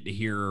never get to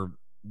hear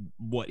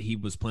what he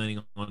was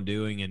planning on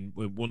doing, and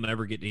we'll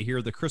never get to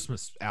hear the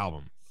Christmas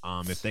album.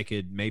 If they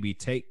could maybe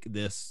take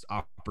this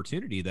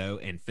opportunity though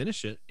and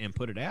finish it and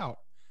put it out,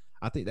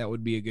 I think that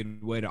would be a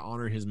good way to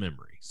honor his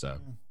memory. So,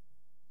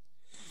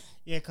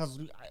 Yeah, because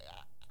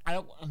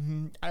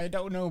I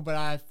don't know, but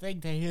I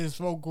think that his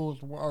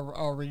vocals were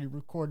already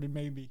recorded,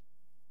 maybe.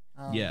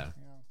 Yeah.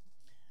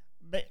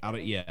 But, I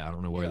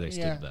don't know where they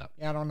stood with that.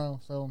 Yeah, I don't know.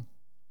 So,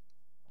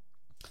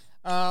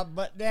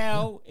 but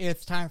now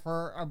it's time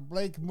for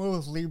Blake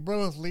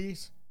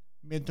Mosley's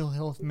Mental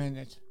Health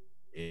Minute.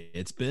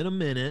 It's been a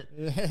minute,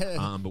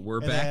 but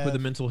we're back with a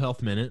Mental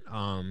Health Minute.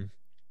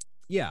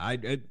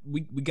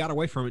 We got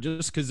away from it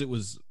just because it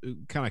was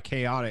kind of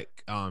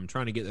chaotic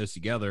trying to get those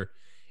together.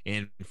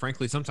 And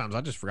frankly, sometimes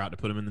I just forgot to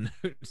put them in the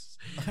notes.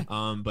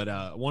 But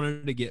I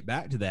wanted to get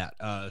back to that.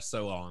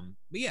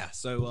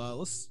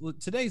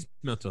 Today's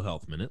Mental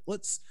Health Minute.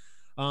 Let's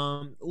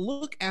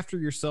look after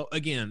yourself.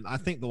 Again, I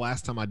think the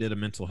last time I did a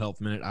Mental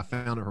Health Minute, I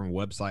found it from a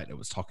website that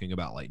was talking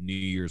about like New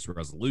Year's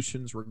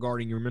resolutions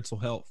regarding your mental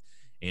health.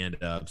 And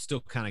still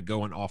kind of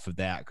going off of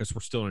that because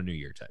we're still in a new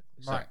year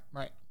technically. So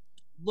right.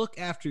 Look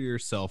after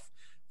yourself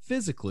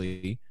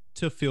physically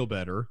to feel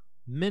better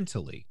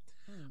mentally.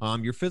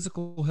 Your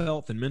physical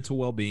health and mental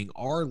well-being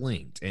are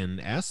linked,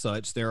 and as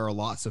such, there are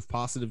lots of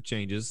positive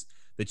changes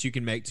that you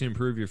can make to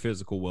improve your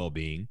physical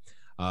well-being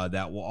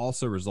that will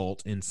also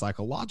result in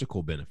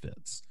psychological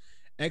benefits.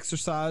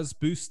 Exercise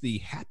boosts the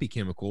happy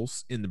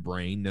chemicals in the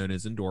brain known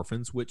as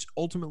endorphins, which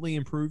ultimately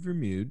improve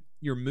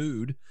your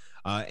mood,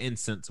 and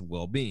sense of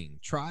well-being.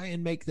 Try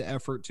and make the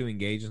effort to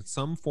engage in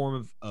some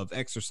form of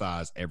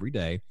exercise every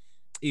day,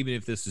 even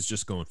if this is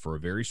just going for a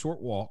very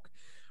short walk,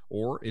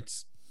 or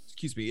it's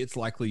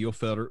likely you'll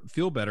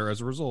feel better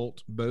as a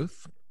result,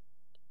 both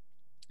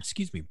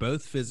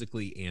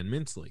physically and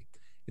mentally.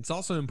 It's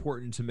also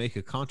important to make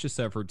a conscious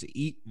effort to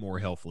eat more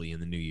healthily in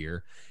the new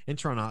year and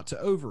try not to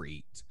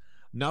overeat.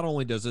 Not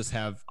only does this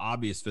have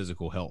obvious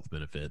physical health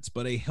benefits,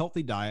 but a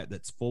healthy diet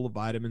that's full of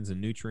vitamins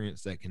and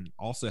nutrients that can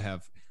also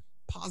have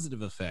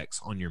positive effects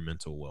on your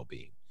mental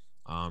well-being.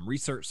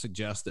 Research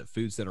suggests that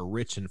foods that are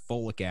rich in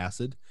folic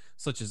acid,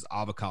 such as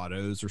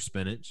avocados or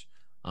spinach,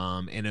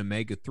 and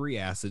omega-3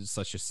 acids,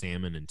 such as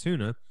salmon and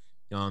tuna,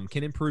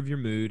 can improve your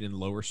mood and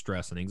lower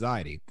stress and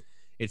anxiety.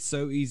 It's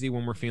so easy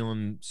when we're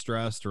feeling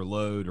stressed or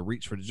low to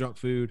reach for the junk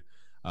food,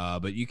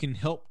 but you can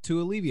help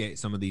to alleviate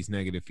some of these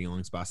negative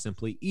feelings by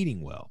simply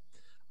eating well.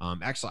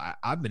 Actually,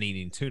 I've been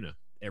eating tuna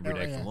every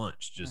day for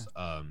lunch.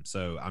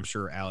 So I'm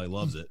sure Allie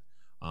loves it.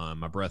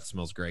 My breath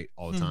smells great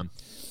all the time,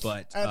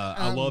 but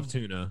I love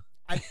tuna.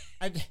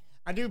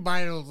 I do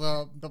buy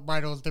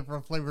those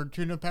different flavored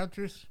tuna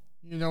pouches.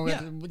 You know,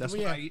 that's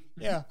what I eat.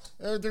 Yeah,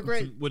 they're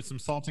great with some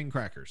saltine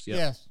crackers.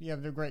 Yep. Yes,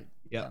 they're great.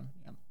 Yeah.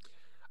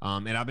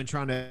 And I've been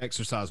trying to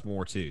exercise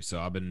more too. So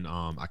I've been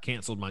I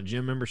canceled my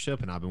gym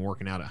membership and I've been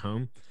working out at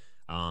home.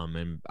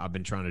 And I've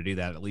been trying to do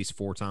that at least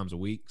 4 times a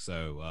week.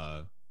 So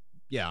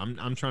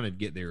I'm trying to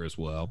get there as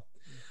well.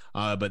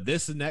 But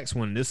this next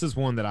one, this is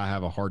one that I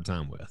have a hard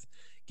time with.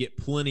 Get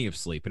plenty of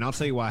sleep. And I'll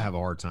tell you why I have a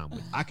hard time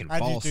with. I can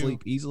fall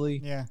asleep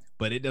easily,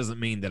 but it doesn't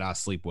mean that I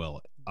sleep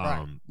well.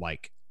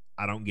 Like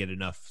I don't get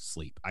enough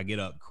sleep. I get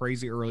up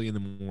crazy early in the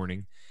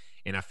morning,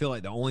 and I feel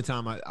like the only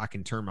time I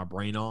can turn my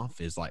brain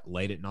off is like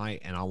late at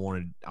night, and I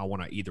want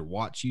to either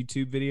watch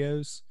YouTube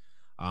videos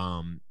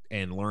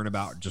and learn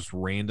about just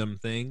random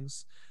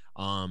things,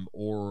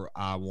 or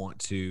I want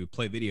to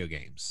play video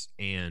games.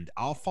 And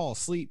I'll fall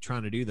asleep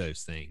trying to do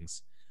those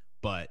things,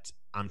 but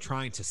I'm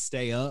trying to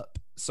stay up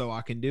so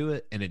I can do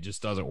it, and it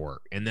just doesn't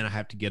work. And then I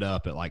have to get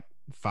up at like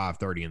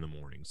 5:30 in the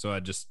morning. So I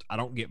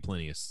don't get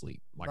plenty of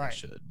sleep like I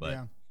should.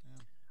 But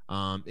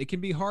it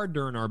can be hard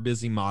during our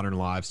busy modern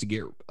lives to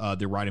get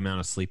the right amount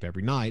of sleep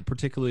every night,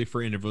 particularly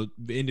for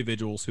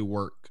individuals who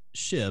work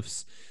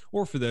shifts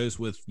or for those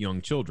with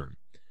young children.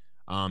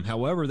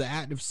 However, the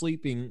act of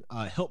sleeping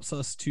helps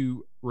us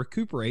to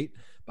recuperate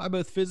by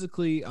both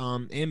physically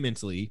and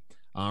mentally,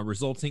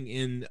 resulting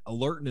in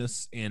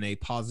alertness and a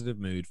positive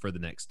mood for the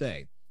next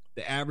day.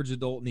 The average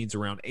adult needs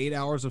around 8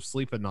 hours of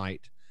sleep a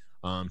night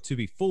to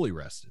be fully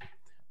rested.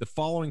 The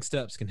following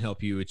steps can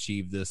help you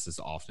achieve this as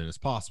often as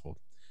possible.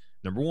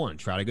 Number 1,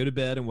 try to go to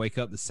bed and wake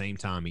up the same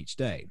time each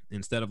day.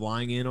 Instead of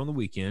lying in on the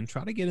weekend,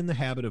 try to get in the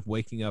habit of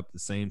waking up at the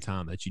same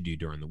time that you do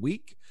during the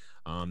week.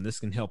 This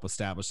can help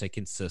establish a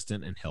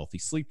consistent and healthy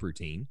sleep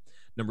routine.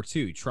 Number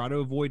 2, try to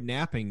avoid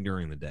napping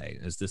during the day,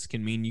 as this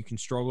can mean you can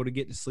struggle to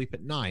get to sleep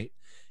at night,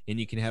 and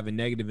you can have a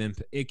negative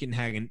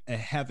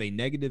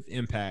negative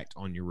impact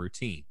on your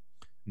routine.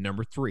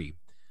 Number 3,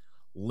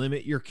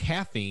 limit your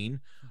caffeine,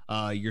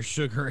 your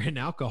sugar and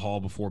alcohol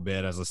before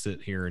bed. As I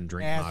sit here and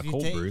drink my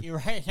cold brew, you're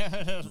right.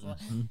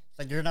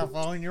 Like you're not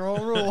following your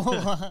own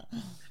rule.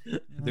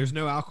 There's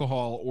no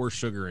alcohol or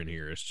sugar in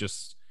here. It's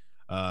just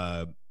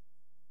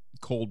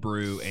cold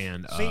brew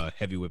and See,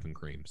 heavy whipping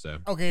cream. So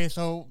okay,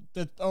 so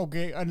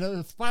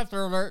another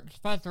sponsor alert.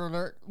 Sponsor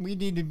alert. We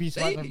need to be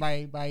sponsored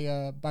by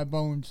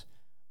Bones.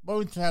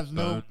 Bones has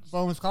no Bones.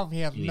 Bones Coffee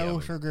has no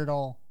sugar at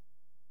all.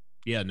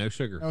 Yeah, no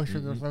sugar. No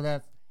sugar. So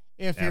that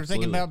if you're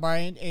thinking about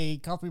buying a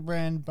coffee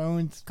brand,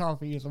 Bones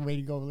Coffee is the way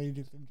to go,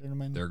 ladies and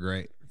gentlemen. They're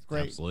great. It's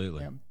great.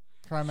 Absolutely. Yeah,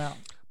 try them out.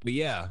 But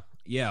yeah,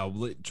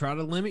 try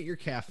to limit your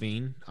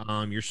caffeine,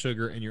 your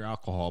sugar, and your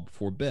alcohol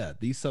before bed.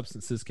 These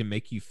substances can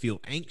make you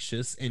feel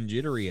anxious and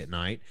jittery at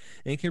night,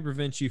 and can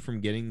prevent you from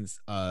getting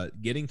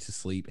to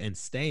sleep and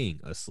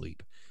staying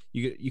asleep.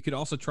 You could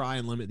also try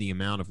and limit the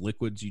amount of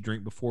liquids you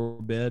drink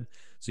before bed,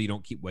 so you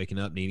don't keep waking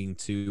up needing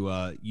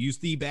to use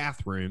the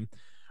bathroom,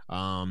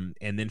 and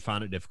then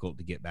find it difficult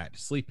to get back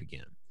to sleep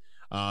again.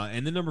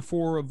 And then number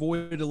 4,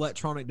 avoid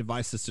electronic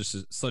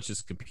devices such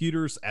as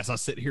computers, as I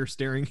sit here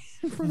staring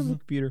in front of a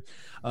computer,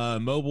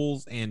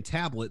 mobiles, and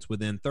tablets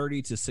within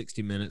 30 to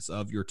 60 minutes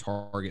of your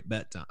target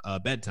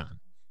bedtime.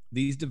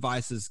 These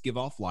devices give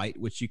off light,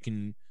 which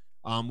can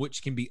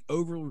be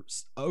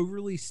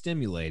overly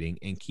stimulating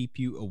and keep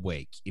you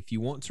awake. If you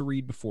want to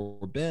read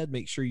before bed,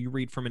 make sure you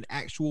read from an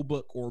actual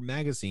book or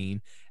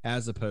magazine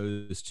as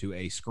opposed to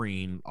a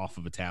screen off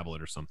of a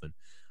tablet or something.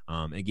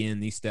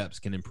 Again, these steps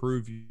can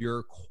improve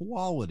your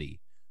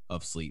quality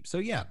of sleep. So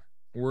yeah,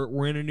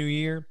 we're in a new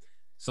year.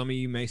 Some of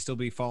you may still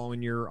be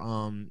following your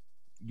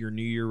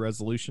New Year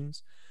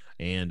resolutions,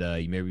 and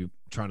you may be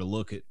trying to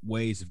look at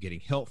ways of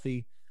getting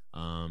healthy.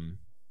 And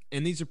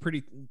these are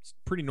pretty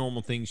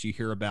normal things you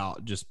hear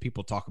about, just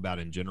people talk about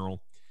in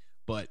general.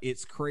 But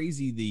it's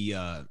crazy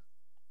the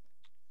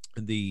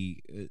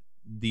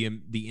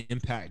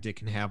impact it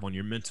can have on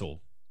your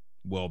mental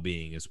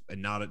well-being is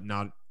not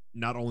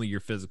only your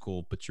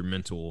physical, but your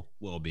mental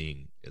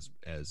well-being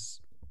as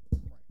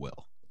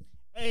well.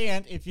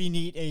 And if you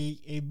need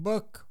a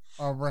book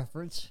or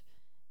reference,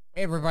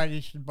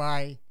 everybody should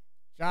buy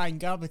John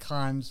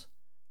Goblicon's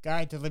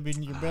Guide to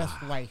Living Your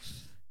Best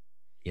Life.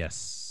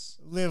 Yes.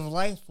 Live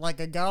life like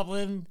a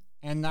goblin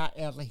and not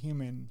as a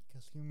human,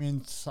 because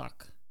humans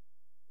suck.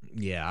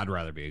 Yeah, I'd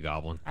rather be a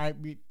goblin.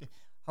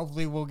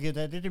 Hopefully we'll get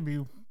that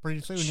interview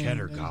pretty soon.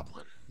 Cheddar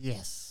goblin.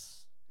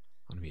 Yes.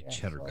 I want to be a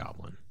cheddar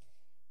goblin.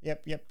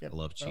 Yep. I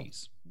love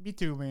cheese. Me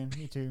too, man.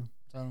 Me too.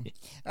 So,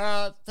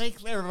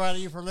 thanks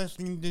everybody for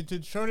listening to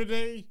the show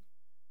today.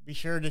 Be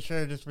sure to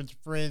share this with your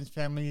friends,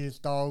 families,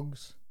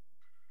 dogs,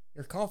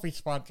 your coffee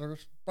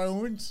sponsors,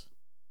 Bones.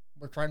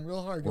 We're trying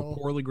real hard. Or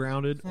Poorly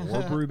Grounded,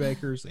 or Brew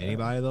Bakers.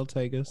 Anybody that'll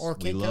take us. Or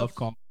we love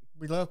coffee.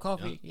 We love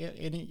coffee. Yeah.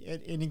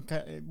 Any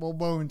well,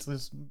 Bones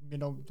is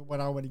what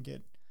I want to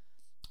get.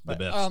 But,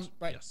 the best.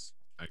 Right. Yes,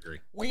 I agree.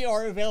 We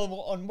are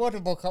available on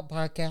multiple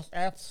podcast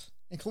apps,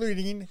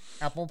 including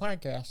Apple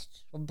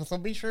Podcasts. So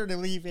be sure to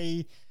leave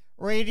a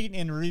rating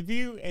and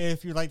review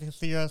if you'd like to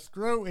see us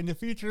grow in the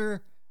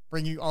future,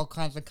 bring you all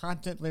kinds of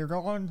content later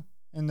on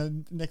in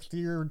the next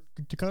year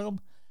to come.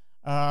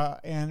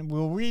 And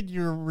we'll read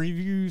your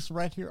reviews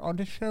right here on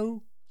the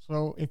show.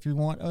 So if you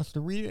want us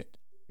to read it,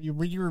 you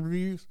read your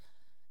reviews,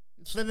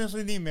 send us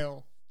an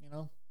email,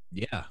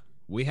 Yeah.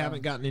 We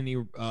haven't gotten any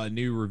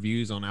new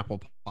reviews on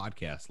Apple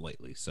Podcasts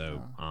lately,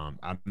 so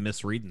I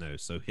miss reading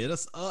those. So hit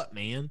us up,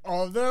 man.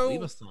 Although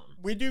leave us something.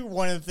 We do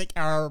want to thank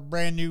our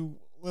brand new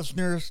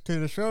listeners to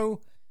the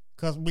show,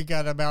 because we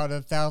got about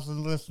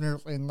 1,000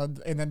 listeners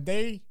in a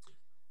day.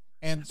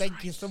 And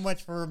thank you so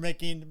much for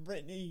making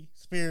Britney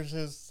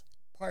Spears'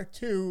 Part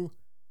 2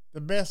 the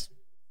best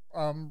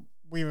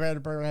we've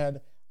ever had.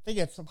 I think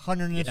it's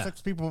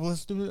 106 people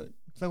listened to it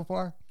so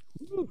far.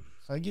 Woo.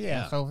 So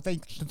so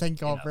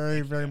thank y'all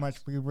very much.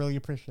 We really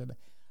appreciate it.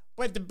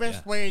 But the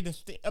best way to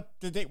stay up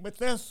to date with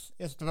this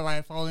is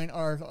by following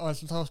our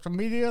social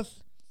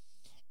medias,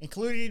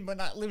 including but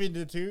not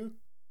limited to.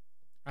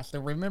 I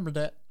still remember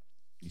that.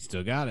 You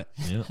still got it.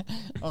 Yeah.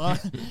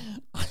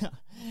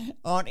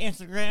 On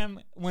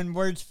Instagram, When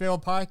Words Fail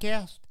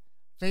Podcast,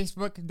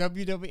 Facebook,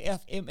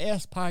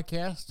 WWFMS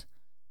Podcast,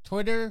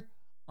 Twitter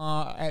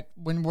at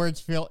When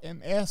Words Fail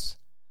MS.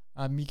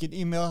 You can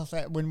email us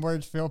at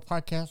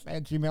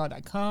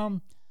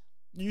whenwordsfailpodcast@gmail.com.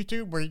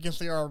 YouTube, where you can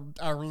see our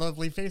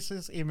lovely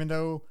faces, even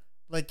though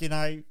Blake and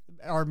I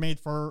are made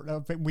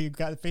for, we've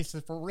got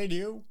faces for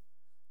radio,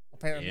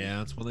 apparently. Yeah,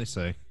 that's what they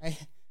say.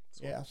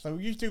 So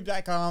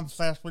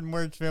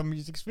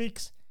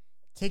youtube.com/whenwordsfailmusicspeaks.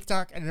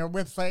 TikTok and our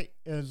website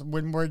is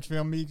When Words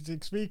Fail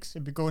Music Speaks.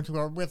 If you go into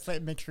our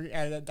website, make sure you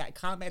add a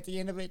 .com at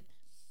the end of it.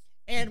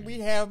 And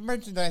we have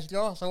merchandise,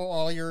 y'all.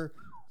 So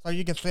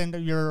you can send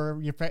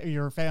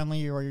your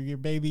family or your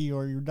baby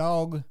or your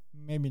dog.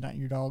 Maybe not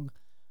your dog.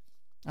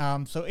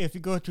 So if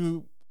you go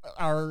to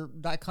our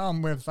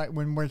 .com website,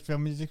 When Words Fail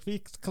Music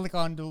Speaks, click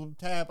on the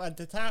tab at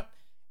the top.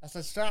 That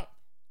says shop.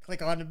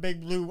 Click on the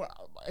big blue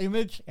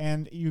image,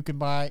 and you can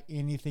buy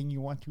anything you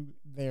want to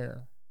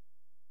there.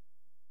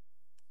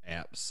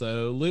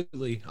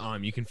 Absolutely.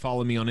 You can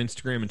follow me on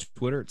Instagram and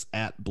Twitter. It's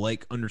at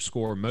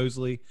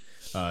Blake_Mosley.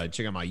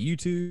 Check out my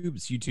YouTube.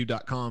 It's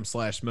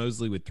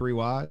youtube.com/Mosley with 3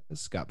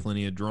 Y's. Got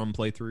plenty of drum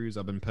playthroughs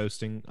I've been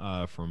posting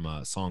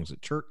from songs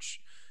at church,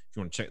 if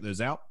you want to check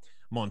those out.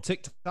 I'm on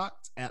TikTok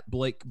at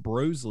Blake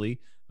Brosley.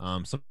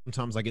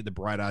 Sometimes I get the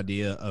bright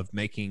idea of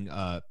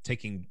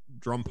taking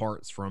drum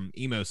parts from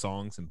emo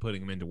songs and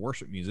putting them into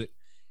worship music,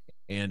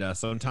 and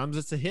sometimes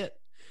it's a hit.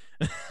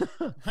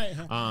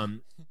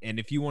 And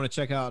if you want to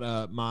check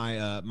out my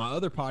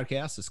other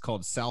podcast, it's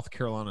called South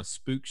Carolina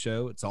Spook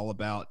Show. It's all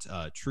about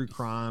true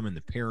crime and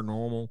the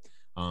paranormal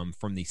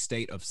from the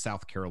state of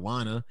South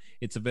Carolina.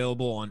 It's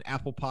available on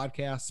Apple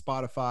Podcasts,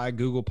 Spotify,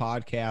 Google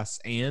Podcasts,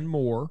 and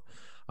more.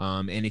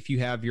 And if you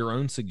have your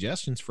own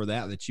suggestions for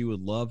that you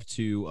would love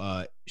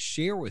to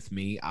share with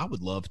me, I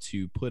would love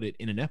to put it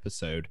in an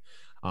episode.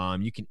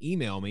 You can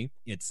email me.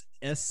 It's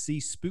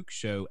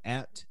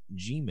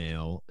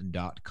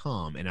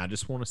scspookshow@gmail.com. And I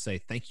just want to say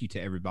thank you to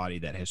everybody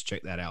that has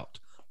checked that out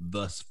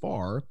thus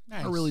far.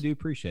 Nice. I really do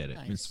appreciate it.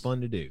 Nice. It's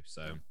fun to do.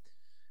 So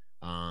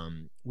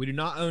we do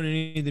not own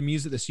any of the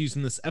music that's used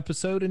in this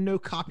episode, and no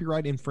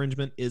copyright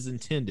infringement is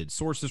intended.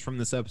 Sources from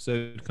this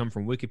episode come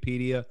from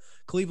Wikipedia,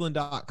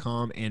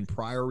 Cleveland.com, and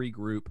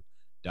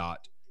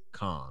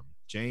PriorityGroup.com.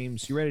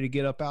 James, you ready to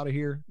get up out of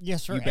here?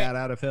 Yes, sir. You bad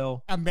out of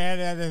hell? I'm bad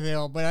out of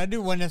hell, but I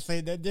do want to say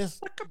that this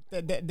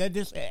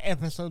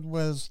episode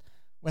was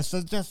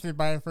suggested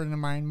by a friend of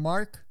mine,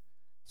 Mark.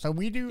 So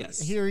we do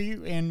hear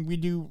you, and we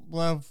do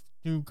love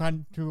to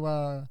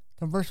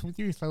converse with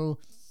you. So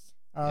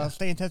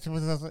stay in touch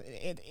with us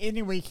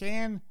any way you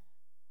can.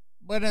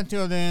 But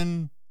until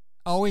then,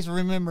 always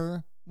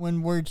remember,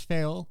 when words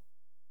fail,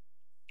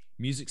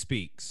 music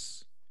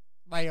speaks.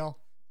 Bye, y'all.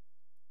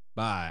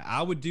 Bye.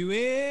 I would do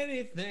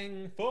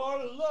anything for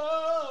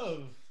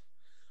love,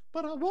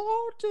 but I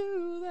won't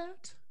do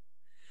that.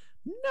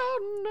 No,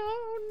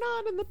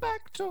 not in the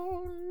back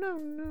door.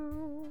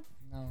 No.